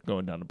water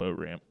going down the boat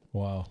ramp.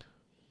 Wow.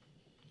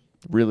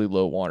 Really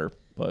low water.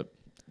 But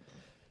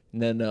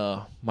and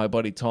then my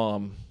buddy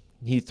Tom,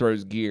 he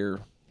throws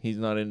gear. He's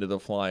not into the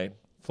fly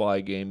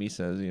game. He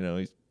says,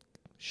 he's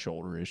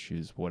shoulder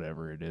issues,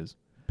 whatever it is.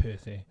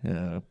 Pissy.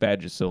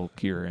 Vagisil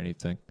cure or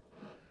anything.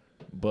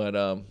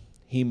 But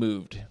he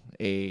moved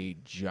a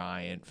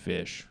giant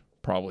fish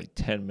probably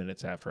 10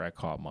 minutes after I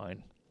caught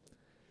mine.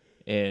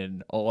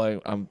 And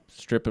I'm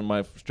stripping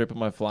my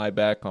fly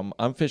back.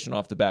 I'm fishing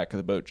off the back of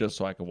the boat just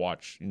so I could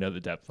watch, the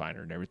depth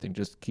finder and everything,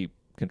 just to keep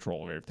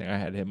control of everything. I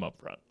had him up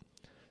front.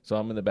 So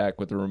I'm in the back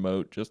with the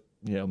remote, just,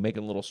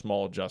 making little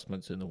small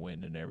adjustments in the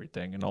wind and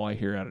everything. And all I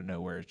hear out of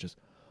nowhere is just,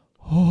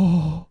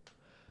 oh.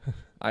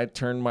 I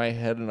turn my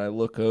head and I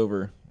look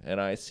over and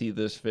I see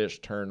this fish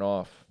turn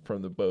off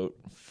from the boat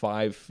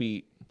 5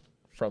 feet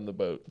from the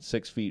boat,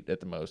 6 feet at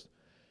the most.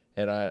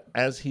 And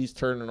as he's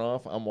turning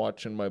off, I'm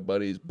watching my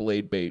buddy's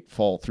blade bait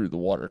fall through the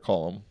water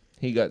column.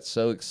 He got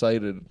so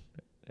excited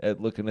at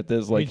looking at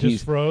this, like he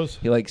just froze.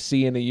 He like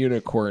seeing a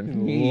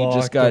unicorn. He Locked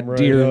just got him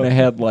deer right in the up.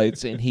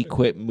 headlights, and he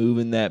quit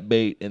moving that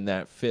bait, and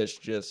that fish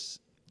just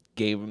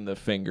gave him the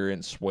finger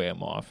and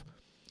swam off.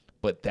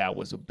 But that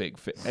was a big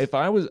fish. If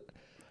I was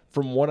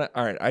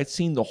I'd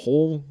seen the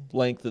whole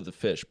length of the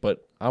fish,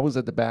 but I was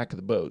at the back of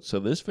the boat, so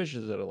this fish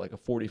is at a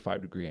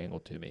 45-degree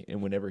angle to me.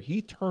 And whenever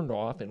he turned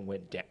off and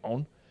went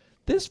down,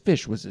 this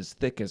fish was as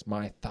thick as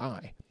my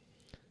thigh.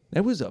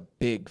 That was a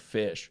big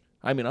fish.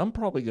 I mean, I'm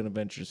probably going to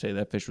venture to say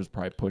that fish was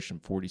probably pushing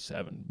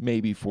 47,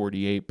 maybe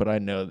 48, but I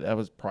know that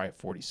was probably a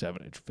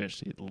 47-inch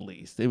fish at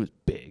least. It was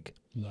big.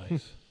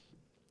 Nice.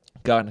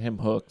 Got him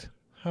hooked.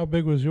 How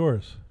big was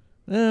yours?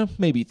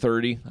 Maybe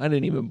 30. I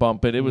didn't even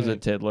bump it. It was a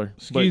tiddler.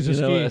 Ski's But, a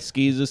ski. A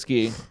ski's a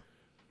ski.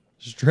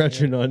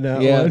 stretching on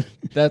that Yeah, one.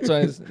 that's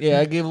why.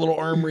 I gave a little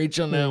arm reach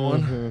on that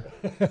one.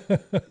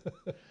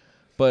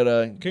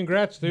 But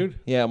Congrats, dude.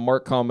 yeah,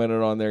 Mark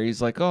commented on there.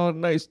 He's like, "Oh,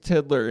 nice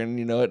tiddler," and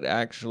it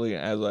actually,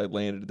 as I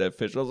landed that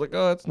fish, I was like,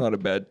 "Oh, that's not a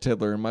bad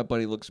tiddler." And my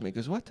buddy looks at me, and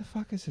goes, "What the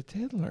fuck is a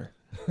tiddler?"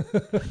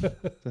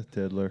 The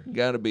tiddler.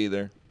 Got to be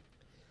there.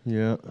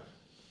 Yeah.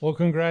 Well,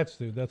 congrats,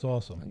 dude. That's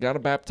awesome. I got to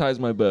baptize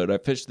my boat. I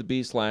fished the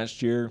Beast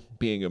last year,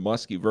 being a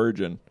musky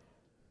virgin,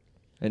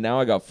 and now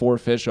I got 4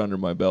 fish under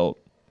my belt.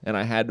 And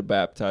I had to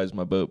baptize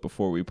my boat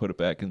before we put it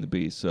back in the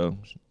Beast, so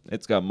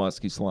it's got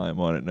musky slime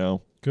on it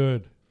now.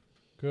 Good.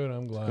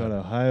 I'm glad. Got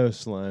Ohio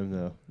slime,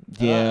 though.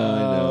 Yeah,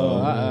 I know.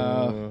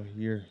 Uh-oh.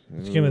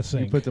 It's gonna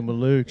sink. You put the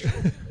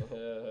Maluch.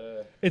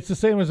 It's the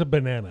same as a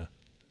banana.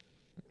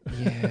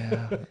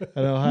 Yeah.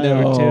 An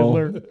Ohio No.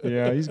 tiddler.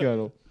 Yeah, he's got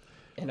a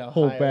An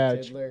Whole Ohio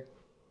batch. tiddler.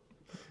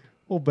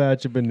 whole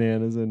batch of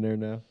bananas in there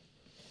now.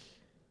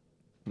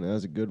 That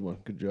was a good one.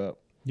 Good job.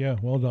 Yeah,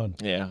 well done.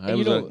 Yeah,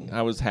 And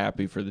I was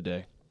happy for the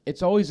day.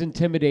 It's always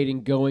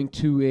intimidating going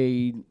to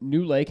a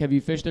new lake. Have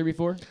you fished there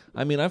before?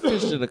 I mean, I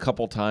fished it a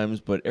couple times,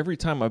 but every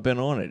time I've been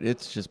on it,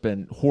 it's just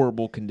been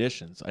horrible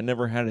conditions. I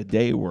never had a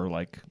day where,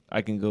 like,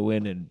 I can go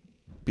in and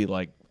be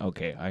like,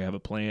 okay, I have a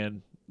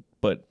plan.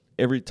 But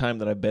every time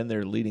that I've been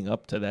there leading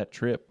up to that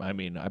trip, I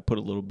mean, I put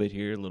a little bit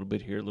here, a little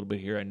bit here, a little bit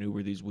here. I knew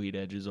where these weed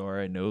edges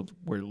are. I know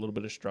where a little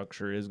bit of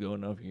structure is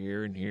going up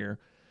here and here.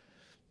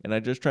 And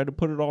I just tried to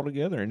put it all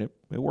together, and it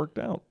worked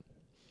out.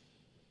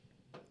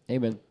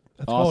 Amen.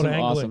 That's called Awesome,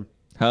 angling. awesome.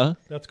 Huh?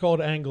 That's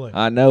called angling.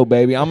 I know,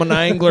 baby. I'm an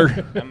angler.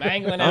 I'm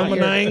angling out I'm an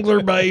here.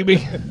 angler,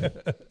 baby.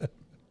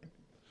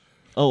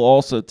 Oh,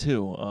 also,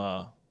 too,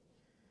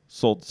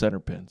 sold center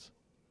pins.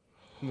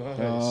 Nice.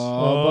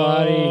 Oh,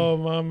 buddy. Oh,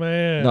 my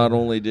man. Not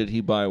only did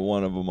he buy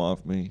one of them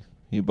off me,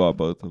 he bought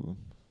both of them.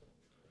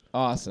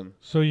 Awesome.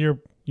 So you're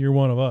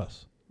one of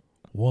us.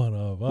 One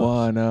of us.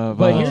 One of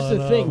But us. here's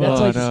the thing. One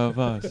That's like of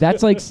us.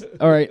 that's like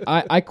all right.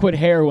 I quit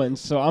heroin,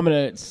 so I'm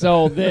gonna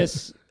sell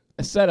this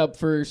setup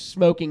for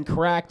smoking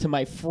crack to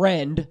my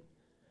friend.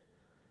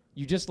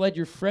 You just led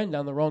your friend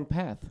down the wrong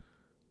path.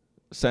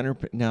 Center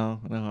pin? No.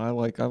 I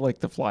like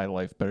the fly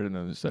life better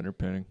than the center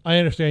pinning. I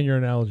understand your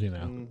analogy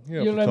now. You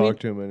You don't know have what I to mean? talk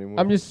to him anymore.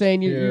 I'm just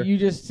saying Here. you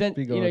just sent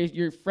Be gone.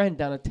 your friend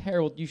down a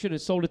terrible. You should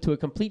have sold it to a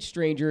complete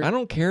stranger. I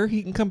don't care.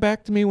 He can come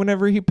back to me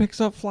whenever he picks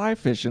up fly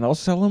fishing. I'll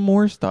sell him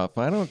more stuff.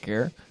 I don't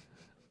care.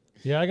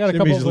 Yeah, I got a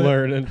Jimmy's couple. Of,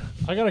 learning.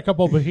 I got a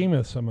couple of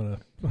behemoths. I'm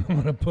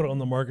gonna put on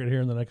the market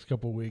here in the next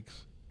couple of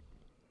weeks.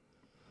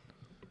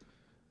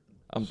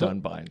 I'm done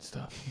buying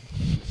stuff.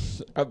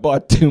 I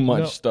bought too much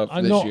No, stuff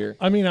I this know- year.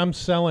 I mean, I'm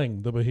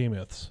selling the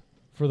behemoths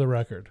for the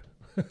record.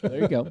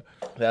 There you go.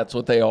 That's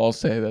what they all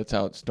say. That's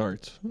how it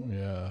starts.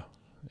 Yeah,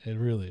 it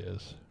really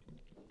is.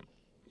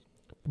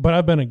 But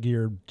I've been a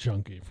gear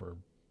junkie for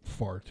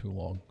far too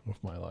long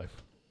of my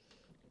life.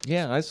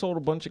 Yeah, I sold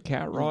a bunch of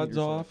cat rods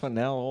off, and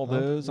now all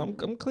those. I'm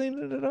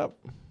cleaning it up.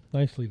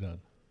 Nicely done.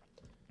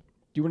 Do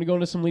you want to go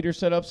into some leader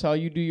setups? How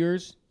you do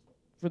yours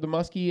for the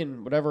muskie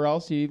and whatever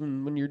else,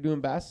 even when you're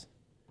doing bass?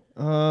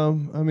 I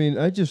mean,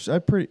 I guess I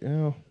have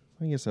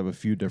a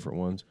few different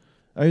ones.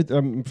 For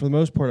the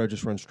most part, I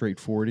just run straight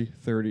 40,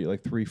 30,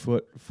 like 3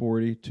 foot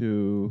 40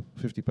 to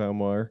 50 pound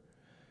wire.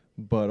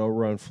 But I'll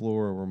run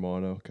fluoro or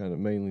mono, kind of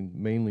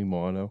mainly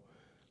mono.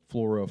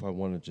 Fluoro if I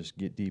want to just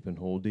get deep and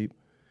hold deep.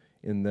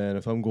 And then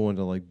if I'm going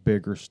to like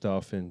bigger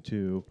stuff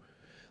into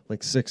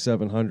like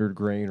 600-700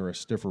 grain or a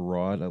stiffer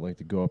rod, I like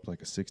to go up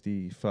like a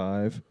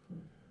 65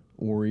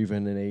 or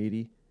even an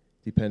 80,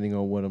 depending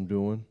on what I'm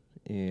doing,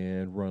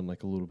 and run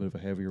like a little bit of a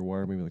heavier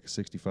wire, maybe like a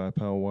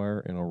 65-pound wire,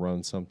 and I'll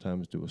run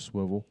sometimes do a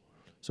swivel.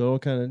 So it'll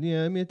kind of,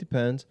 it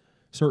depends.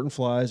 Certain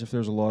flies, if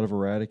there's a lot of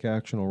erratic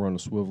action, I'll run a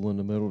swivel in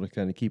the middle to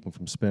kind of keep them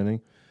from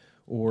spinning.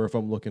 Or if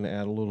I'm looking to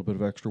add a little bit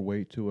of extra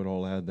weight to it,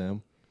 I'll add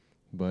them.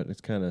 But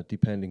it's kind of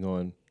depending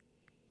on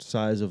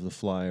size of the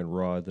fly and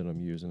rod that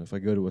I'm using. If I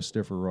go to a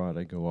stiffer rod,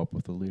 I go up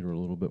with the leader a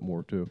little bit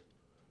more too.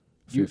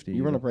 You 50.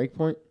 run a break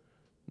point?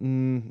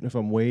 If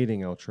I'm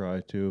waiting, I'll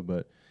try to.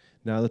 But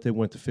now that they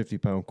went to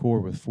 50-pound core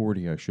with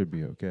 40, I should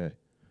be okay.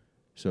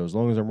 So as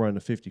long as I'm running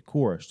a 50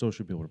 core, I still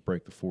should be able to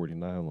break the 40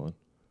 nylon.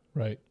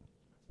 Right.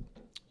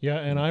 Yeah,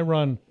 and I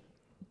run.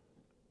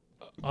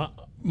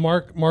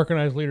 Mark and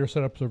I's leader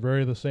setups are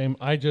very the same.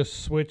 I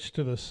just switched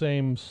to the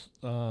same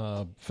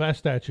fast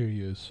stat you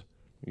use.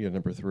 Yeah,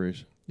 number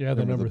 3s. Yeah,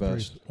 the Number number the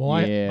threes. best.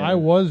 Well, Yeah. I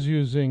was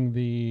using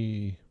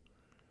the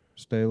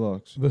Stay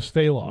locks.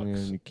 stay locks. And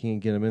you can't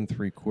get them in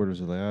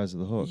 3/4 of the eyes of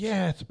the hooks.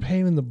 Yeah, it's a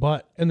pain in the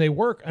butt, and they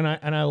work. And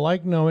I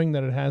like knowing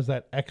that it has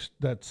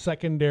that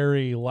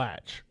secondary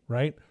latch,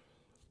 right?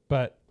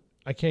 But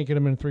I can't get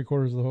them in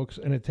 3/4 of the hooks,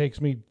 and it takes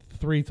me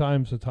 3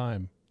 times the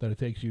time that it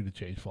takes you to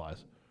change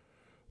flies.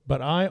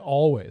 But I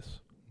always,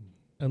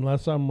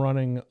 unless I'm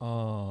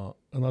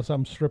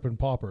stripping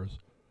poppers,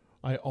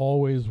 I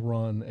always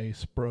run a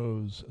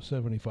Spro's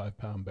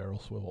 75-pound barrel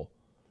swivel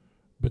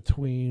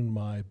between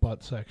my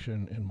butt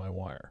section and my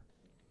wire.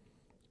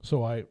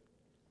 So I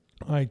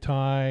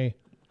tie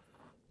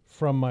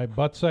from my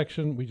butt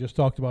section. We just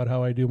talked about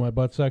how I do my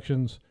butt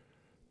sections.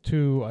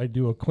 To I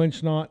do a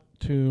clinch knot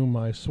to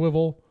my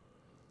swivel,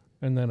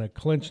 and then a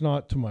clinch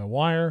knot to my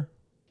wire,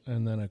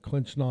 and then a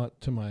clinch knot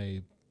to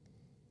my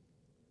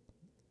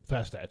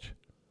fast attach.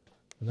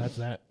 And that's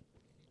that.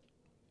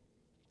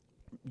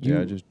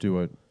 I just do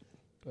it.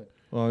 Go ahead.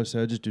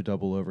 Honestly, I just do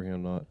double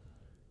overhand knot.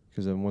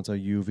 Because then once I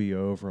UV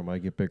over them, I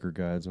get bigger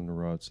guides on the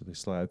rod, so they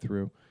slide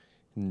through.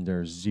 And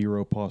there's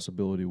zero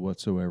possibility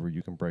whatsoever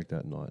you can break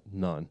that knot.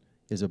 None.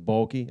 Is it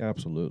bulky?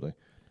 Absolutely.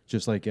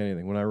 Just like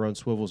anything. When I run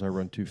swivels, I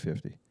run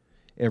 250.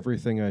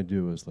 Everything I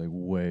do is like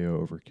way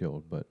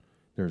overkill, but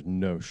there's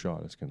no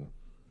shot it's going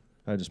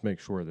to. I just make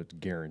sure that it's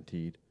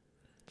guaranteed.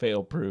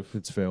 Fail proof.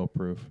 It's fail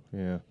proof.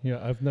 Yeah. Yeah,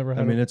 I've never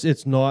had. I mean,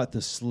 it's not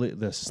the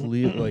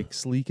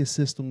sleekest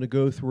system to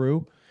go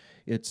through.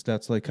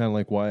 That's like kind of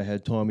like why I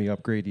had Tommy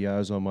upgrade the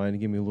eyes on mine to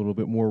give me a little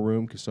bit more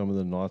room, because some of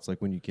the knots,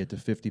 like when you get to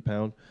 50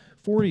 pound,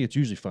 40, it's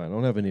usually fine. I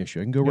don't have an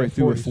issue. I can go right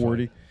through at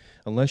 40,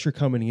 unless you're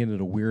coming in at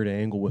a weird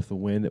angle with the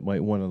wind. It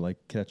might want to like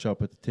catch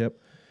up at the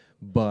tip.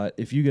 But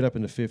if you get up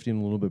into 50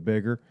 and a little bit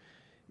bigger,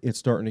 it's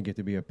starting to get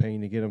to be a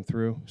pain to get them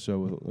through.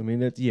 So I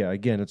mean,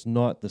 again, it's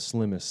not the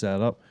slimmest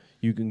setup.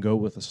 You can go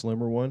with a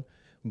slimmer one,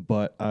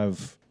 but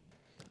I've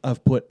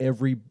put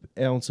every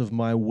ounce of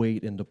my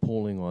weight into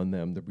pulling on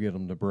them to get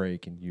them to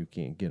break, and you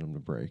can't get them to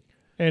break.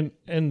 And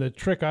the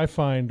trick I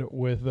find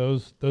with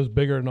those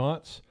bigger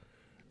knots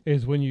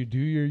is when you do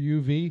your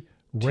UV,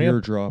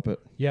 Teardrop it.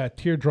 Yeah,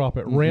 teardrop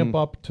it. Ramp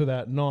up to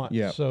that knot.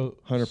 Yeah, so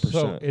 100%.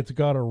 So it's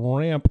got a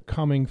ramp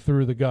coming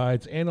through the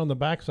guides and on the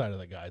backside of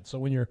the guide. So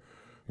when you're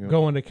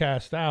going to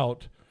cast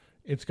out,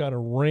 it's got a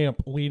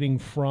ramp leading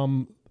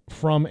from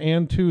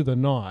and to the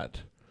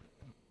knot.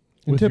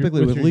 And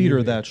typically with your leader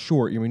UV. that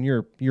short, I mean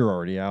you're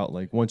already out.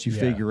 Like once you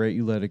figure eight,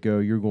 you let it go,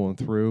 you're going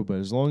through. But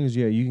as long as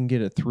you can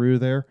get it through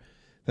there,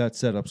 that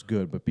setup's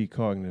good. But be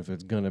cognitive,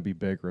 it's gonna be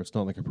bigger. It's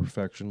not like a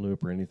perfection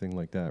loop or anything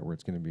like that, where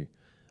it's gonna be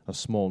a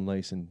small,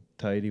 nice and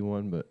tidy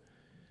one. But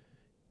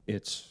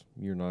it's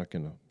not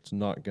gonna.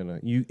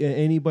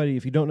 Anybody,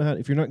 if you don't know how,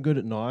 if you're not good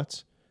at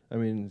knots, I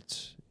mean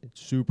it's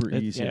super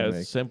easy to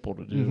make. It's simple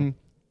to do. Mm-hmm.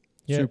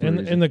 Yeah, Super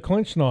easy. and the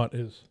clinch knot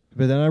is.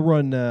 But then I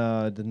run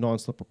the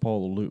non-slip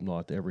Rapala loop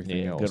knot to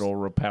everything else. Good old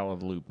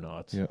Rapala loop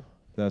knots. Yeah,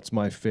 that's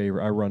my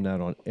favorite. I run that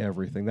on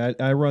everything.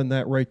 I run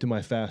that right to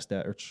my fast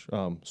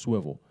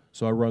swivel.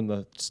 So I run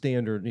the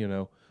standard,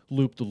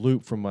 loop the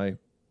loop from my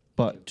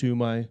butt to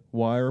my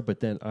wire, but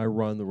then I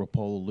run the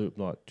Rapala loop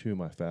knot to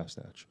my fast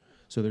etch.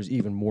 So there's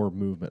even more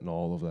movement in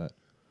all of that.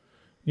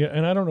 Yeah,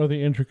 and I don't know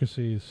the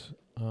intricacies,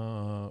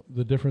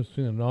 the difference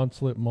between the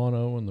non-slip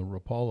mono and the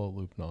Rapala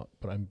loop knot,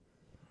 but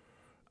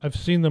I've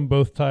seen them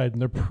both tied,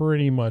 and they're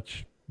pretty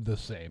much the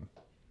same.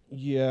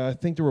 Yeah, I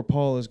think the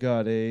Rapala's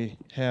got a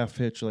half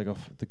hitch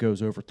that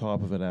goes over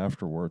top of it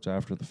afterwards,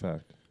 after the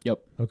fact. Yep.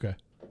 Okay.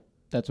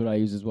 That's what I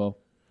use as well.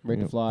 Right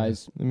to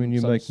flies. I mean, you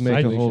some make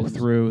a hole situations.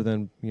 through,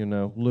 then,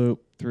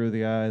 loop through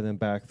the eye, then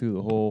back through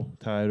the hole,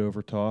 tie it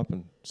over top,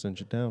 and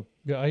cinch it down.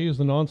 Yeah, I use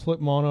the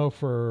non-slip mono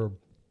for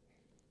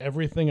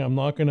everything. I'm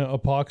not going to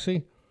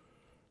epoxy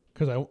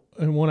because I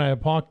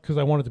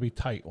want it to be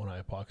tight when I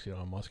epoxy it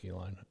on a musky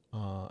line.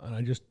 And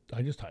I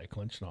just tie a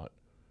clinch knot,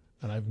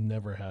 and I've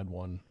never had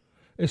one,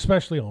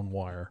 especially on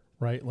wire,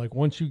 right? Like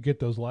once you get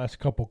those last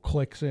couple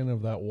clicks in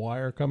of that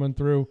wire coming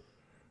through,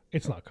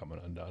 it's not coming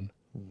undone.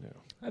 No.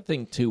 I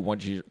think too,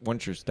 once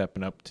you're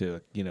stepping up to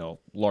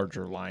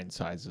larger line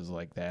sizes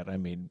like that, I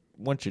mean,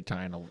 once you're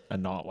tying a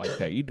knot like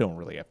that, you don't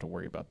really have to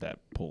worry about that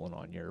pulling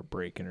on you or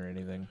breaking or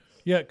anything.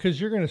 Yeah, because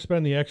you're going to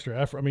spend the extra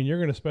effort. I mean, you're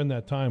going to spend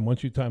that time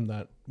once you tie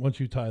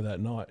that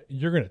knot.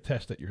 You're going to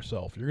test it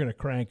yourself. You're going to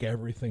crank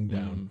everything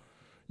down. Mm-hmm.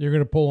 You're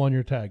going to pull on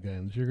your tag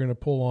ends. You're going to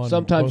pull on.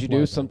 Sometimes both you do,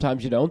 live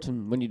sometimes you don't.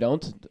 And when you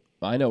don't,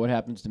 I know what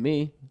happens to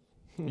me.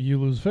 ends. You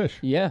lose fish.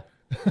 Yeah.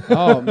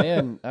 Oh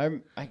man,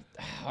 I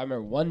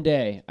remember one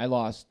day I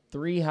lost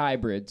 3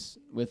 hybrids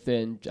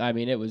within. I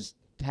mean,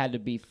 had to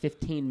be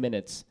 15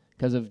 minutes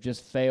because of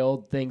just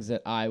failed things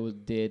that I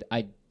did.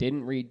 I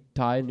didn't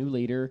tie a new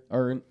leader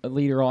or a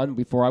leader on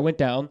before I went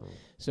down,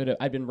 so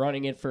I'd been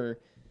running it for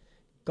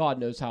God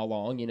knows how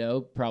long.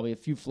 Probably a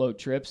few float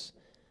trips.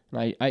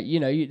 And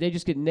they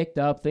just get nicked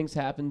up. Things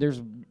happen.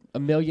 There's a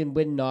million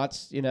wind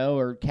knots,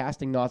 or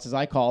casting knots as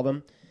I call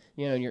them.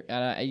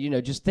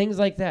 Just things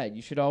like that.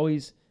 You should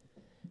always.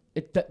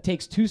 It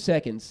takes 2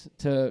 seconds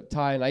to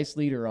tie a nice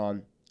leader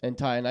on and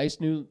tie a nice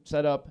new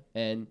setup,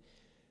 and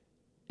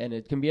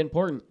it can be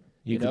important.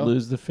 You could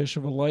lose the fish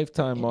of a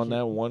lifetime on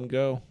that one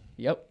go.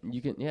 Yep,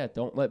 you can. Yeah,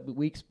 don't let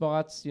weak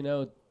spots.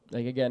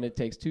 Again, it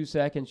takes 2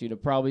 seconds.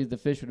 Probably the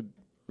fish would have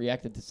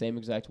reacted the same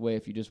exact way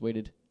if you just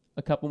waited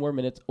a couple more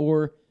minutes.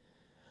 Or,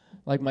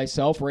 like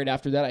myself, right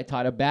after that, I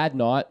tied a bad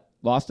knot,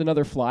 lost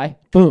another fly,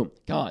 boom,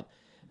 gone.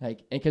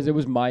 And because it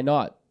was my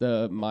knot,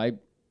 my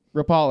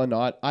Rapala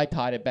knot, I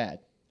tied it bad.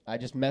 I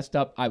just messed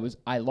up.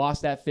 I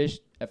lost that fish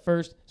at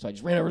first, so I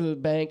just ran over to the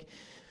bank,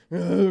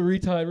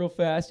 retied real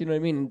fast, you know what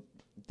I mean?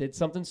 Did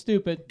something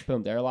stupid.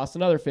 Boom, there I lost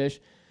another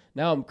fish.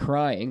 Now I'm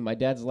crying. My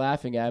dad's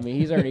laughing at me.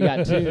 He's already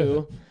got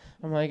 2.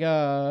 I'm like,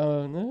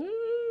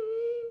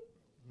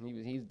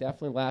 He's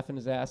definitely laughing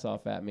his ass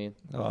off at me.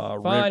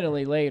 Ri-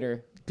 Finally,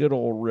 later, good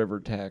old river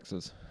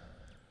taxes.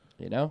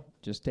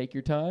 Just take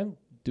your time,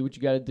 do what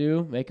you got to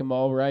do, make them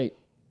all right.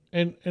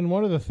 And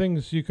one of the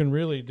things you can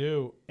really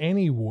do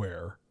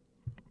anywhere,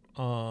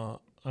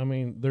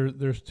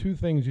 there's two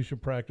things you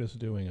should practice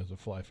doing as a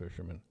fly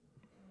fisherman,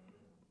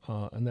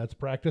 and that's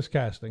practice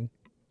casting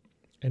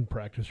and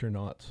practice your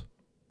knots.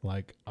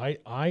 Like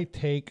I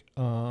take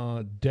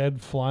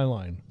dead fly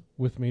line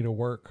with me to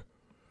work,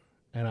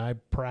 and I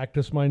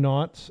practice my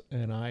knots,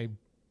 and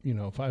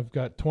if I've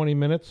got 20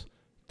 minutes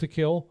to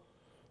kill,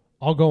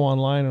 I'll go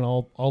online and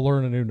I'll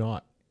learn a new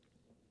knot.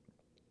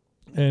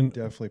 And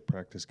Definitely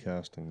practice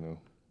casting, though.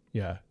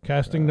 yeah,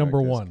 casting number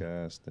one.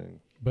 Casting.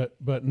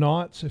 But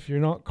knots, if you're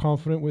not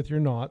confident with your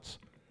knots,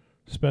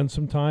 spend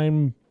some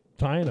time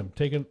tying them.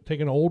 Take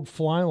an old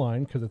fly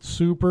line, because it's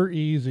super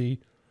easy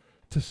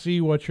to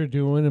see what you're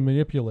doing and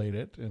manipulate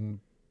it, and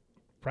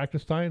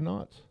practice tying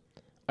knots.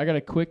 I got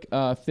a quick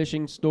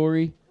fishing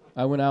story.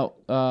 I went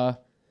out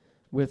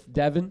with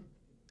Devin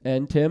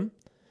and Tim.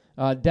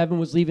 Devin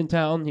was leaving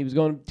town. He was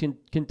going to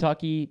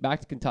Kentucky,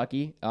 back to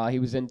Kentucky. He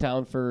was in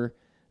town for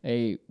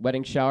a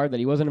wedding shower that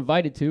he wasn't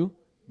invited to,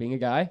 being a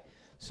guy.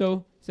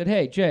 So said,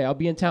 "Hey, Jay, I'll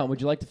be in town.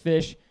 Would you like to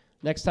fish?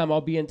 Next time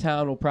I'll be in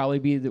town will probably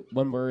be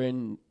when we're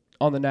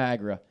on the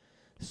Niagara."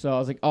 So I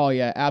was like, "Oh,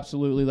 yeah,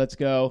 absolutely. Let's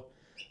go."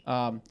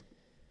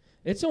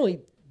 It's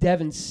only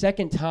Devin's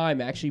second time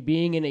actually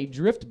being in a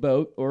drift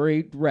boat or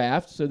a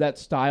raft, so that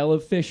style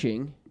of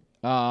fishing,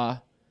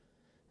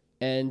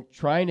 and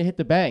trying to hit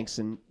the banks.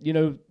 And,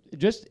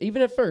 just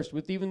even at first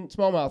with even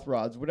smallmouth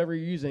rods, whatever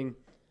you're using,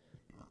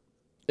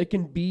 it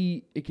can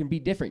be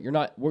different.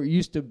 You're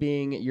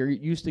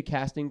used to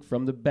casting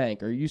from the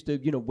bank, or you're used to,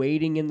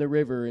 wading in the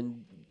river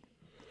and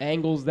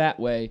angles that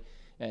way.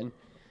 And,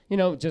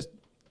 just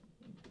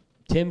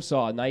Tim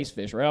saw a nice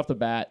fish right off the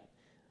bat.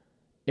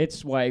 It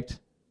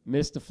swiped,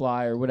 missed the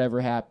fly or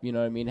whatever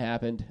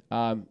happened.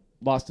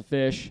 Lost the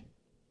fish.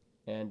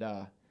 And,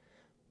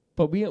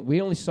 but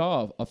we only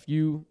saw a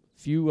few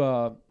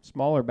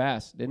smaller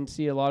bass. Didn't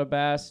see a lot of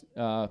bass.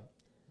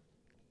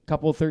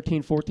 Couple of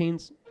 13,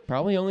 14s.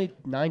 Probably only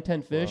 9,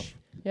 10 fish.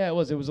 Wow. Yeah, it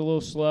was. It was a little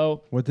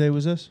slow. What day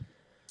was this?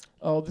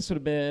 Oh, this would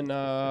have been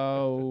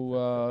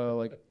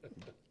like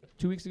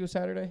 2 weeks ago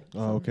Saturday.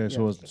 Oh, okay.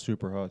 So it wasn't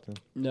super hot then.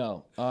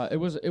 No, it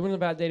wasn't a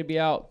bad day to be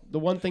out. The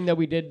one thing that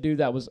we did do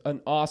that was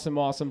an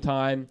awesome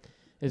time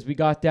is we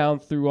got down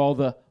through all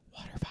the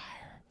water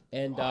fire.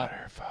 And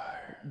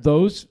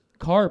those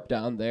carp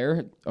down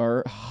there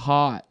are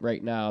hot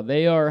right now.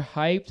 They are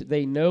hyped.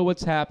 They know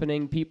what's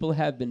happening. People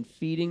have been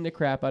feeding the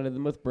crap out of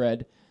them with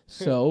bread.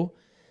 So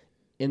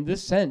in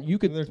this sense, you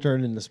could... They're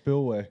turning into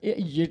spillway.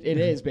 It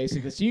is,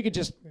 basically. So you could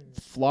just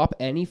flop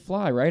any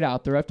fly right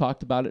out there. I've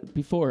talked about it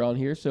before on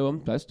here, so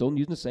I'm still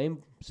using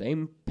the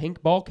same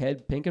pink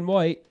bulkhead, pink and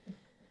white.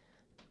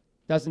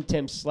 Doesn't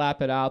Tim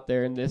slap it out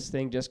there, and this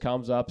thing just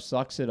comes up,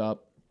 sucks it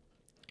up.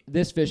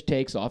 This fish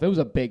takes off. It was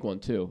a big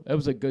one, too. It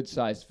was a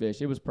good-sized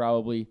fish. It was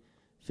probably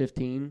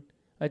 15,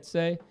 I'd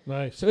say.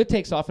 Nice. So it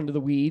takes off into the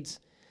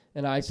weeds,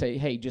 and I say,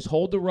 hey, just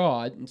hold the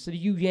rod. Instead of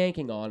you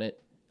yanking on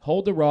it,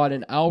 hold the rod,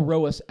 and I'll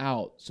row us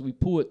out. So we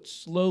pull it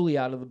slowly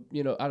out of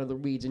the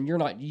weeds, and you're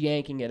not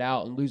yanking it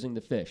out and losing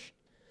the fish.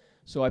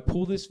 So I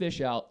pull this fish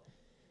out.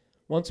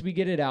 Once we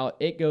get it out,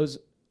 it goes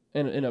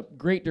in a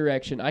great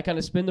direction. I kind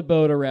of spin the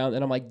boat around,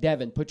 and I'm like,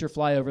 Devin, put your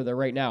fly over there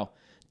right now.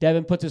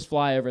 Devin puts his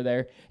fly over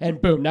there,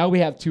 and boom, now we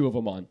have 2 of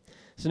them on.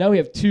 So now we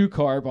have 2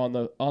 carp on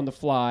the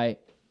fly,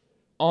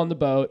 on the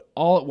boat,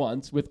 all at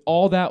once, with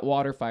all that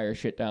water fire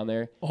shit down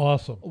there.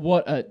 Awesome.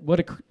 What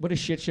a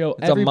shit show.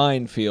 It's a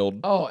minefield.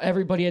 Oh,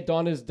 everybody at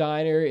Donna's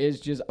Diner is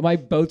just, my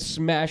boat's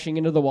smashing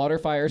into the water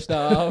fire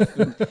stuff.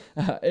 And,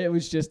 it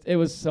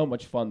was so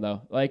much fun,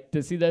 though. Like,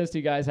 to see those 2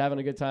 guys having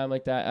a good time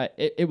like that,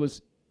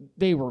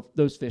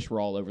 those fish were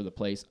all over the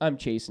place. I'm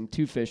chasing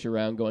 2 fish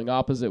around going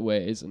opposite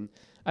ways, and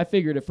I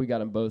figured if we got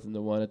them both in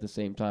the one at the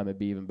same time, it'd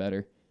be even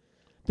better.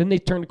 Then they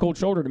turned the cold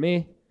shoulder to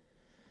me.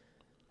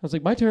 I was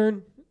like, my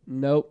turn.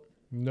 Nope.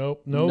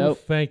 Nope.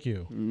 Thank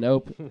you.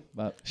 Nope.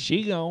 But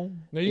She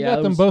gone. Now you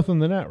got them both in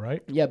the net,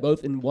 right? yeah,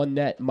 both in one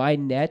net. My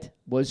net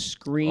was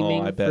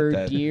screaming I bet for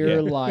that-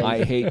 dear life.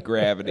 I hate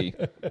gravity.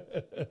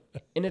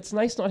 And it's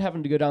nice not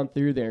having to go down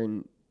through there.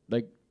 And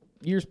like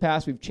years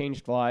past, we've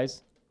changed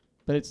flies,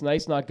 but it's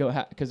nice not go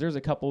because there's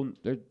a couple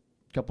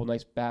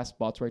nice bass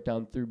spots right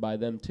down through by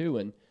them too,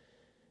 and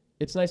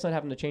it's nice not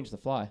having to change the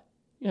fly.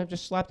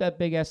 Just slap that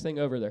big ass thing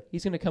over there.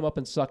 He's gonna come up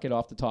and suck it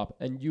off the top,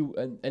 and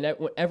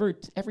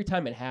every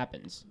time it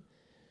happens,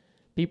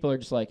 people are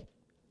just like,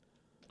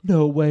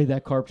 "No way,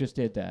 that carp just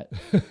did that."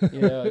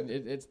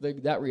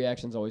 That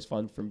reaction's always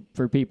fun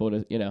for people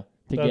to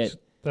get.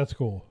 That's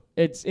cool.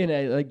 It's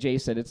like Jay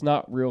said, it's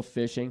not real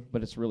fishing,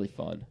 but it's really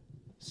fun.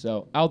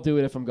 So I'll do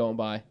it if I'm going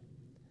by.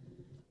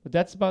 But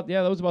that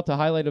was about the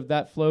highlight of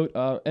that float,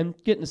 and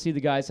getting to see the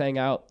guys hang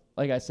out.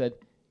 Like I said,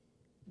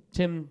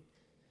 Tim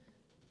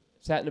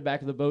sat in the back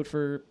of the boat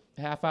for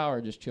a half hour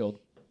and just chilled.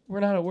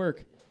 We're not at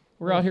work.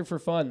 We're out here for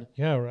fun.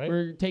 Yeah, right.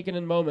 We're taking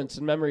in moments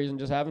and memories and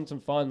just having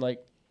some fun.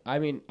 Like, I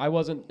mean, I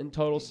wasn't in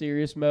total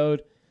serious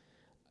mode.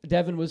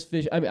 Devin was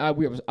fishing. I mean,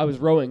 I was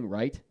rowing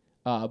right.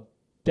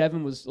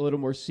 Devin was a little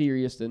more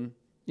serious than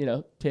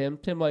Tim.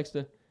 Tim likes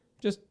to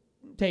just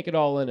take it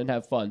all in and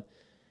have fun.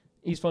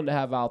 He's fun to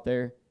have out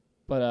there,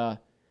 but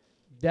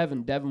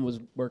Devin was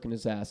working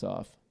his ass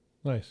off,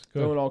 Nice.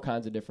 Good. throwing all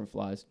kinds of different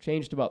flies.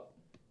 Changed about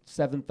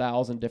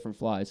 7,000 different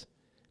flies.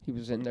 He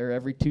was in there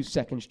every 2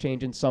 seconds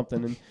changing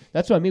something, and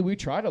that's what I mean. We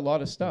tried a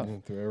lot of stuff.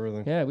 Through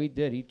everything. Yeah, we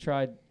did. He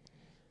tried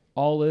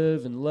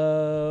olive and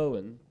low,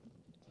 and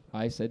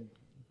I said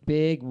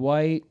big,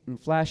 white,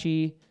 and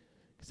flashy,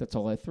 because that's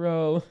all I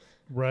throw.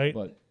 Right.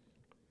 But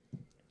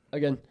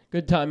again,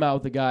 good time out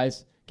with the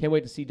guys. Can't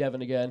wait to see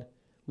Devin again.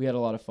 We had a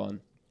lot of fun.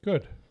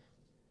 Good.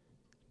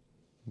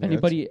 Yeah,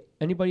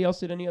 Anybody else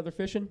did any other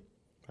fishing?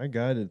 I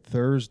guided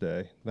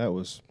Thursday. That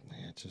was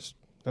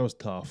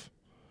tough.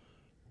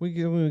 We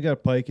got a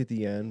pike at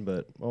the end,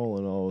 but all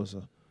in all, it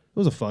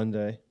was a fun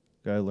day.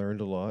 Guy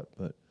learned a lot,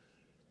 but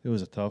it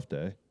was a tough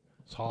day.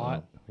 It's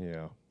hot.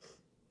 Yeah.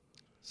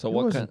 So It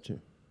what wasn't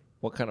kind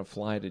what kind of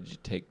fly did you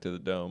take to the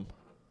dome?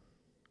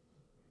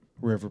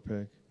 River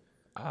pig.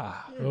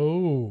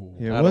 Oh.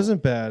 Yeah, it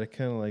wasn't bad. It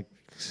kind of like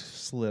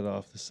slid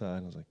off the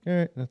side. I was like, all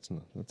right, that's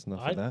enough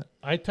of that.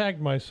 I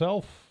tagged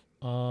myself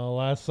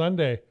last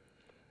Sunday.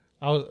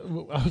 I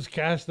was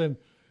casting,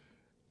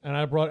 and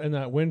I brought and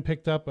that wind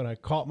picked up, and I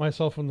caught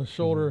myself on the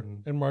shoulder.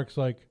 And Mark's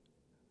like,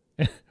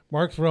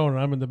 Mark's rowing, and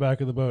I'm in the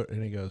back of the boat,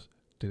 and he goes,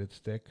 "Did it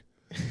stick?"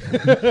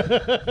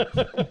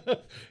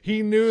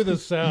 He knew the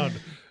sound,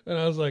 and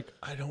I was like,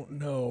 "I don't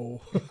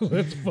know.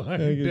 Let's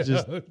find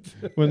out."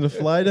 When the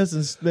fly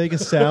doesn't make a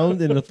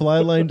sound and the fly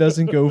line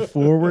doesn't go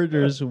forward,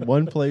 there's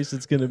one place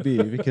it's going to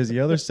be, because the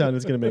other sound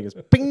is going to make is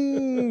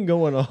ping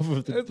going off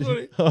of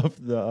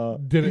the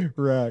Did it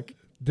rack.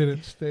 Did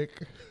it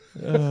stick?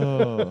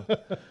 Oh.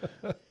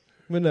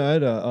 But no, I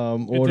had a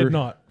It older, did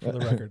not, for the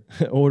record.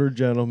 older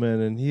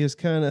gentleman, and he is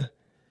kind of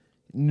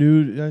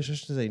new. I shouldn't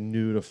say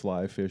new to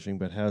fly fishing,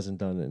 but hasn't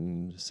done it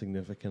in a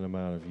significant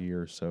amount of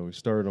years. So we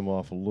started him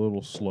off a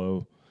little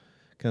slow,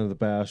 kind of the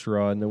bass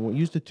rod, and then we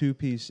used a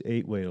 2-piece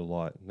 8-weight a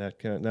lot.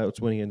 And that's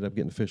when he ended up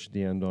getting the fish at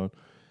the end on.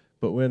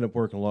 But we ended up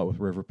working a lot with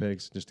river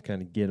pigs just to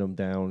kind of get them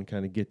down,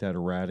 kind of get that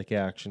erratic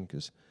action.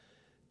 Because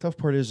tough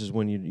part is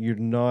when you're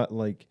not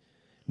like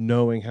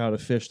knowing how to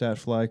fish that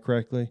fly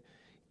correctly,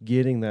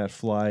 getting that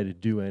fly to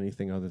do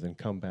anything other than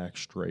come back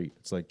straight.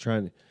 It's like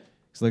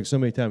it's like so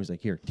many times he's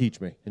like, "Here, teach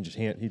me," and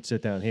he'd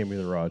sit down and hand me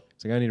the rod.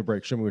 It's like, "I need a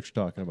break. Show me what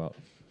you're talking about."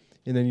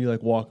 And then you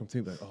like walk him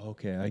through, like, "Oh,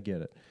 okay, I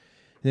get it."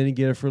 And then you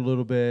get it for a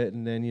little bit,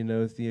 and then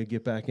you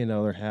get back into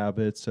other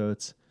habits. So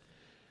it's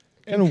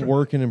kind of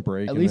working and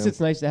breaking. At least them. it's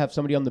nice to have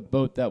somebody on the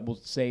boat that will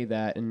say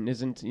that and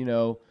isn't,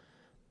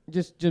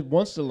 just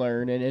wants to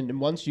learn and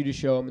wants you to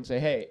show them and say,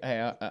 hey,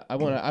 I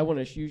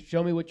want to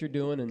show me what you're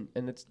doing,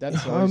 and that's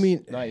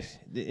nice.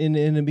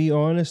 And to be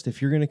honest,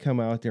 if you're going to come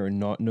out there and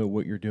not know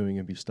what you're doing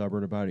and be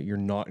stubborn about it, you're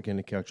not going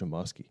to catch a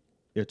muskie.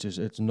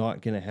 It's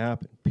not going to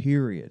happen.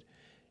 Period.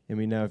 I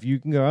mean, now if you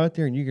can go out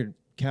there and you can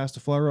cast a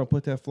fly rod,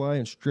 put that fly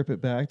and strip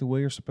it back the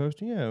way you're supposed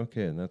to, yeah,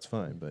 okay, and that's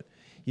fine. But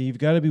you've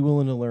got to be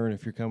willing to learn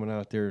if you're coming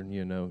out there and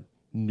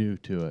new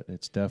to it.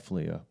 It's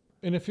definitely a.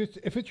 And if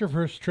it's your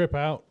first trip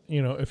out,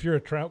 if you're a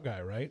trout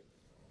guy, right?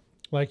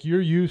 Like you're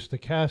used to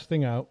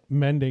casting out,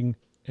 mending,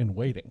 and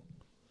waiting,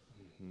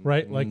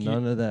 right? Like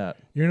none of that.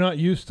 You're not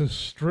used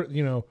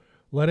to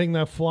letting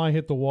that fly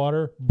hit the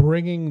water,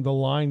 bringing the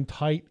line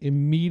tight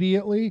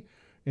immediately,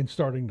 and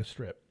starting to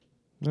strip.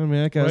 I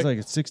mean, that guy's Right.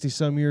 like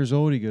 60-some years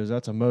old. He goes,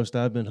 "That's the most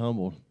I've been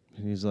humbled."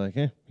 And he's like,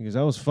 "He goes,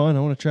 that was fun.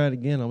 I want to try it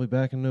again. I'll be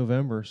back in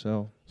November,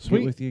 so Sweet.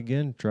 get with you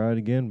again, try it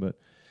again." But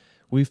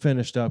we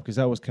finished up because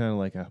that was kind of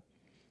like a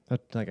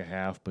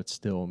half, but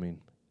still, I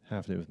mean,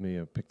 half day with me.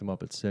 I picked them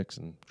up at 6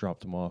 and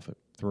dropped them off at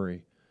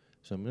 3.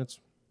 So I mean, it's a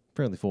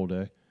fairly full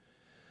day.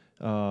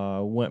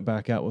 Went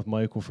back out with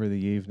Michael for the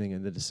evening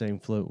and did the same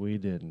float we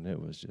did, and it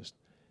was just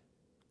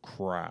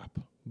crap.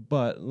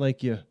 But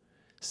like you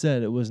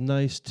said, it was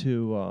nice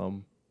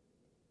to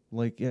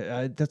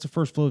that's the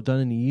first float I've done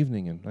in the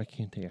evening, and I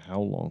can't tell you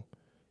how long.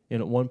 And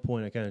at one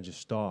point, I kind of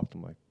just stopped.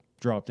 I'm like,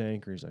 dropped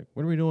anchor. He's like,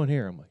 "What are we doing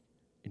here?" I'm like,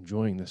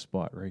 "Enjoying this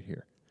spot right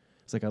here."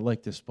 It's like, "I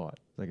like this spot."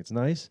 It's like, "It's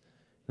nice."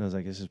 And I was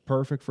like, "This is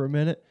perfect for a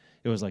minute."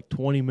 It was like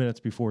 20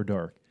 minutes before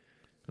dark.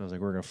 And I was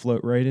like, "We're going to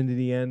float right into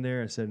the end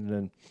there." I said, "And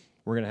then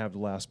we're going to have the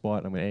last spot.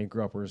 And I'm going to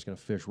anchor up. We're just going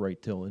to fish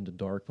right till into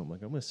dark." But I'm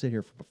like, "I'm going to sit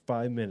here for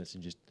 5 minutes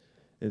and just,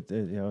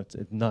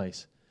 it's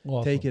nice.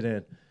 Awesome. Take it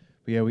in."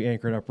 But yeah, we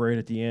anchored up right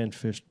at the end.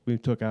 Fished. We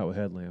took out with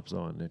headlamps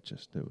on. It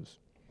was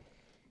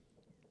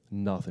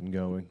nothing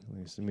going.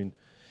 I mean,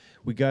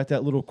 we got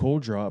that little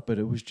cold drop, but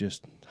it was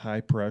just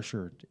high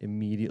pressure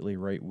immediately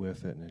right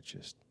with it. And it's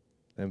just,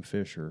 them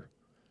fish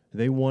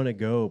they want to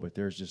go, but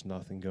there's just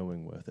nothing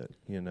going with it.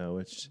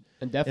 It's,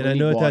 And definitely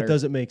and I know water. that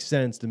doesn't make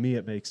sense. To me,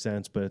 it makes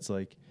sense, but it's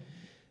like,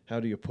 how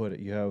do you put it?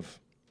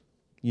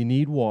 You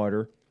need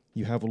water.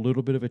 You have a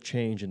little bit of a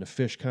change, and the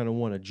fish kind of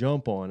want to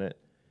jump on it.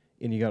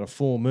 And you got a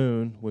full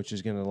moon, which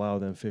is going to allow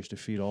them fish to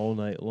feed all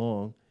night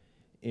long.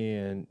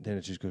 and then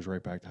it just goes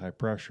right back to high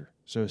pressure.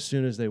 So as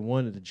soon as they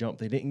wanted to jump,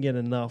 they didn't get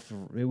enough.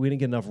 We didn't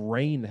get enough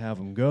rain to have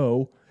them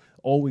go.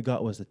 All we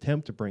got was the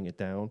temp to bring it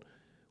down,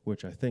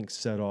 which I think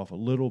set off a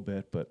little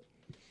bit, but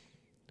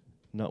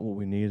not what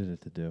we needed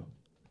it to do.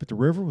 But the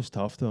river was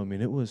tough, though. I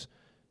mean, it was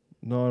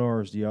not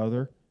ours, the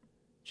other.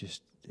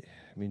 Just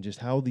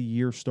how the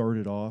year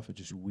started off, it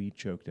just weed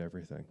choked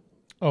everything.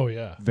 Oh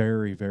yeah,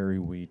 Very, very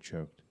weed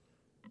choked.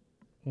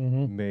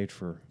 mm-hmm.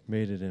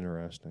 Made it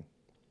interesting.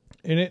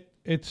 And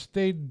it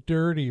stayed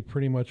dirty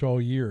pretty much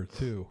all year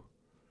too,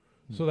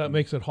 so that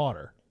makes it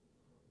hotter,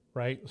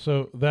 right?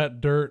 So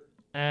that dirt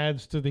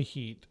adds to the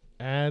heat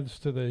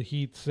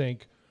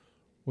sink,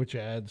 which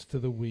adds to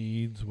the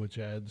weeds, which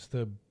adds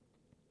to,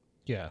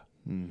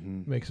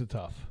 makes it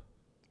tough.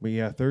 But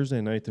yeah,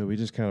 Thursday night, though, we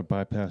just kind of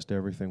bypassed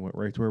everything, went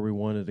right to where we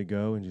wanted to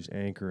go and just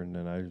anchored. And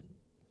then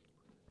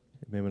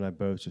Mim and I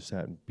both just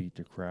sat and beat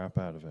the crap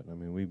out of it. I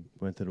mean, we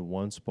went to the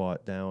one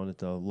spot down at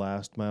the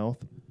last mouth.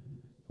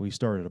 We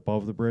started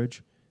above the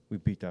bridge. We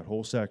beat that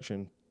whole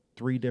section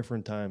 3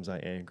 different times. I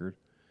anchored,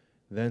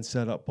 then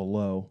set up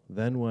below,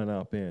 then went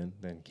up in,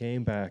 then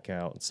came back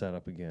out and set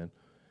up again.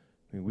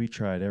 I mean, we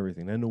tried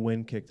everything. Then the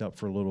wind kicked up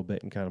for a little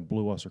bit and kind of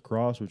blew us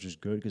across, which is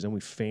good because then we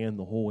fanned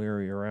the whole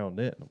area around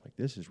it. And I'm like,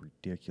 this is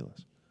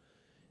ridiculous.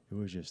 It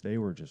was just, they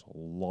were just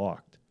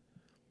locked.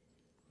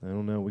 I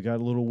don't know. We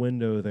got a little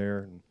window there.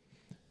 And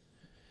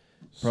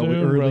probably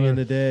Soon, early brother. in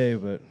the day,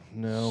 but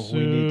no,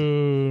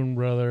 Soon,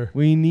 brother.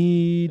 we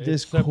need It's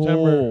this September.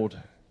 cold.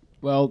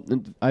 Well,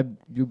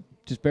 you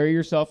just bury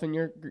yourself in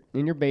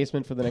your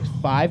basement for the next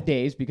 5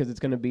 days because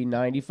it's going to be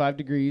 95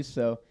 degrees.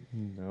 So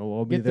No,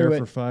 I'll be Get there through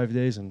for it. 5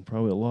 days and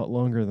probably a lot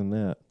longer than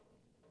that.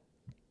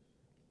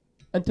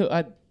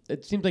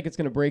 it seems like it's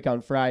going to break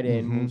on Friday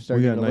and we'll start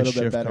We got getting a a nice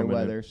little bit shift better coming in.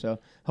 weather. So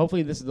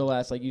hopefully this is the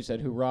last, like you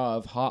said, hurrah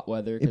of hot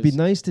weather. It'd be 'cause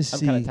nice to I'm kind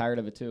see of tired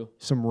of it too.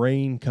 some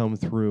rain come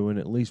through and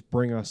at least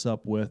bring us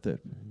up with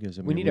it. Because,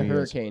 I We mean, need a as-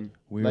 hurricane,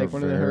 we like are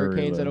one of the very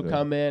hurricanes that'll limited.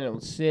 come in and it'll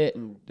sit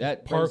and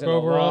that Park brings in a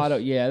over lot us.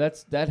 of, yeah,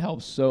 that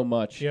helps so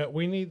much. Yeah,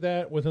 we need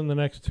that within the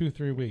next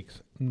 2-3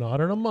 weeks.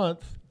 Not in a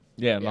month.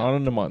 Yeah, not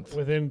in a month.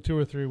 Within 2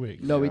 or 3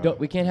 weeks. No, we Yeah, don't.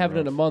 We can't have it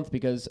in a rough. month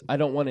because I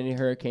don't want any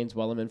hurricanes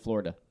while I'm in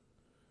Florida.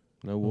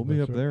 No, we'll be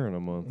That's up right. there in a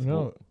month.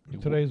 No,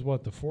 today's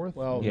what, the 4th?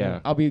 Well,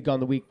 Yeah. I'll be gone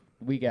the week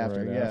after.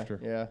 Right yeah, after.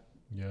 yeah.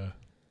 Yeah.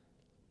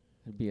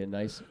 It'd be a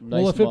nice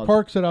Well, if month. it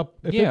parks it up,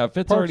 if Yeah, it if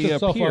it's parks already up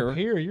itself here,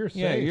 you're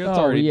yeah, safe. it's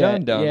already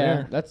done down yeah,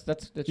 there. That's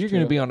You're going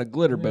going to be on a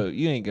glitter boat.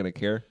 You ain't going to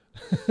care.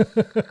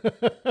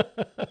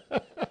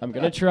 I'm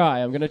gonna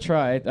try.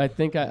 I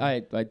think I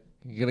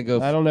You're going to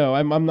go I don't know.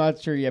 I'm not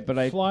sure yet, but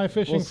Fly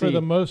fishing we'll for see.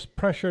 the most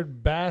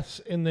pressured bass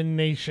in the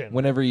nation.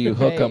 whenever you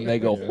hook them, Hey. they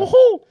go, Yeah.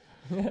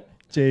 woohoo!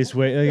 Jay's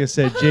wait. Like I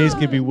said, Jay's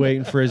gonna be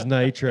waiting for his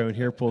nitro, and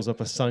here pulls up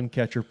a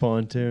Suncatcher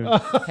pontoon.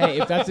 hey,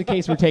 if that's the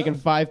case, we're taking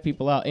 5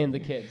 people out and the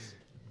kids.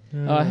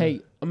 Hey,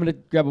 we're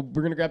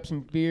gonna grab some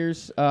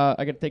beers. I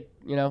gotta take,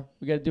 we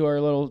gotta do our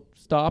little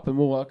stop, and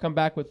we'll come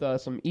back with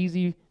some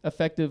easy,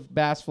 effective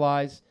bass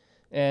flies,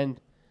 and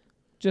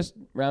just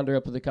round her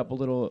up with a couple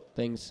little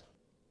things.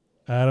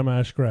 Adam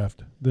Ashcraft,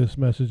 this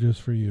message is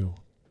for you.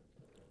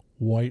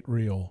 White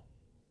reel.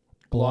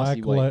 Glossy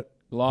Black white.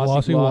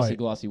 Glossy white.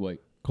 glossy white.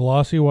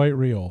 Glossy white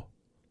reel.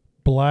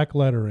 Black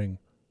lettering.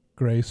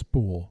 Gray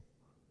spool.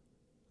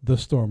 The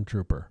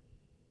Stormtrooper.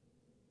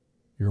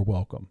 You're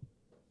welcome.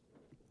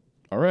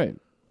 All right,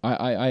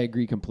 I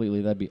agree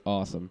completely. That'd be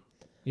awesome.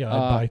 Yeah,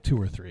 I'd buy 2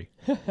 or 3.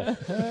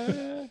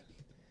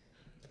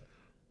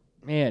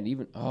 Man,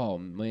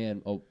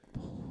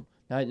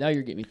 now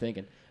you're getting me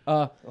thinking.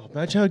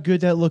 Imagine how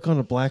good that look on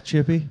a black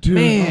chippy. Dude,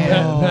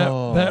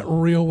 Man. that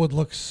reel would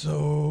look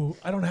so.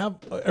 I don't have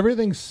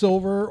everything's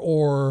silver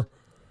or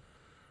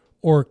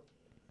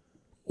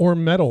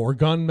metal or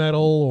gunmetal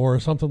or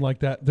something like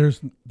that.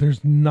 There's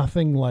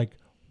nothing like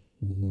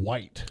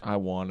white. I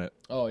want it.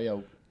 Oh yeah,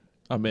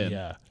 I'm in.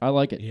 Yeah, I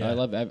like it. Yeah. I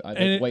love. I And like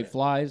it- white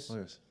flies.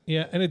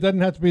 yeah, and it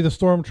doesn't have to be the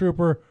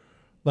Stormtrooper.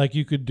 Like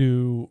you could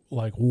do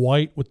like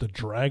white with the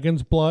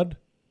dragon's blood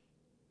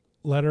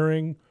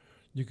lettering.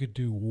 You could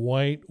do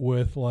white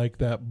with like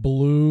that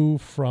blue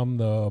from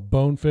the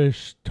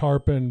bonefish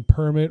tarpon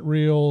permit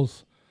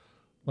reels.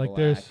 Like Black.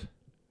 there's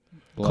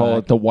Call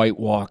it the White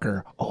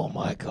Walker. Oh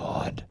my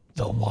God,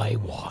 the White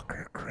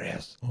Walker,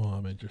 Chris. Oh,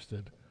 I'm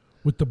interested.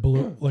 With the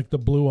blue, like the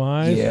blue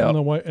eyes Yep. and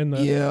the white and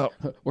the Yeah.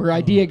 We're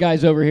idea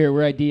guys over here.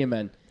 We're idea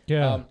men.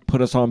 yeah.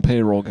 Put us on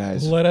payroll,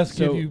 guys. Let us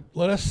So-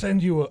 let us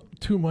send you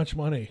too much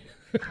money.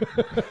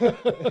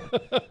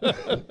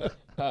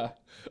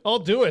 I'll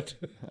do it.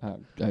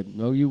 I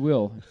know you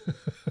will.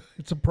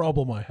 It's a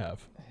problem I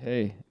have.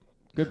 Hey,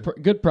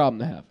 good problem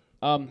to have.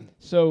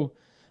 So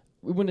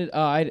we wanted.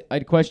 I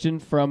had a question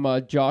from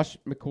Josh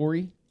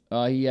McCory.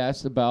 He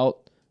asked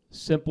about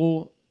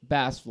simple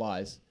bass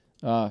flies.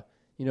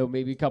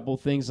 Maybe a couple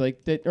of things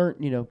like that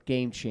aren't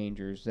game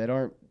changers, that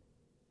aren't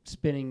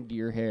spinning to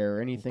your hair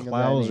or anything of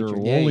that Clouser, nature.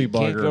 Yeah, you woolly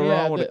can't bugger. go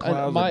wrong with a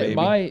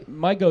clouser,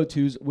 my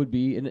go-tos would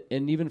be, and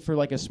even for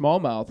like a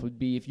smallmouth would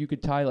be if you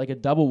could tie like a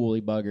double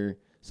woolly bugger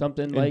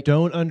something And like.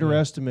 don't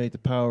underestimate the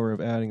power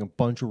of adding a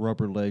bunch of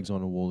rubber legs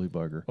on a woolly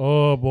bugger.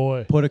 Oh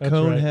boy. Put a That's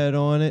cone right. head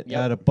on it, Yep.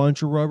 add a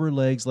bunch of rubber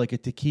legs like a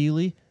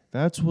tequila.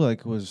 That's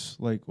was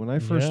like when I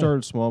first Yeah.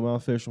 started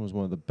smallmouth fishing was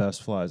one of the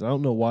best flies. I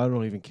don't know why I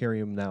don't even carry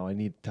them now. I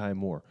need to tie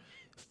more.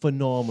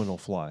 Phenomenal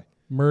fly.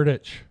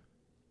 Murdich.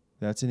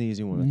 That's an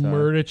easy one to tie.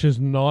 Murdich is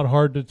not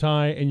hard to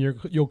tie, and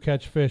you'll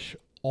catch fish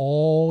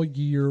all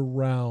year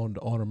round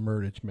on a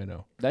Murdich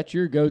minnow. That's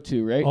your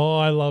go-to, right? Oh,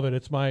 I love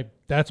it.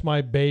 That's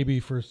my baby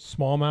for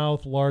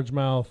smallmouth,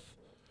 largemouth.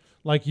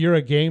 Like you're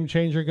a game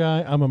changer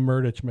guy, I'm a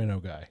Murdich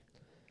minnow guy.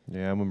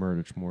 Yeah, I'm a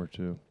Murdich more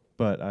too.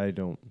 But I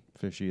don't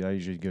fishy. I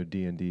usually go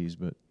D&Ds,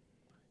 but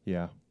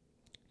yeah.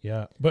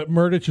 Yeah, but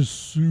Murdich is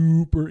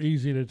super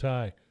easy to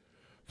tie.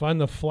 Find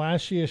the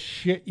flashiest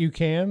shit you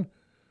can,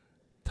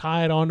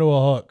 tie it onto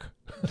a hook.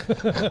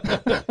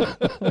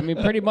 I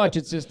mean, pretty much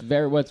it's just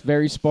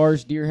very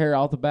sparse deer hair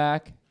out the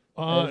back. Is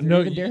there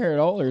No, even deer hair at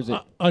all, or is it?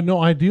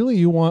 no. Ideally,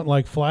 you want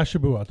like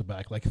flashaboo out the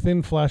back, like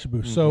thin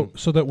flashaboo,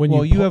 so that when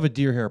Well, you pu- have a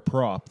deer hair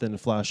prop, then the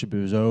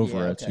flashaboo's over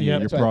Yeah, it. okay. So Yeah, you're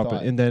that's what I propping,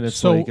 thought. and then it's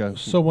so like a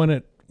so when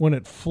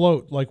it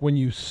float, like when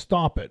you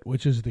stop it,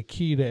 which is the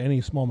key to any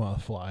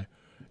smallmouth fly,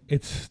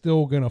 it's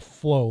still gonna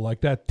flow.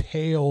 Like that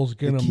tail's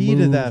the gonna key to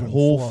move that and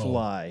whole flow.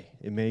 fly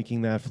and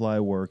making that fly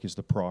work is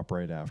the prop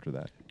right after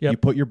that. Yep. You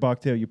put your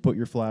bucktail, you put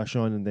your flash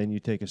on, and then you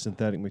take a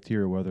synthetic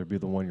material, whether it be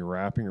the one you're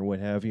wrapping or what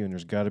have you, and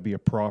there's got to be a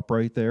prop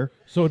right there.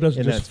 So it doesn't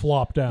And just that's-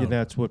 flop down. And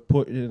that's what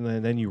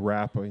and then you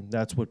wrap it. And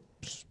that's what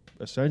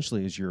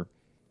essentially is your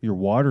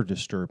water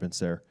disturbance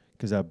there,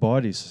 because that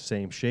body's the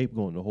same shape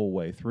going the whole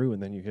way through,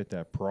 and then you hit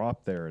that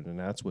prop there, and then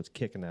that's what's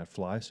kicking that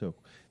fly. So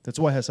that's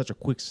why it has such a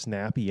quick,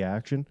 snappy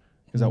action,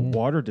 because that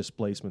water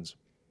displacement's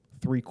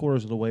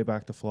 3/4 of the way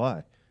back to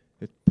fly.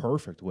 It's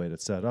perfect way to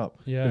set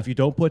up. Yeah. But if you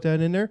don't put that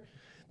in there,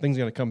 thing's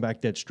gonna come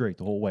back dead straight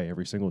the whole way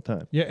every single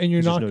time. Yeah, and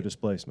you're There's not no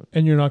displacement.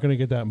 and you're not going to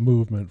get that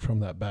movement from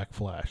that back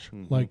flash.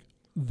 Mm-hmm. Like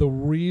the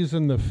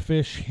reason the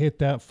fish hit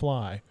that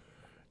fly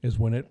is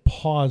when it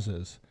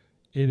pauses,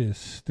 it is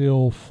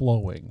still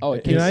flowing. Oh,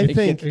 it And kicks, I it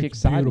think- kicks It's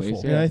sideways.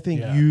 beautiful. And Yeah. I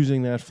think Yeah.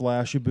 using that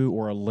flashaboo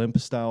or a limp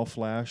style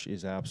flash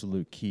is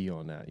absolute key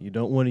on that. You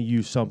don't want to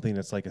use something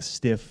that's like a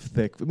stiff,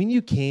 thick. I mean,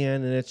 you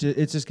can, and it's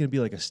just going to be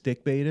like a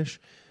stick baitish.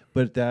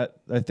 But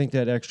I think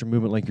that extra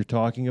movement, like you're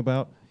talking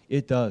about,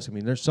 it does. I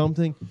mean, there's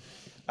something.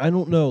 I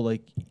don't know.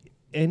 Like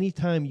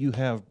anytime you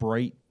have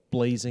bright,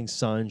 blazing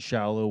sun,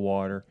 shallow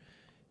water,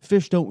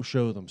 fish don't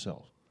show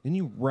themselves. Then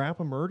you wrap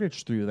a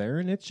Murdich through there,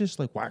 and it's just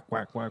like whack,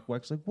 whack, whack,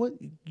 whack. It's like, what?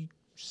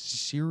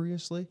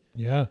 Seriously?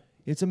 Yeah.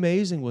 It's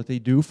amazing what they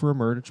do for a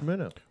Murdich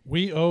minnow.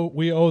 We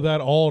owe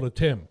that all to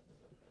Tim.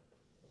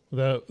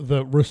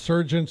 The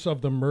resurgence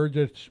of the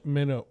Murdich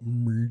minnow,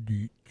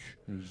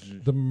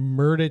 the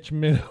Murdich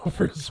minnow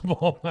for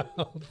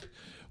smallmouth.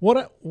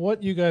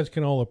 What you guys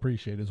can all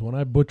appreciate is when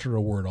I butcher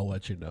a word, I'll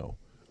let you know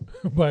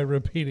by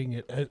repeating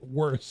it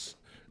worse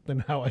than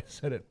how I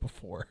said it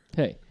before.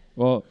 Hey,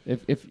 well,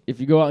 if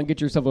you go out and get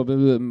yourself a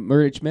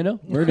Murdich minnow,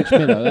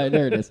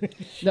 there it is.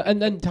 No,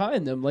 and then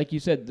tying them, like you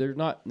said, they're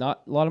not a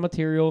lot of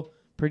material,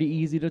 pretty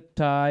easy to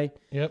tie.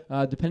 Yep.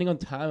 Depending on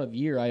time of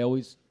year,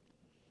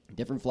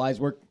 different flies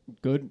work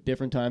good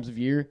different times of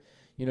year.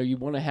 You know, you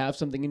want to have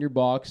something in your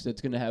box that's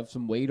going to have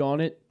some weight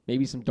on it,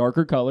 maybe some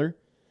darker color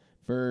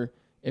for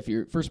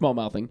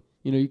smallmouthing.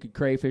 You know, you could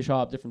crayfish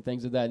hop, different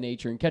things of that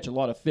nature, and catch a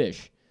lot of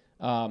fish.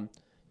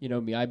 You know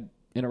me,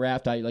 in a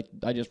raft, I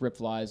just rip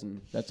flies,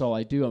 and that's all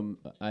I do.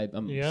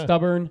 I'm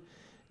stubborn,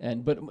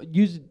 but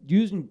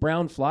using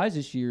brown flies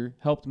this year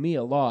helped me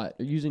a lot.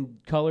 Using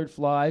colored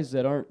flies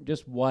that aren't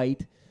just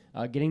white,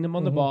 getting them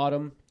on the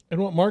bottom. And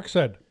what Mark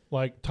said,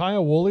 like tie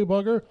a woolly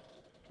bugger,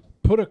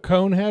 put a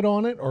cone head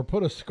on it or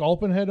put a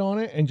sculpin head on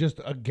it, and just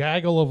a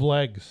gaggle of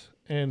legs,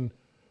 and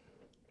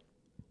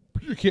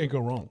you can't go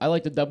wrong. I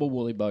like the double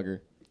woolly bugger.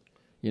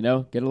 You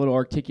know, get a little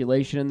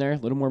articulation in there, a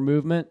little more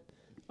movement.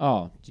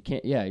 Oh, you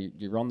can't. Yeah,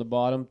 you're on the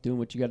bottom doing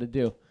what you got to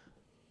do.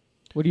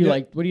 What do you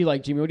like? What do you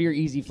like, Jimmy? What are your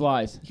easy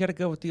flies? You got to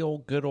go with the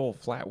good old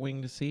flat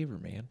wing deceiver,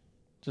 man.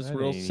 Just That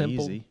real ain't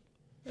simple. easy.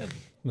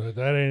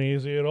 That ain't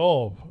easy at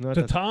all. Not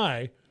to to-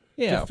 tie.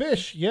 Yeah, To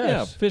fish, yes.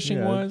 Yeah, fishing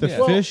Yeah, wise. the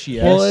yeah. fish,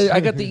 yes. Well,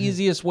 I got the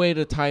easiest way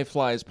to tie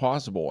flies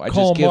possible. I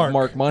Call just give Mark.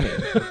 Mark money.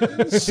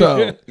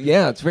 So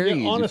yeah, it's very Yeah,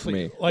 easy honestly, for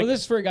me. like, Well,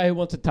 this is for a guy who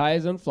wants to tie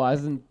his own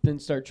flies and then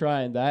start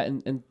trying that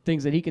and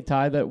things that he could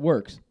tie that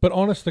works. but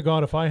honest to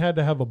God, if I had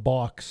to have a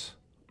box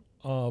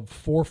of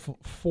four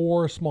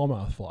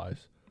smallmouth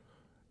flies,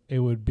 it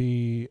would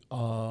be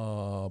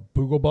a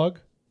booglebug,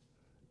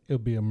 it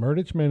would be a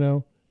Murdich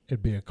minnow,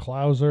 it'd be a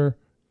clouser,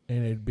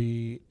 and it'd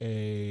be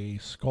a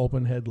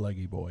sculpin head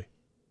leggy boy.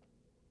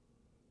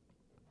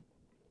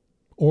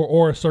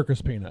 Or a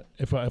circus peanut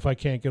if I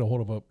can't get a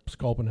hold of a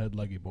sculpin head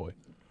leggy boy,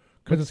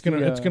 because What's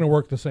it's gonna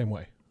work the same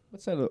way.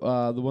 What's that?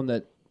 The one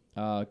that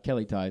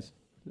Kelly ties,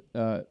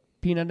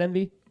 Peanut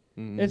Envy.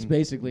 It's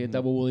basically a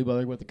double woolly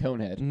bugger with a cone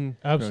head.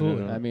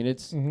 Absolutely. I mean,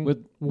 it's Mhm.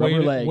 with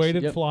rubber legs.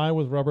 Weighted Yep. fly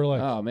with rubber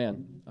legs. Oh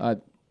man,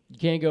 you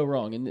can't go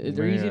wrong, and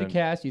they're easy to Man.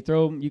 cast. You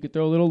could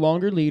throw a little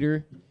longer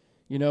leader.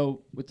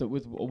 with a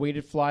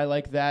weighted fly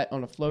like that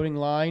on a floating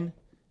line,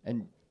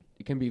 and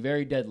it can be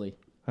very deadly.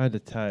 I had to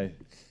tie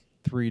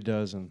 3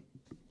 dozen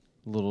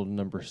little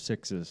number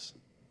 6s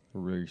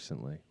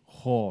recently.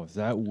 Oh, is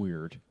that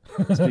weird?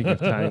 Speaking of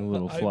tying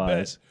little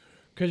flies.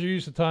 Because you're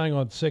used to tying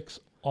on 6/0.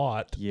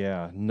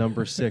 Yeah,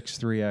 number 6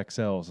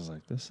 3XLs. I was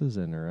like, this is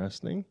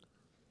interesting.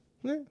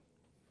 Yeah.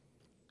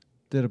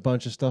 Did a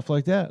bunch of stuff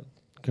like that.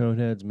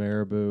 Coneheads,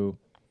 marabou,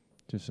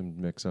 do some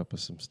mix up of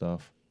some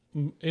stuff.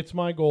 It's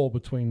my goal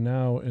between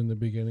now and the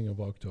beginning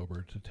of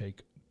October to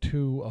take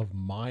 2 of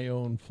my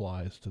own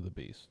flies to the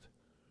beast.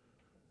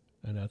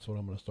 And that's what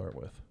I'm going to start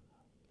with.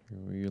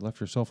 You left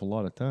yourself a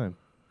lot of time.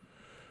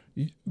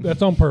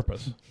 That's on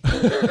purpose.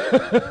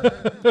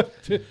 to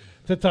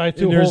tie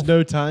 2 And there's whole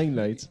no tying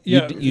nights.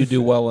 Yeah, You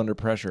do well under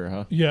pressure,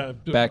 huh? yeah.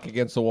 Back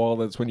against the wall,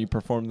 that's when you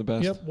perform the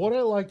best. Yep. What I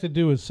like to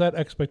do is set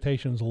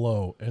expectations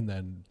low and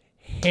then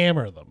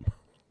hammer them.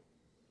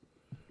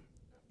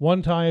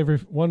 One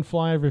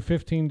fly every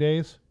 15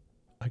 days.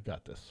 I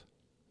got this.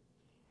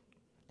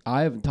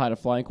 I haven't tied a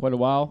fly in quite a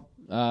while.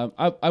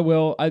 I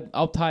will.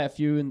 I'll tie a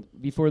few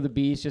before the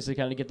beast just to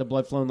kind of get the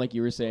blood flowing, like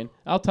you were saying.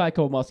 I'll tie a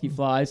couple musky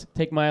flies,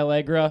 take my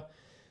Allegra,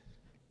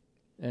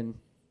 and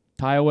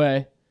tie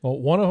away. Well,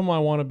 one of them I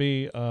want to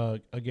be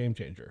a game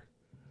changer.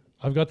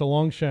 I've got the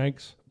long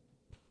shanks,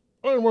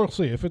 and we'll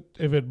see if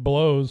it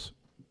blows.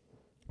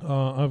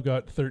 I've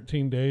got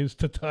 13 days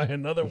to tie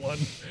another one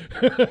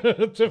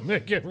to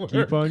make it work.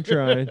 Keep on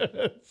trying.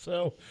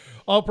 So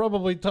I'll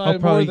probably tie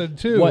more than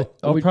 2. What?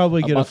 I'll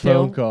probably get a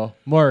phone call.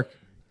 Mark,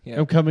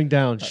 I'm coming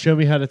down. Show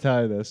me how to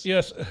tie this.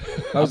 Yes.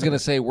 I was going to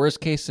say,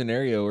 worst case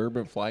scenario,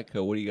 Urban Fly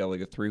Co., what do you got,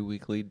 like a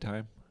 3-week lead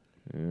time?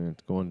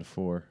 It's going to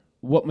 4.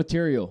 What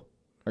material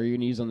are you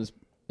going to use on this?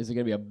 Is it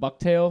going to be a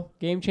bucktail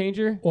game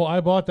changer? Well, I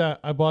bought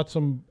that. I bought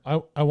some.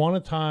 I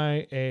want to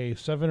tie a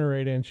 7 or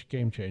 8 inch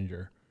game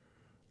changer.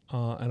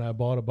 And I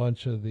bought a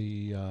bunch of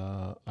the,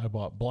 I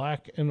bought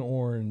black and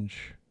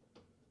orange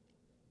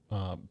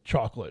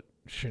chocolate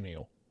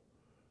chenille.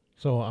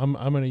 So I'm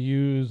going to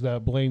use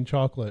that Blaine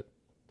chocolate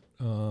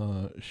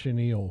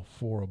chenille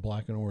for a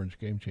black and orange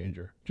game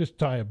changer. Just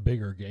tie a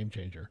bigger game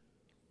changer.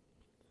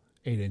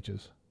 8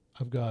 inches.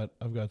 I've got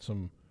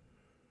some,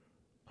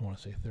 I want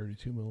to say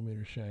 32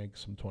 millimeter shanks,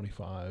 some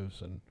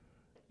 25s, and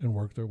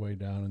work their way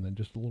down, and then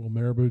just a little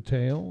marabou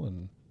tail.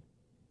 And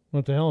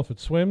what the hell, if it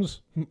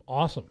swims,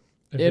 awesome.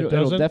 If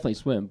It'll definitely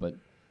swim, but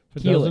if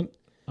it keel doesn't,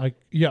 I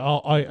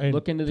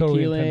look into the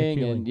totally keeling,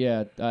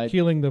 intend to and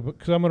keeling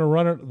because I'm going to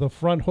run it. The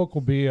front hook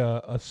will be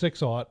a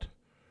 6/0,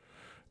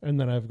 and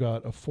then I've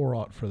got a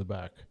 4/0 for the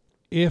back.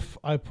 If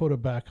I put a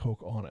back hook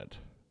on it,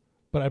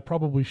 but I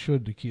probably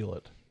should to keel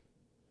it.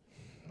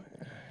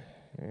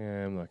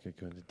 Yeah, I'm not going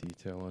to go into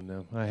detail on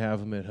them. I have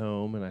them at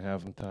home, and I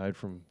have them tied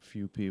from a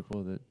few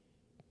people that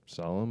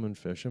sell them and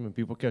fish them, and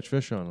people catch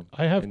fish on them.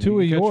 I have and 2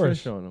 of you can catch yours,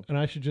 fish on them. and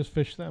I should just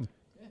fish them.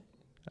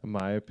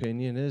 My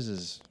opinion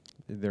is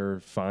they're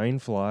fine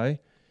fly.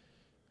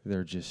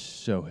 They're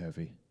just so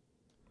heavy.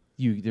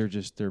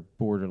 They're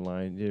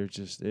borderline.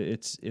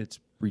 It's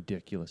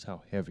ridiculous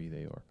how heavy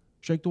they are.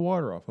 Shake the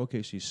water off.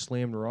 Okay, so you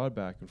slam the rod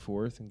back and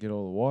forth and get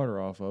all the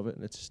water off of it,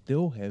 and it's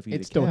still heavy.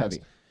 it's still cast.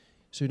 heavy.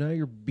 So now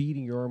you're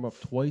beating your arm up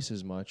twice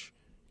as much,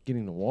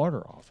 getting the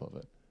water off of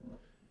it.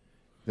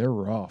 They're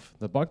rough.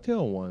 The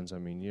bucktail ones, I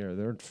mean, yeah,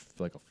 they're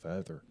like a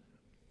feather.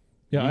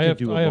 Yeah, You I could have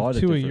do a I lot have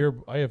of 2 of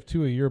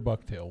different- your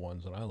bucktail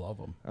ones, and I love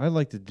them. I'd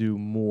like to do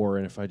more,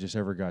 and if I just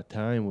ever got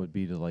time, would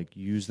be to like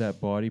use that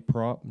body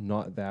prop,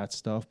 not that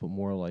stuff, but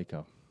more like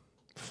a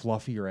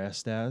fluffier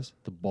Estaz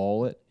to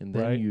ball it, and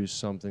then Right. use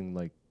something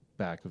like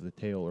back of the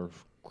tail or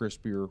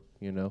crispier,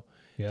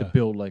 Yeah, to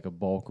build like a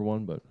bulker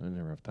one. But I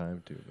never have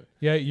time to. But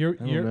yeah. I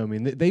don't You're know. I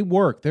mean, they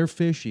work. They're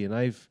fishy, and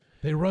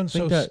they run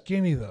so that-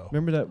 skinny though.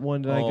 remember that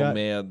one that I Oh, got.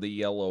 man, the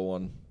yellow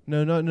one.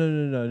 No,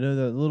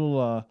 that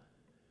little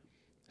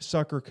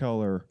sucker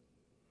color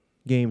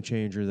game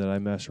changer that I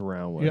mess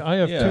around with. Yeah, I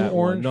have Yeah. 2 That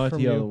one, orange not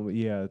from the other you. one.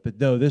 Yeah, but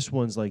no, this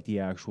one's like the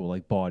actual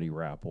like body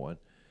wrap one.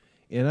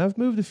 And I've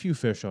moved a few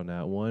fish on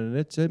that one, and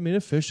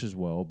it fishes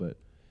well, but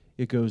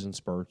it goes in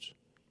spurts.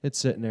 It's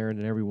sitting there, and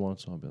then every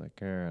once in a while I'll be like,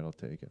 all right, I'll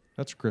take it.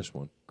 That's Chris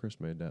one. Chris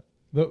made that.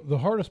 The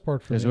hardest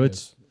part for Yeah, me so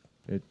is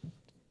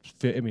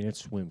it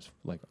swims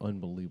like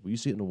unbelievable. You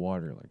see it in the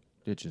water, like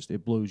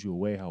it blows you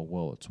away how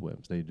well it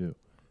swims. They do.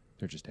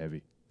 They're just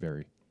heavy,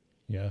 very.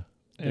 yeah,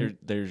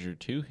 There's your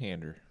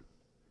 2-hander.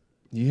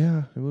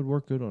 Yeah, it would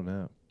work good on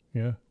that.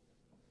 yeah.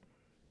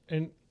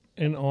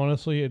 And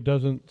honestly, it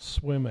doesn't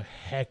swim a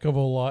heck of a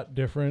lot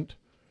different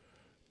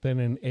than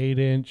an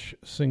 8-inch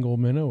single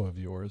minnow of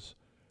yours,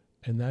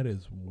 and that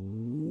is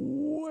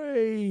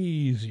way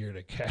easier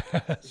to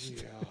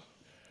cast. Yeah.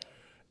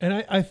 And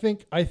I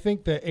think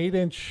the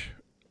 8-inch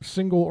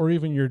single or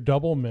even your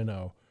double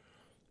minnow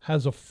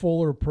has a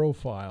fuller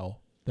profile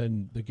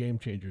than the game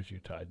changers you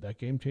tied. That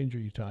game changer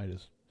you tied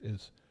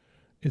is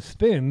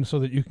thin so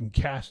that you can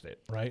cast it,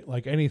 right?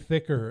 Like any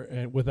thicker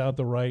and without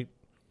the right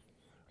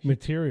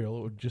material,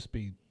 it would just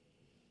be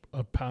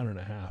a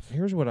 1.5 pounds.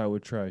 Here's what I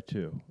would try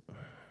too. I'm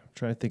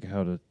trying to think of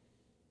how to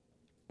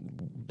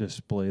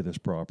display this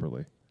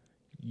properly.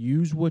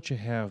 Use what you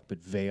have,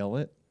 but veil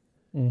it.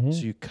 Mm-hmm. So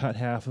you cut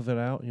half of it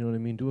out, you know what I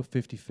mean? Do a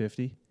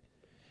 50-50.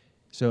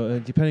 So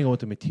depending on what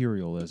the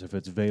material is, if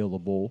it's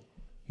veilable,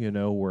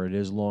 where it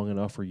is long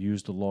enough or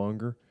used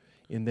longer,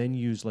 and then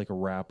use like a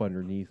wrap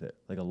underneath it,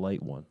 like a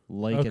light one,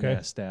 like an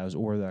Estabs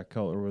or that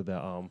color, or the,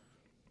 I'm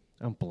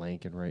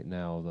blanking right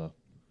now,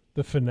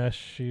 the finesse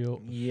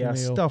shield. yeah,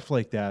 chenille. stuff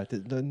like that.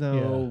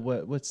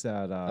 What's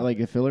that? I like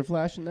a filler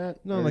flash in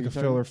that. Not like a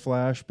filler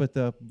flash, but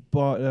the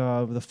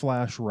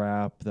flash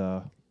wrap,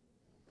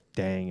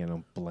 and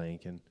I'm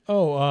blanking.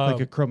 Oh, Like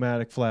a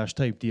chromatic flash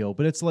type deal,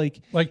 but it's like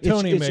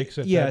Tony makes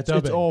it. Yeah, that it's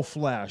dubbing. all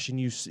flash, and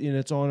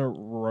it's on a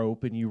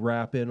rope, and you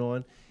wrap it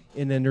on,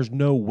 and then there's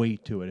no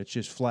weight to it. It's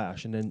just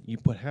flash, and then you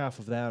put half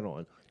of that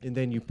on, and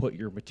then you put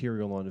your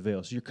material on the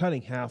veil. So you're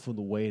cutting half of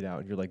the weight out,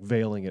 and you're like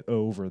veiling it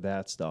over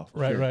that stuff.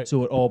 Right.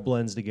 So it all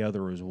blends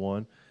together as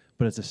one,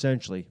 but it's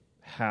essentially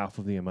half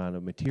of the amount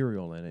of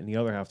material in it, and the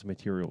other half of the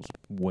material is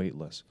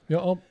weightless. Yeah,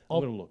 I'm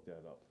gonna look that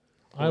up.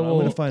 I I'm will.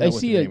 gonna find I out what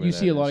see the it. name You of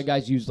see that a lot is. of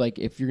guys use like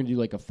if you're gonna do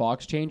like a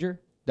fox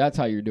changer. That's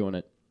how you're doing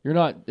it. You're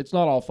not. It's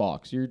not all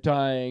fox. You're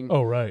tying.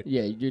 Oh, right.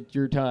 Yeah,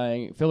 you're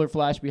tying filler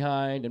flash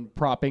behind and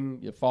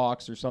propping a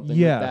fox or something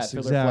Yes,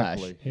 with that filler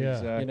exactly. flash. Yeah.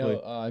 Exactly.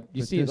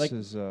 You But see it this like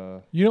is,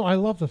 I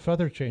love the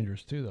feather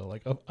changers too, though.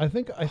 Like I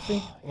think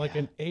like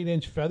an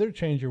 8-inch feather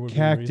changer would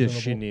cactus be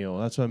reasonable. chenille.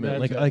 That's what I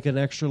meant. That's Like an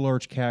extra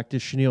large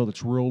cactus chenille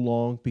that's real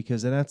long,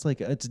 because then that's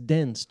it's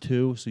dense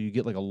too, so you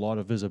get like a lot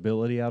of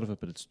visibility out of it,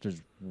 but it's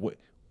just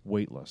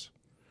weightless.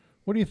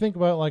 What do you think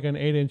about like an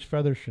 8-inch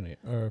feather chenille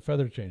or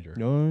feather changer?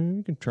 No,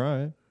 you can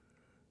try it.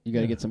 you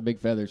got to get some big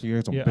feathers. You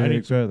get some I big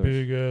need some feathers.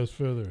 big ass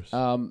feathers.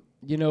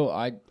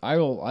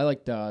 I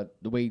like the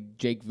way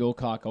Jake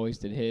Vilcock always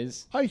did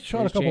his. I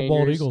shot a his couple bald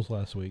changers. eagles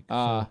last week.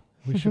 Uh,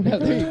 So we should be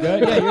there you go.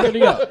 Yeah, you're good to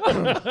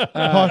go.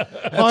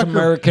 That's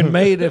American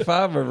made if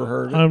I've ever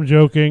heard it. I'm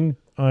joking.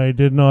 I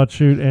did not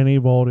shoot any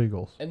bald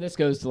eagles. And this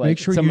goes to like Make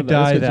sure some you of the, this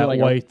dye goes to, that like,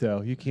 white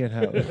though. You can't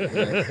have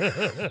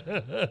it.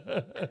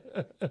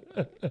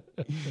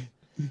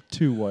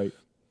 Too white.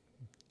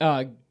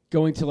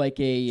 Going to like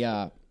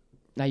a.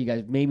 Now you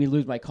guys made me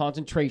lose my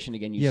concentration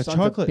again. You Yeah, sons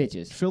chocolate of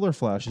bitches. filler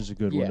flash is a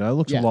good Yeah, one. That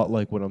looks yeah. a lot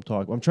like what I'm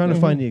talking. I'm trying to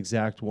find the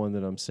exact one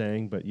that I'm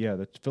saying, but yeah,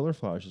 the filler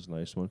flash is a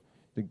nice one.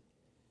 The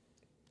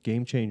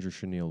Game Changer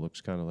chenille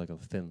looks kind of like a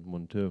thin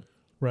one too.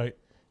 Right.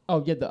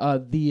 Oh yeah,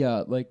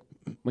 the like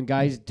when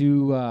guys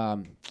do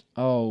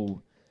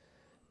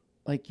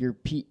like your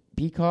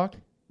peacock.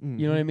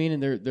 You know what I mean?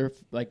 And they're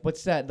like,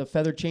 what's that? The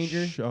feather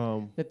changer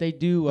that they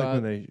do. Like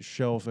when they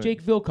shelf it.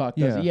 Jake Vilcock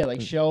does it. Yeah. Yeah, like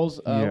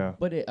shells. Yeah.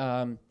 But it,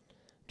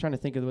 trying to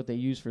think of what they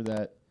use for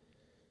that.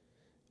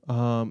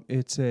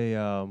 It's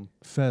a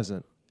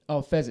pheasant.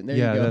 Oh, pheasant. There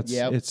Yeah, you go. that's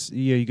it's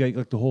you got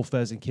like the whole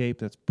pheasant cape.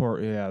 That's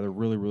part. Yeah, they're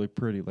really really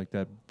pretty. Like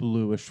that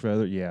bluish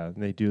feather. Yeah, and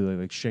they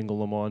like shingle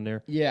them on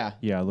there. Yeah.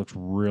 Yeah, it looks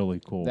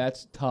really cool.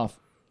 That's tough,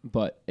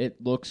 but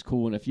it looks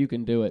cool. And if you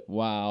can do it,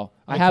 wow!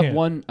 I have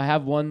can't. I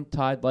have one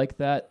tied like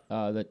that.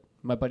 That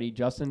my buddy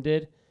Justin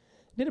did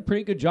a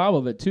pretty good job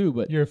of it too.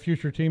 But Your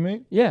future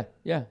teammate? yeah.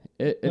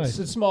 It's Nice.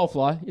 a small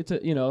fly. It's a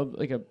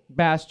like a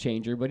bass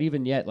changer, but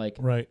even yet, like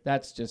Right.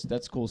 that's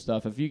cool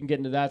stuff. If you can get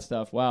into that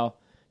stuff, wow.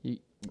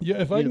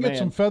 Yeah, if I You're can the get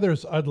some man.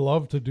 feathers, I'd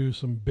love to do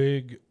some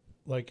big,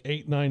 like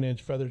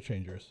 8-9-inch feather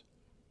changers.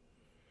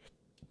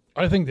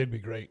 I think they'd be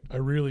great. I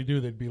really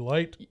do. They'd be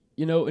light.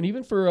 And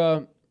even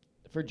for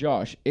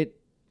Josh,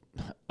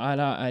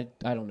 I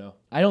don't know.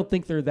 I don't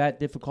think they're that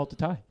difficult to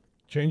tie.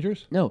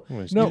 Changers? No.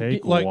 No,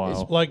 take a like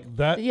while. it's like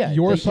that. Yeah,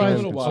 your they take a size,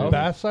 little while. a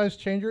bass size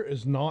changer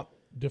is not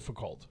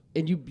difficult.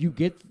 And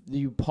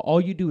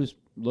all you do is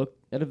look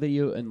at a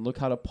video and look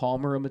how to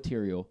palmer a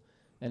material.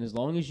 And as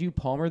long as you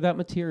palmer that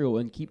material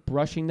and keep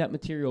brushing that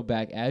material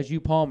back as you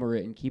palmer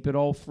it and keep it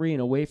all free and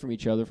away from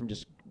each other from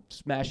just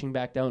smashing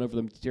back down over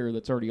the material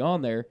that's already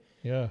on there,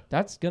 Yeah.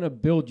 that's going to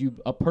build you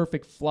a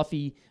perfect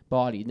fluffy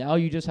body. Now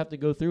you just have to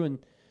go through and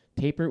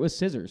taper it with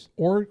scissors.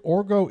 Or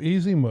go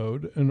easy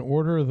mode and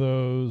order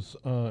those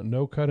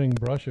no cutting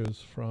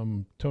brushes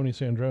from Tony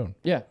Sandrone.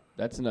 Yeah,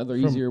 that's another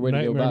From easier way to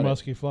go Nightmare about it.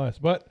 Musky Flies.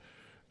 But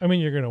I mean,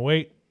 you're going to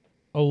wait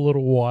a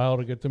little while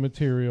to get the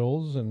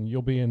materials, and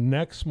you'll be in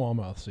next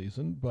smallmouth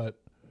season.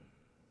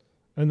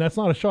 And that's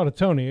not a shot at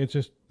Tony. It's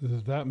just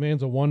that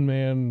man's a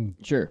one-man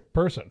Sure.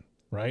 person,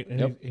 right? And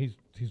Yep.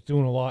 he's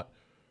doing a lot.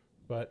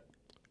 But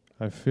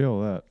I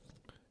feel that.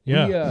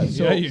 yeah,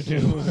 Yeah, you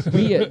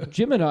do.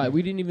 Jim and I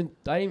didn't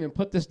even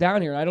put this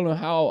down here. I don't know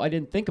how I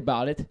didn't think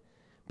about it,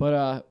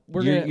 but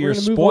we're You're- gonna you're move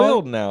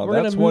spoiled on. now.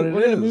 We're That's gonna what move, it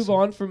We're gonna is. move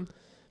on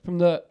from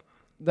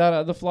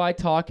the fly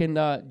talk, and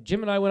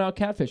Jim and I went out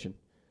catfishing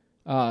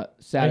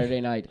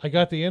Saturday night. I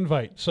got the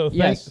invite. So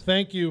Yes.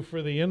 thank you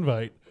for the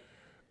invite.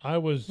 I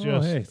was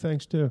just hey,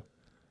 thanks too.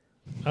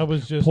 I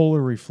was just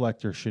Polar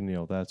reflector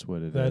chenille. That's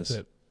what it is. that's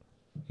it.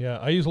 Yeah,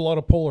 I use a lot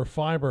of polar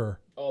fiber.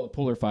 Oh, the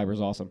polar fiber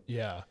is awesome.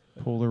 Yeah.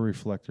 Polar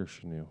reflector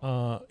chenille.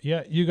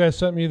 Yeah, you guys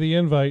sent me the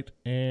invite,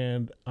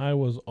 and I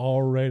was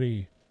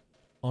already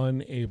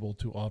unable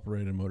to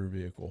operate a motor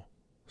vehicle,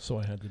 so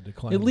I had to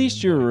decline. At the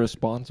least you're invite.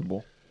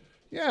 responsible.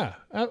 Yeah.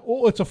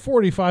 Well, it's a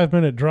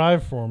 45-minute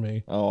drive for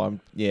me. Oh,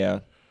 yeah.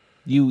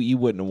 You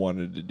wouldn't have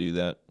wanted to do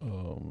that.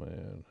 Oh,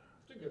 man.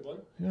 It's a good one.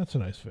 Yeah, that's a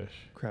nice fish.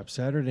 Crap,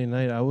 Saturday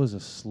night, I was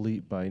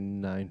asleep by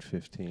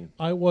 9:15.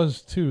 I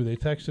was, too. They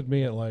texted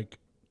me at like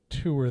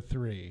 2 or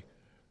 3.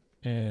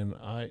 And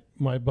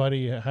my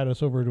buddy had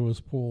us over to his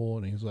pool,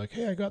 and he's like,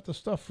 hey, I got the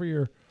stuff for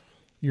your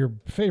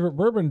favorite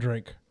bourbon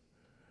drink.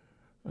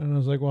 And I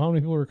was like, well, how many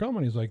people are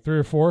coming? He's like, 3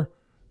 or 4. And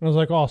I was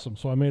like, awesome.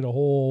 So I made a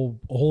whole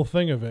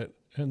thing of it.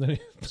 And then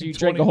So you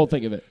drank the whole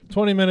thing of it.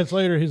 20 minutes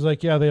later, he's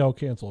like, yeah, they all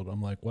canceled.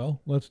 I'm like,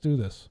 well, let's do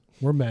this.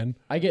 We're men.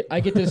 I get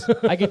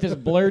this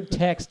blurred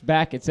text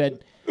back. It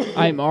said,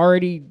 I'm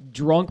already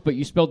drunk, but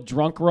you spelled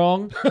drunk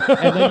wrong.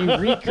 And then you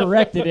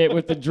recorrected it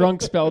with the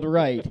drunk spelled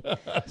right.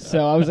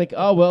 So I was like,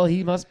 oh, well,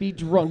 he must be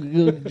drunk,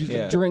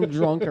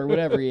 drunk or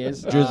whatever he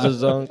is.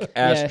 Jizzazunk,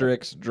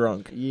 asterisk,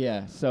 drunk.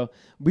 Yeah. So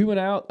we went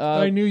out.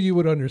 I knew you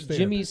would understand.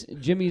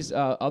 Jimmy's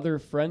other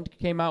friend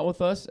came out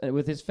with us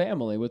with his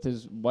family, with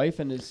his wife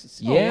and his.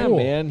 Yeah, cool.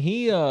 man.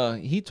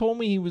 He told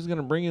me he was going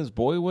to bring his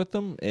boy with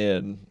him.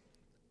 And,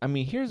 I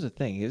mean, here's the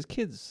thing. His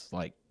kid's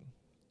like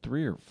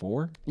 3 or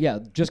 4. Yeah,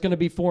 just going to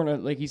be 4,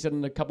 like he said,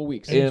 in a couple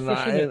weeks. And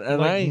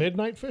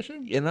midnight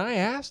fishing? And I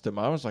asked him,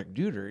 I was like,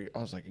 dude, are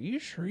you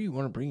sure you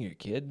want to bring your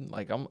kid?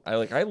 Like,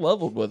 I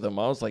leveled with him.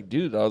 I was like,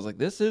 dude,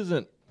 this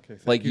isn't,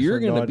 like, you're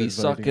going to be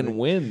sucking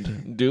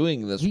wind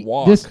doing this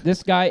walk.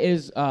 This guy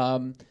is,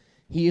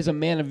 he is a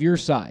man of your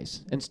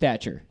size and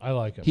stature. I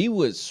like him. He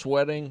was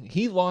sweating.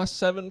 He lost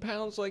 7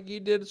 pounds like you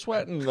did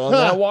sweating on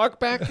that walk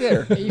back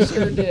there. He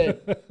sure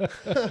did.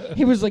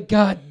 He was like,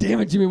 God damn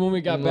it, Jimmy, when we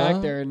got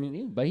back there.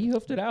 But he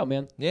hoofed it out,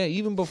 man. Yeah,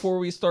 even before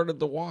we started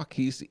the walk,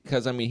 he's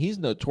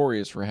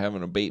notorious for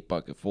having a bait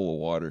bucket full of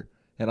water.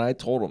 And I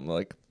told him,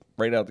 like,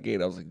 right out the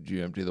gate, I was like, did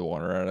you empty the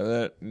water out of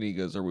that? And he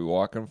goes, are we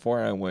walking for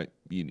it? I went,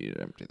 you need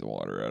to empty the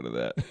water out of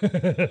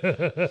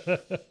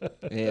that.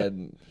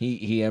 And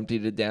he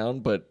emptied it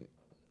down, but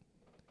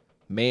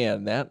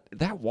man,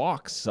 that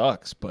walk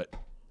sucks, but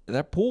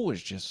that pool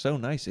is just so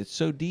nice. It's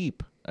so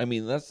deep. I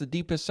mean, that's the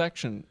deepest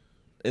section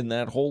in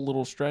that whole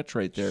little stretch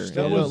right there.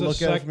 Still not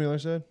look at it from the other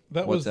side?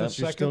 That What's was the that?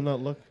 Still second.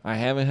 not look? I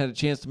haven't had a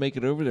chance to make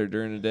it over there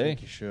during the I day.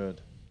 think you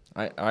should.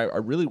 I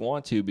really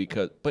want to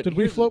because. But Did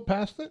we float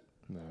past it?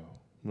 No,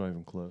 not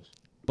even close.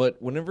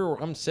 But whenever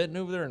I'm sitting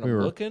over there and We I'm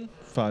were looking,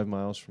 5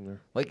 miles from there.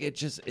 like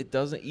it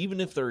doesn't.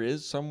 Even if there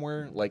is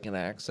somewhere like an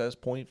access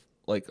point,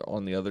 like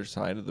on the other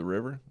side of the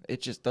river,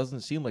 it just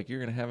doesn't seem like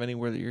you're gonna have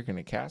anywhere that you're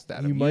gonna cast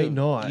at. You might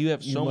not. You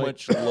have You so might-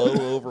 much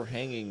low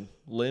overhanging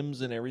limbs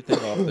and everything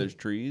off those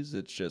trees.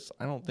 It's just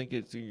I don't think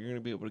you're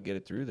gonna be able to get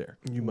it through there.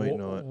 You might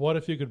not. What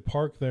if you could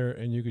park there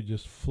and you could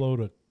just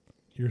float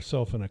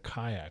yourself in a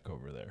kayak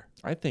over there?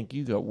 I think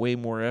you got way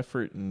more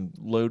effort in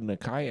loading a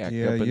kayak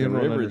Yeah, up in you the don't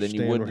river than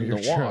you understand would where in you're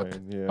the walk.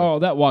 trying, Yeah. Oh,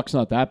 that walk's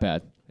not that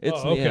bad. It's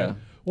okay. yeah.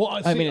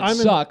 Well, I mean, it I'm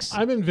sucks.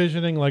 I'm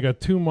envisioning like a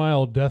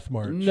 2-mile death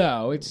march.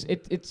 No, it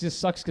just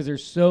sucks because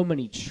there's so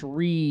many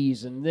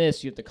trees and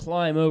this you have to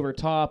climb over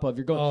top of.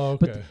 You're going, Oh,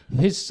 okay. but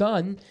his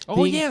son, Oh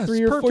being yeah,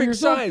 3 it's or 4 perfect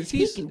years old, size.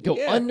 he can go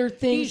under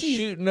things. He's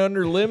shooting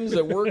under limbs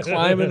that we're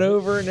climbing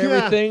over and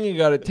everything. You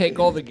got to take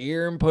all the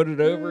gear and put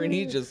it over, and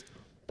he just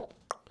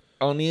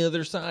on the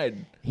other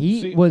side.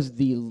 He was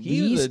the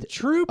He was a least.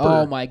 trooper.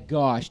 Oh my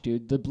gosh,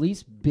 dude, the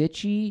least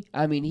bitchy.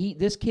 I mean,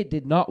 this kid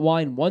did not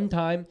whine one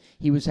time.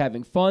 He was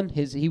having fun.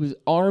 He was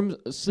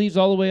sleeves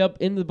all the way up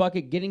in the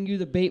bucket, getting you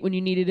the bait when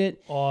you needed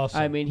it.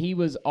 Awesome. I mean, he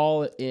was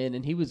all in,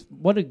 and he was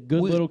what a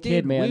good little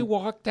kid, man. We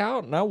walked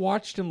out, and I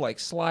watched him like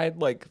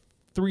slide like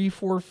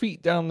 3-4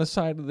 feet down the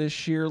side of this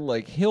sheer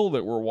like hill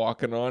that we're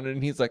walking on,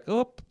 and he's like,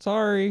 "Oh,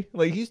 sorry."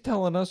 Like he's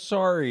telling us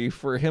sorry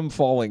for him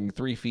falling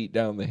 3 feet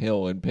down the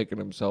hill and picking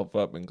himself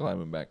up and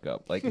climbing back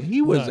up. Like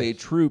he was a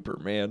trooper,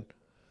 man.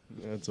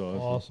 That's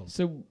awesome. Awesome.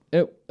 So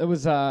it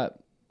was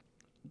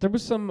there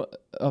was some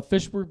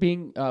fish were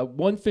being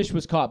one fish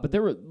was caught, but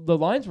the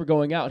lines were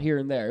going out here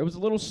and there. It was a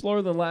little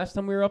slower than last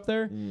time we were up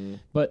there,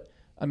 but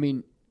I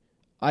mean,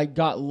 I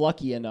got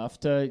lucky enough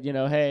to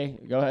hey,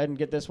 go ahead and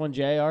get this one,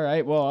 Jay. All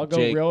right, well I'll go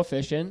reel a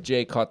fish in.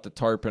 Jay caught the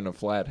tarpon of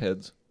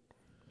flatheads.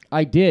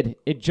 I did.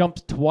 It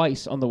jumped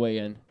twice on the way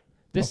in.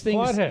 This A thing,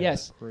 flathead?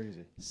 yes,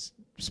 Crazy.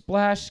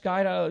 splash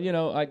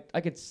skydive.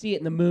 I could see it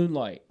in the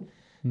moonlight.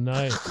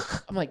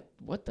 Nice. I'm like,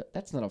 what the?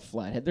 That's not a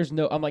flathead. There's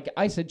no. I'm like,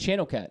 I said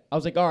channel cat. I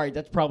was like, all right,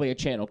 that's probably a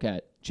channel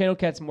cat. Channel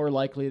cat's more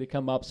likely to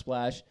come up,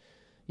 splash,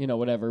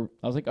 whatever.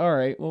 I was like, all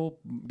right, well,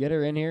 get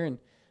her in here, and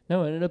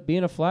no, it ended up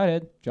being a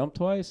flathead. Jumped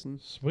twice, and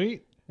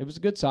Sweet. it was a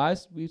good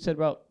size. We said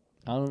about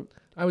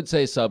I would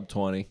say sub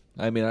 20.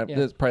 I mean, Yeah.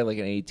 that's probably like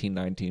an 18,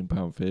 19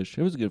 pound fish.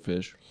 It was a good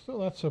fish.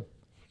 Still, it's a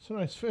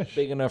nice fish.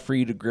 Big enough for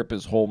you to grip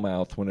his whole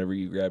mouth whenever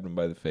you grabbed him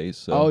by the face.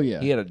 So Oh, yeah.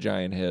 he had a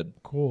giant head.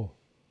 Cool.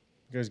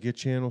 You guys get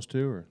channels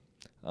too,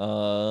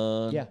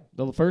 or yeah.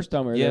 The first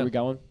time we were Yeah. there, we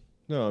got one.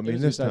 no? I It mean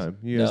was this good size. time.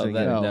 You guys No, didn't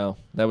that, get it. no,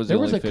 that was There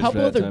the was only a fish couple for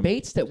that other time.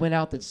 baits that went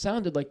out that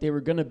sounded like they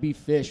were gonna be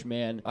fish,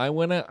 man. I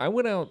went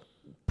out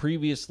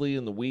previously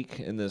in the week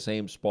in the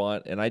same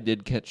spot, and I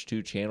did catch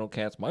 2 channel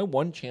cats. My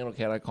one channel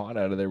cat I caught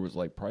out of there was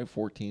like probably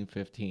 14,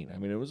 15. I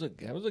mean, it was a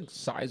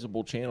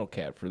sizable channel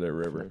cat for their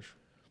river.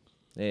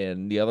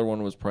 And the other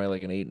one was probably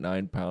like an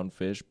 8-9 pound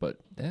fish. But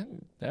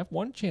that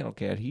one channel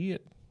cat, he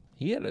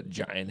had a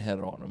giant head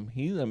on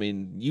him. I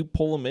mean, you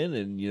pull them in,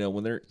 and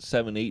when they're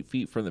 7-8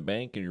 feet from the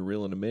bank, and you're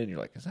reeling them in, you're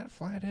like, is that a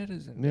flathead?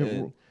 Is it?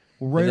 Yeah,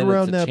 right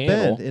around that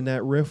bend in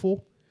that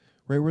riffle.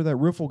 Right where that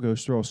riffle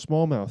goes through a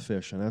smallmouth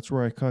fish, and that's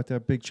where I caught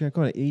that big check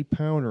on an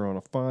 8-pounder on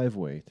a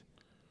 5-weight.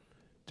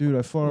 Dude,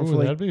 I fought him for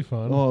like... that'd be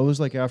fun. Oh, it was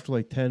like after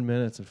like 10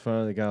 minutes, and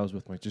finally the guy was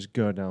with me, just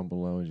go down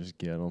below and just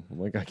get him. I'm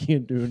like, I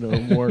can't do no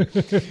more.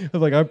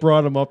 Like, I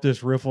brought him up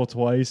this riffle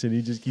twice, and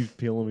he just keeps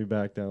peeling me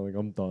back down. Like,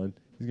 I'm done.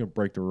 He's going to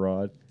break the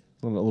rod.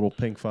 It's on that little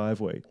pink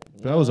 5-weight.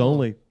 But that was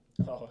only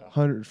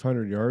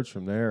 100 yards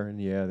from there,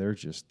 and yeah,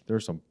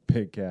 there's some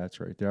big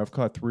cats right there. I've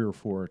caught 3 or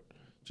 4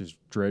 just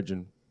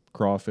dredging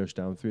crawfish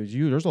down through.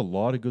 There's a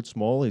lot of good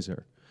smallies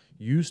there.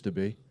 Used to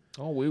be.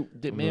 Oh, we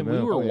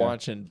were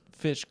watching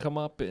fish come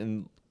up,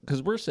 and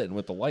because we're sitting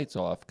with the lights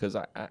off, because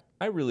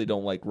I really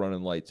don't like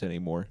running lights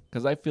anymore,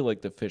 because I feel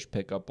like the fish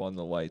pick up on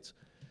the lights.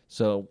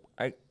 So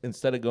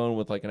instead of going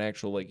with like an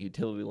actual like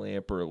utility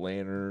lamp or a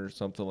lantern or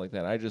something like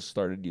that, I just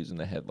started using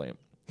the headlamp,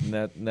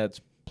 and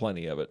that's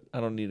plenty of it. I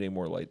don't need any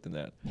more light than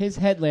that. His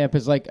headlamp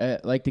is like the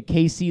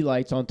KC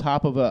lights on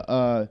top of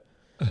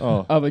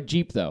of a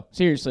Jeep, though.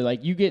 Seriously,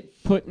 like you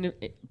get put in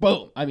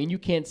boom. I mean, you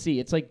can't see.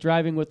 It's like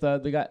driving with the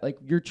guy, like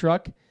your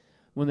truck,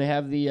 when they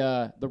have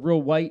the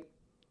real white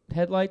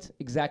headlights.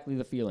 Exactly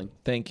the feeling.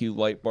 Thank you,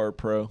 Light Bar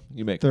Pro.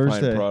 You make a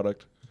fine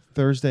product.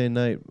 Thursday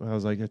night,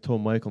 I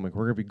told Michael, I'm like,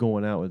 we're gonna be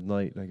going out at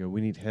night, and I go, we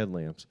need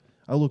headlamps.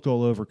 I looked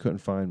all over, couldn't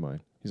find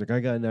mine. He's like,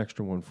 I got an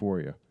extra one for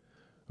you.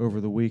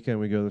 Over the weekend,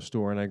 we go to the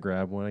store, and I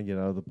grab one. I get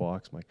out of the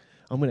box. I'm like,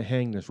 I'm going to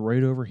hang this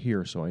right over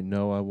here so I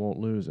know I won't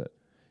lose it.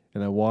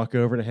 And I walk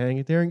over to hang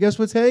it there, and guess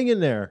what's hanging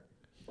there?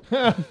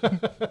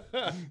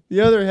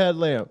 The other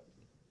headlamp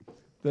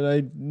that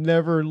I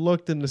never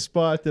looked in the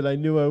spot that I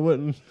knew I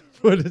wouldn't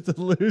put it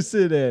to lose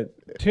it in.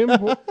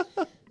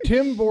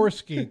 Tim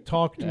Borski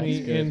talked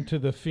me into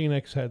the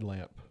Phoenix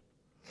headlamp.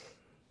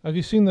 Have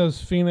you seen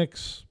those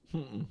Phoenix?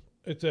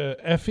 It's a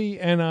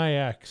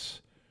FENIX.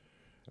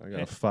 I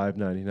got a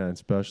 $5.99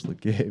 special at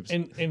Gabe's.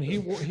 And he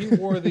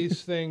wore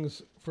these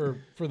things for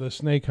the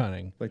snake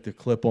hunting. Like the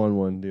clip-on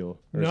one deal.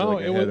 No,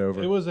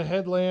 it was a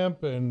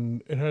headlamp,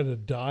 and it had a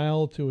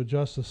dial to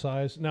adjust the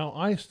size. Now,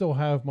 I still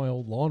have my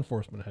old law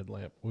enforcement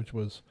headlamp, which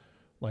was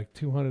like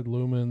 200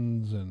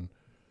 lumens, and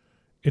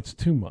it's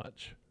too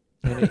much.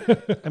 And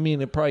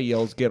it probably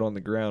yells, get on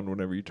the ground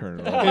whenever you turn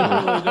it on.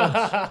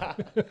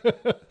 It really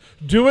does.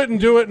 Do it and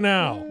do it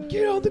now.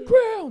 Get on the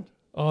ground.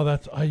 Oh,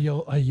 I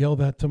yell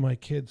that to my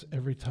kids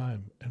every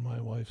time, and my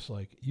wife's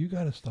like, "You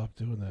got to stop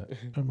doing that."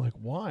 I'm like,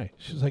 "Why?"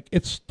 She's like,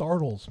 "It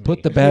startles me."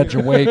 Put the badge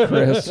away,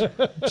 Chris.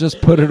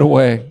 Just put it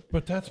away.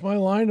 But that's my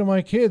line to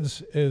my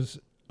kids is,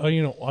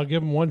 I'll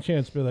give them one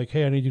chance to be like,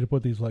 "Hey, I need you to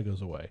put these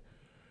Legos away,"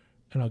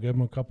 and I'll give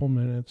them a couple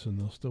minutes, and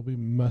they'll still be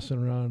messing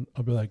around.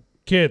 I'll be like,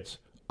 "Kids,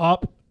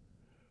 up,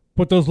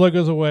 put those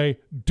Legos away.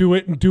 Do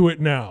it and do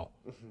it now."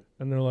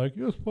 And they're like,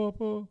 "Yes,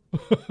 Papa."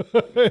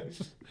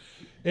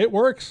 It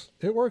works.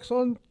 It works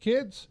on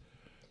kids.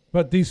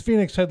 But these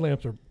Phoenix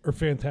headlamps are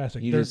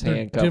fantastic. You just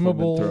handcuff them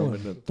and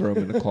throw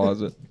them in the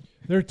closet.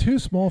 They're too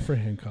small for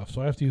handcuffs,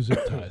 so I have to use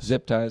zip ties.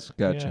 Zip ties?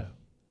 Gotcha. Yeah.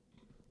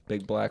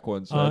 Big black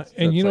ones.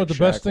 And you know what the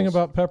best thing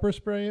about pepper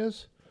spray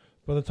is?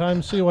 By the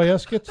time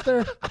CYS gets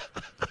there,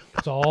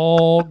 it's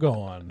all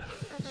gone.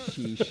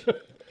 Sheesh.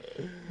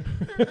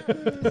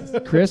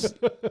 Chris,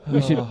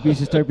 we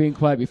should start being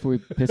quiet before we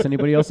piss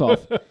anybody else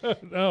off.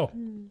 No.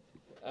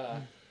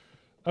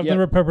 I've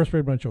never pepper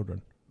sprayed my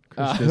children.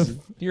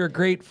 You're a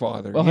great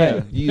father. Well,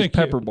 yeah, hey, you use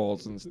pepper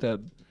balls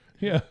instead.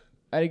 Yeah.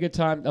 I had a good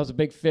time. That was a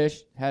big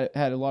fish. Had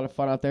a lot of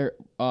fun out there.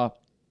 A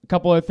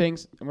couple other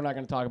things, and we're not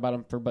going to talk about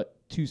them for but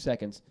 2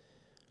 seconds.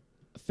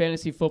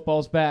 Fantasy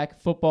football's back.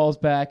 Football's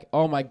back.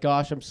 Oh my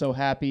gosh, I'm so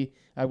happy.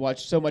 I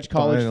watched so much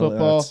college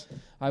football.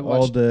 I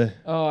watched all day.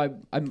 Oh,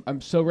 I'm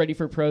so ready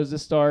for pros to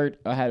start.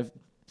 I had a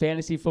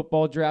fantasy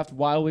football draft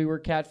while we were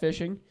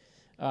catfishing.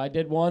 I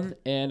did one,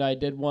 and I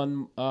did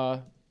one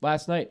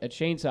last night at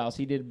Shane's house.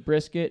 He did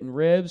brisket and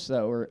ribs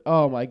that were,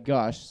 oh my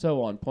gosh,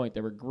 so on point.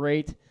 They were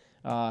great.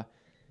 I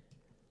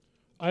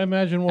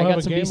imagine we'll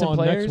have a game on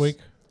next week.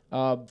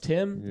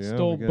 Tim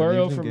stole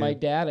burrow from my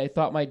dad. I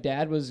thought my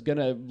dad was going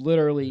to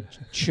literally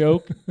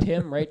choke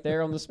Tim right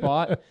there on the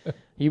spot.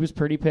 He was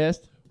pretty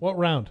pissed. What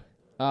round?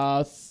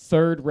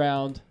 Third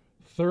round.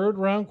 Third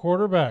round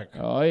quarterback.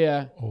 Oh,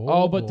 yeah.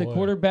 But the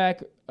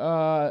quarterback,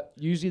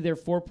 usually they're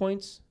 4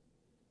 points,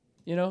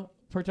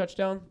 per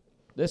touchdown.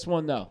 This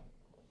one, no.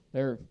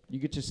 You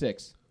get your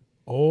 6.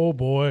 Oh,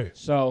 boy.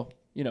 So,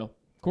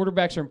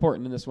 quarterbacks are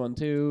important in this one,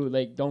 too.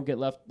 Like, don't get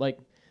left. Like,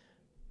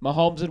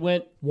 Mahomes had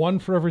went. 1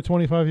 for every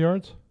 25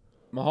 yards?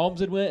 Mahomes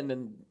had went, and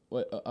then,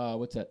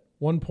 what's that?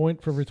 1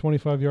 point for every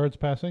 25 yards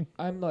passing?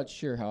 I'm not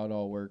sure how it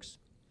all works.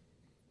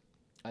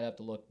 I'd have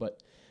to look.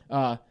 But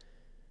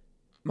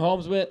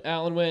Mahomes went,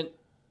 Allen went,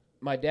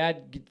 my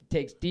dad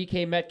takes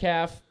DK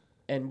Metcalf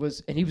and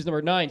he was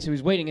number 9, so he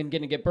was waiting and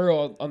going to get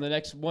Burrow on the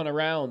next one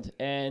around,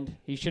 and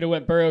he should have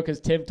went Burrow because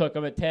Tim took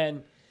him at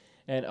 10,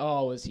 and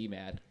was he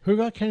mad? Who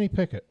got Kenny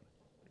Pickett?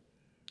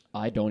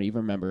 I don't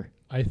even remember.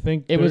 I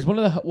think It was one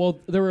of the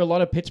there were a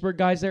lot of Pittsburgh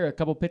guys there, a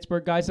couple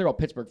Pittsburgh guys there, all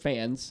Pittsburgh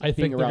fans. I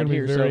think they're going to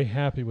to be very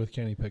happy with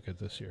Kenny Pickett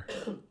this year.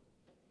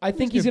 I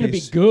think he's going to be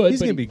good. He's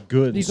going to be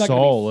good and he's not gonna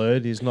be-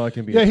 solid. He's not going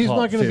to be Yeah, a he's top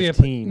not gonna be a-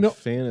 15 no.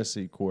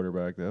 fantasy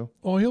quarterback, though.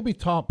 Oh, he'll be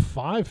top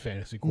 5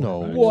 fantasy No.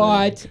 quarterback.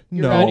 What?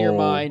 You're No. out of your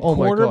mind. Oh, my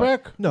God.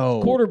 Quarterback?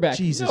 No. Quarterback.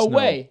 Jesus, no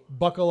way.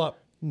 Buckle up.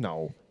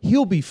 No.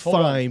 He'll be Hold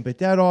on. fine, but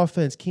that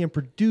offense can't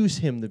produce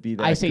him to be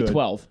that I say good.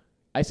 12.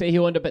 I say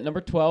he'll end up at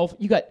number 12.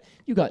 You got.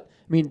 I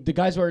mean, the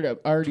guys already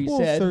 12,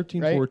 said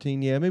 13, right?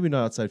 14, yeah, maybe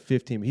not outside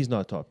 15, but he's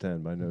not top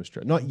 10 by no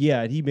stretch. Not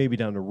yet. He may be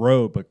down the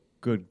road, but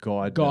good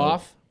God. no.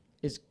 Goff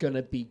is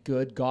gonna be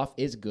good. Goff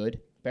is good.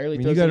 Barely. I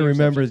mean, throws you got to any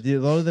remember, interceptions. a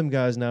lot of them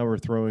guys now are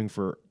throwing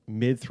for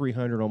mid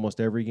 300 almost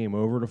every game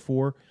over to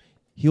 4.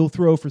 He'll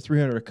throw for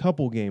 300 a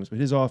couple games, but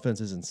his offense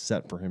isn't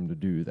set for him to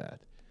do that.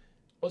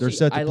 Well, They're see,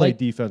 set to I play like-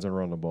 defense and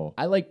run the ball.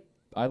 I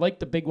like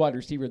the big wide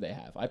receiver they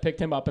have. I picked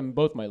him up in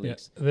both my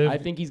leagues. they've- I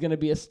think he's going to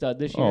be a stud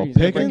this year. Oh, He's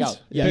gonna bring Pickens?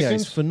 out. Yeah, Yes.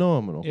 he's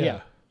phenomenal. Yeah.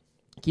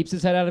 Keeps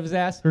his head out of his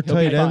ass. Her He'll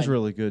be tight end's fine.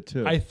 really good,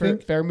 too. I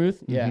think.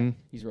 Fairmouth. Yeah, Mhm.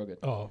 he's real good.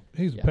 Oh,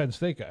 he's Yeah. a Penn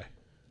State guy.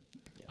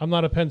 I'm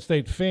not a Penn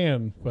State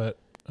fan, but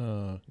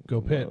go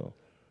Pitt. Wow.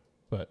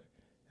 But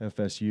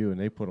FSU, and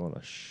they put on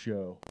a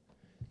show.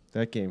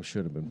 That game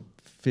should have been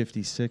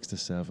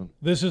 56-7.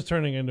 this is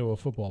turning into a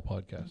football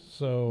podcast.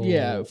 So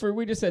Yeah,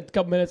 we just said a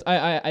couple minutes.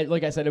 I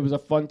like I said, it was a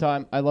fun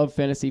time. I love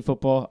fantasy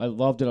football. I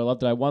loved it.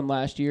 I won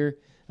last year.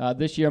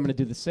 This year I'm going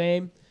to do the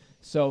same.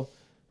 So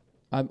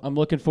I'm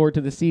looking forward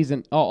to the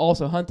season. Oh,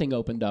 also hunting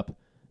opened up,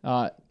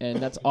 and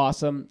that's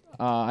awesome.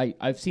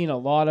 I've seen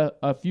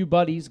a few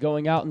buddies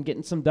going out and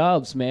getting some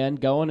doves, man,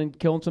 going and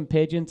killing some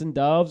pigeons and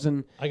doves,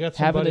 and I got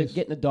some buddies.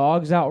 getting the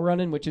dogs out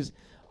running, which is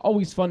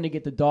always fun to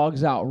get the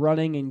dogs out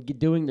running and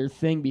doing their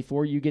thing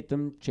before you get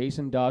them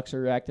chasing ducks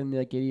or acting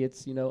like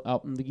idiots,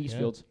 out in the geese Yeah.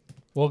 fields.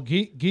 Well,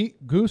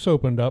 Goose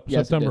opened up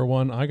Yes, it September did.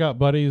 1. I got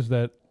buddies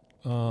that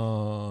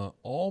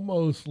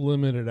almost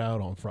limited out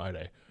on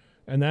Friday,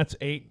 and that's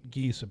 8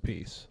 geese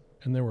apiece,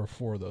 and there were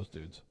 4 of those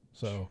dudes.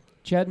 So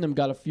Cheltenham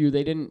got a few.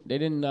 They didn't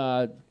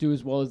do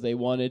as well as they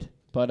wanted,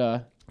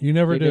 but you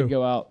never they do. did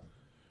go out.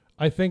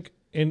 I think,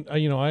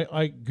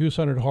 I goose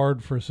hunted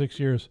hard for 6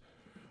 years.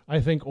 I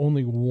think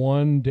only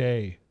one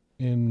day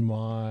in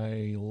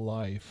my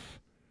life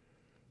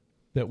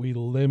that we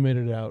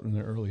limited out in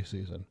the early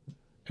season,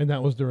 and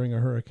that was during a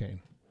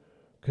hurricane,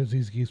 because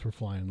these geese were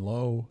flying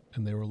low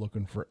and they were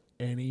looking for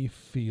any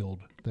field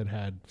that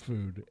had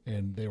food,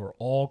 and they were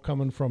all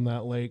coming from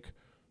that lake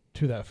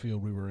to that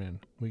field we were in.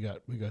 We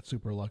got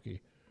super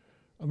lucky.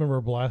 I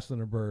remember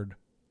blasting a bird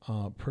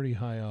pretty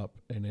high up,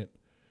 and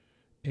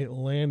it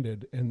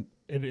landed, and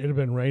it had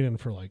been raining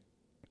for like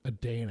a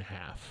day and a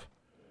half,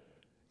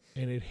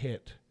 and it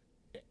hit,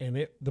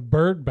 and the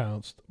bird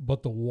bounced,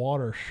 but the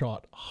water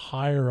shot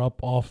higher up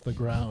off the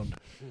ground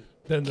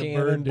than the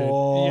bird did.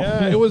 Cannonball.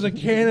 Yeah, it was a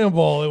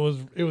cannonball.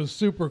 It was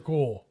super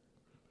cool.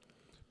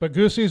 But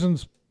goose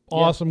season's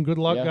awesome. Good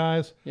luck, Yeah.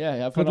 guys. Yeah,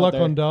 have fun Good out luck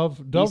there. on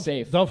dove.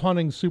 safe. Dove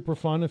hunting's super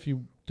fun if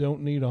you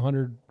don't need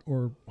 100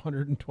 or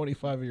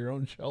 125 of your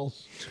own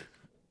shells,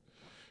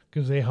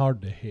 because they're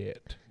hard to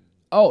hit.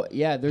 Oh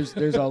yeah, there's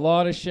a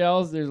lot of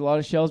shells. There's a lot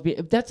of shells.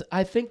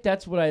 I think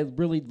that's what I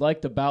really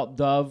liked about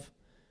dove,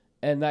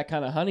 and that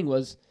kind of hunting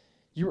was,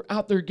 you were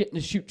out there getting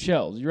to shoot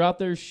shells. You're out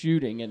there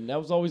shooting, and that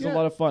was always a Yeah.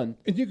 lot of fun.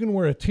 And you can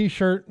wear a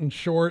T-shirt and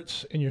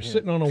shorts, and you're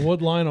sitting on a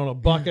wood line on a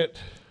bucket.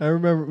 I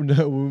remember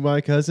what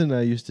my cousin and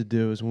I used to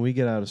do is when we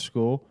get out of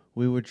school,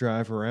 we would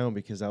drive around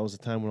because that was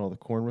the time when all the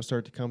corn would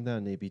start to come down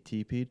and they'd be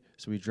teepeed.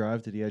 So we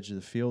drive to the edge of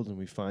the field and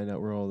we find out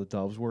where all the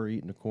doves were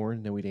eating the corn.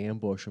 And then we'd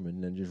ambush them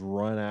and then just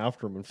run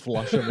after them and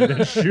flush them and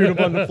then shoot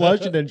them on the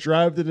flush and then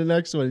drive to the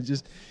next one.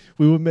 And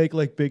we would make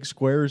like big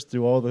squares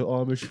through all the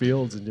Amish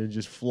fields and then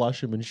just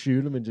flush them and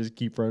shoot them and just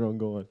keep right on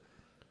going.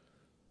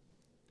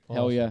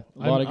 Hell yeah,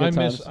 a lot of good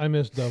times. I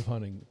miss dove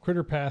hunting.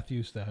 Critter Path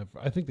used to have.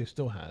 I think they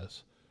still have.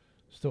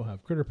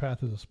 Critter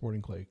Path is a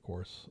sporting clay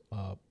course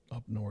up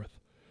north,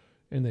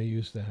 and they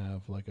used to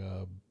have like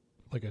a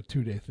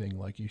 2-day thing.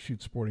 Like you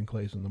shoot sporting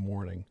clays in the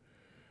morning,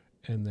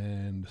 and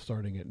then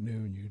starting at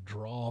noon you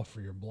draw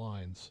for your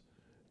blinds,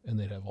 and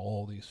they'd have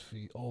all these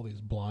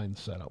blinds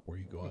set up where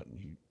you go out and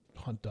you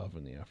hunt dove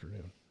in the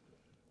afternoon.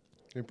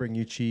 They bring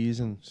you cheese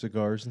and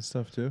cigars and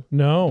stuff too.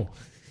 No,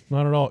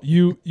 not at all.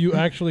 You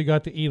actually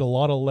got to eat a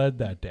lot of lead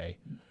that day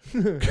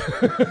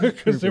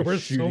because there were so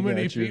shooting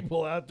many at you.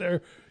 people out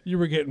there. You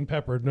were getting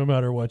peppered no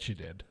matter what you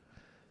did.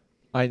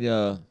 I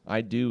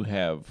do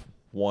have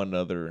one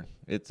other.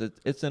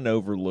 It's an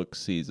overlooked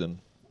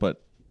season,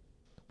 but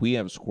we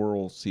have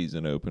squirrel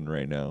season open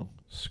right now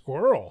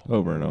Squirrel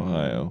over in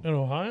Ohio. in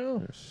Ohio.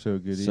 They're so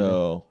good eating.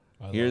 So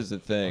I here's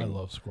love- the thing. I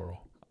love squirrel.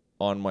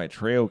 On my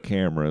trail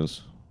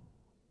cameras,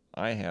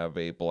 I have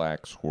a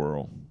black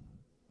squirrel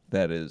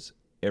that is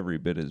every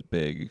bit as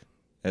big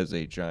as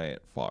a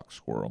giant fox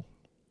squirrel.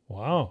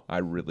 Wow. I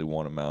really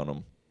want to mount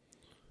him.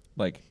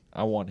 Like,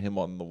 I want him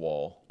on the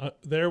wall.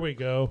 There we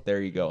go.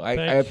 There you go. I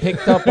Thank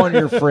picked up on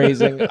your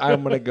phrasing.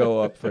 I'm going to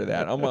go up for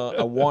that. I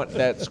want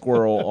that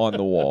squirrel on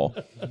the wall.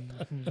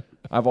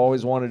 I've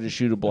always wanted to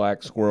shoot a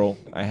black squirrel.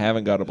 I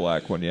haven't got a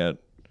black one yet.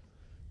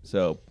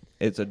 So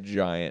it's a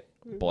giant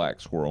black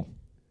squirrel.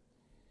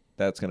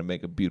 That's going to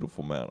make a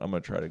beautiful mount. I'm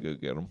going to try to go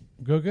get him.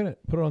 Go get it.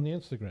 Put it on the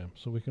Instagram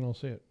so we can all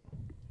see it.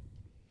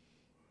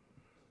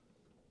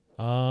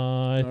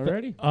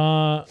 Alrighty.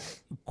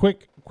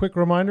 Quick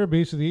reminder,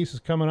 Beast of the East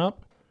is coming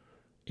up.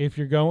 If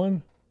you're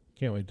going,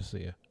 can't wait to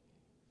see you.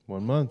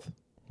 1 month.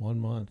 1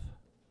 month.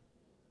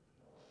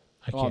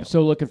 I'm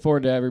so looking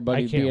forward to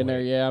everybody I can't being there.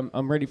 wait. Yeah,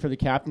 I'm ready for the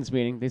captain's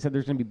meeting. They said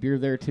there's going to be beer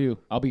there, too.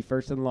 I'll be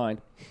first in line.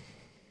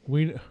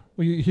 You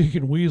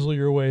can weasel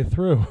your way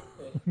through.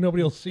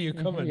 Nobody will see you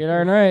coming. You're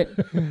darn right.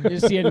 You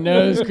just see a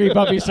nose creep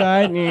up your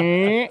side.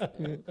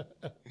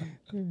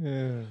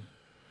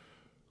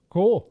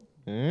 Cool.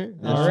 All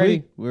right. This Alrighty.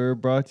 week, we're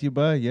brought to you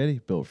by Yeti,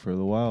 built for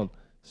the wild.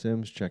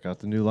 Sims, check out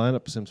the new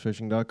lineup,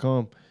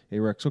 simsfishing.com.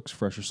 A-Rex hooks,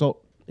 fresher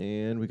salt.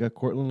 And we got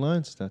Cortland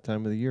lines. It's that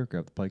time of the year.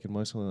 Grab the pike and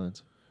mussel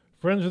lines.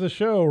 Friends of the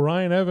show,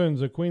 Ryan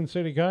Evans at Queen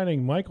City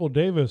Guiding, Michael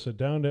Davis at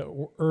Down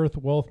to Earth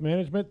Wealth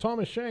Management,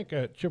 Thomas Shank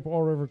at Chippewa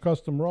River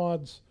Custom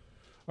Rods,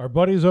 our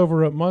buddies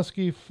over at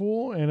Muskie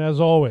Fool, and as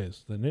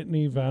always, the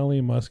Nittany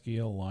Valley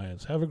Muskie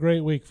Alliance. Have a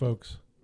great week, folks.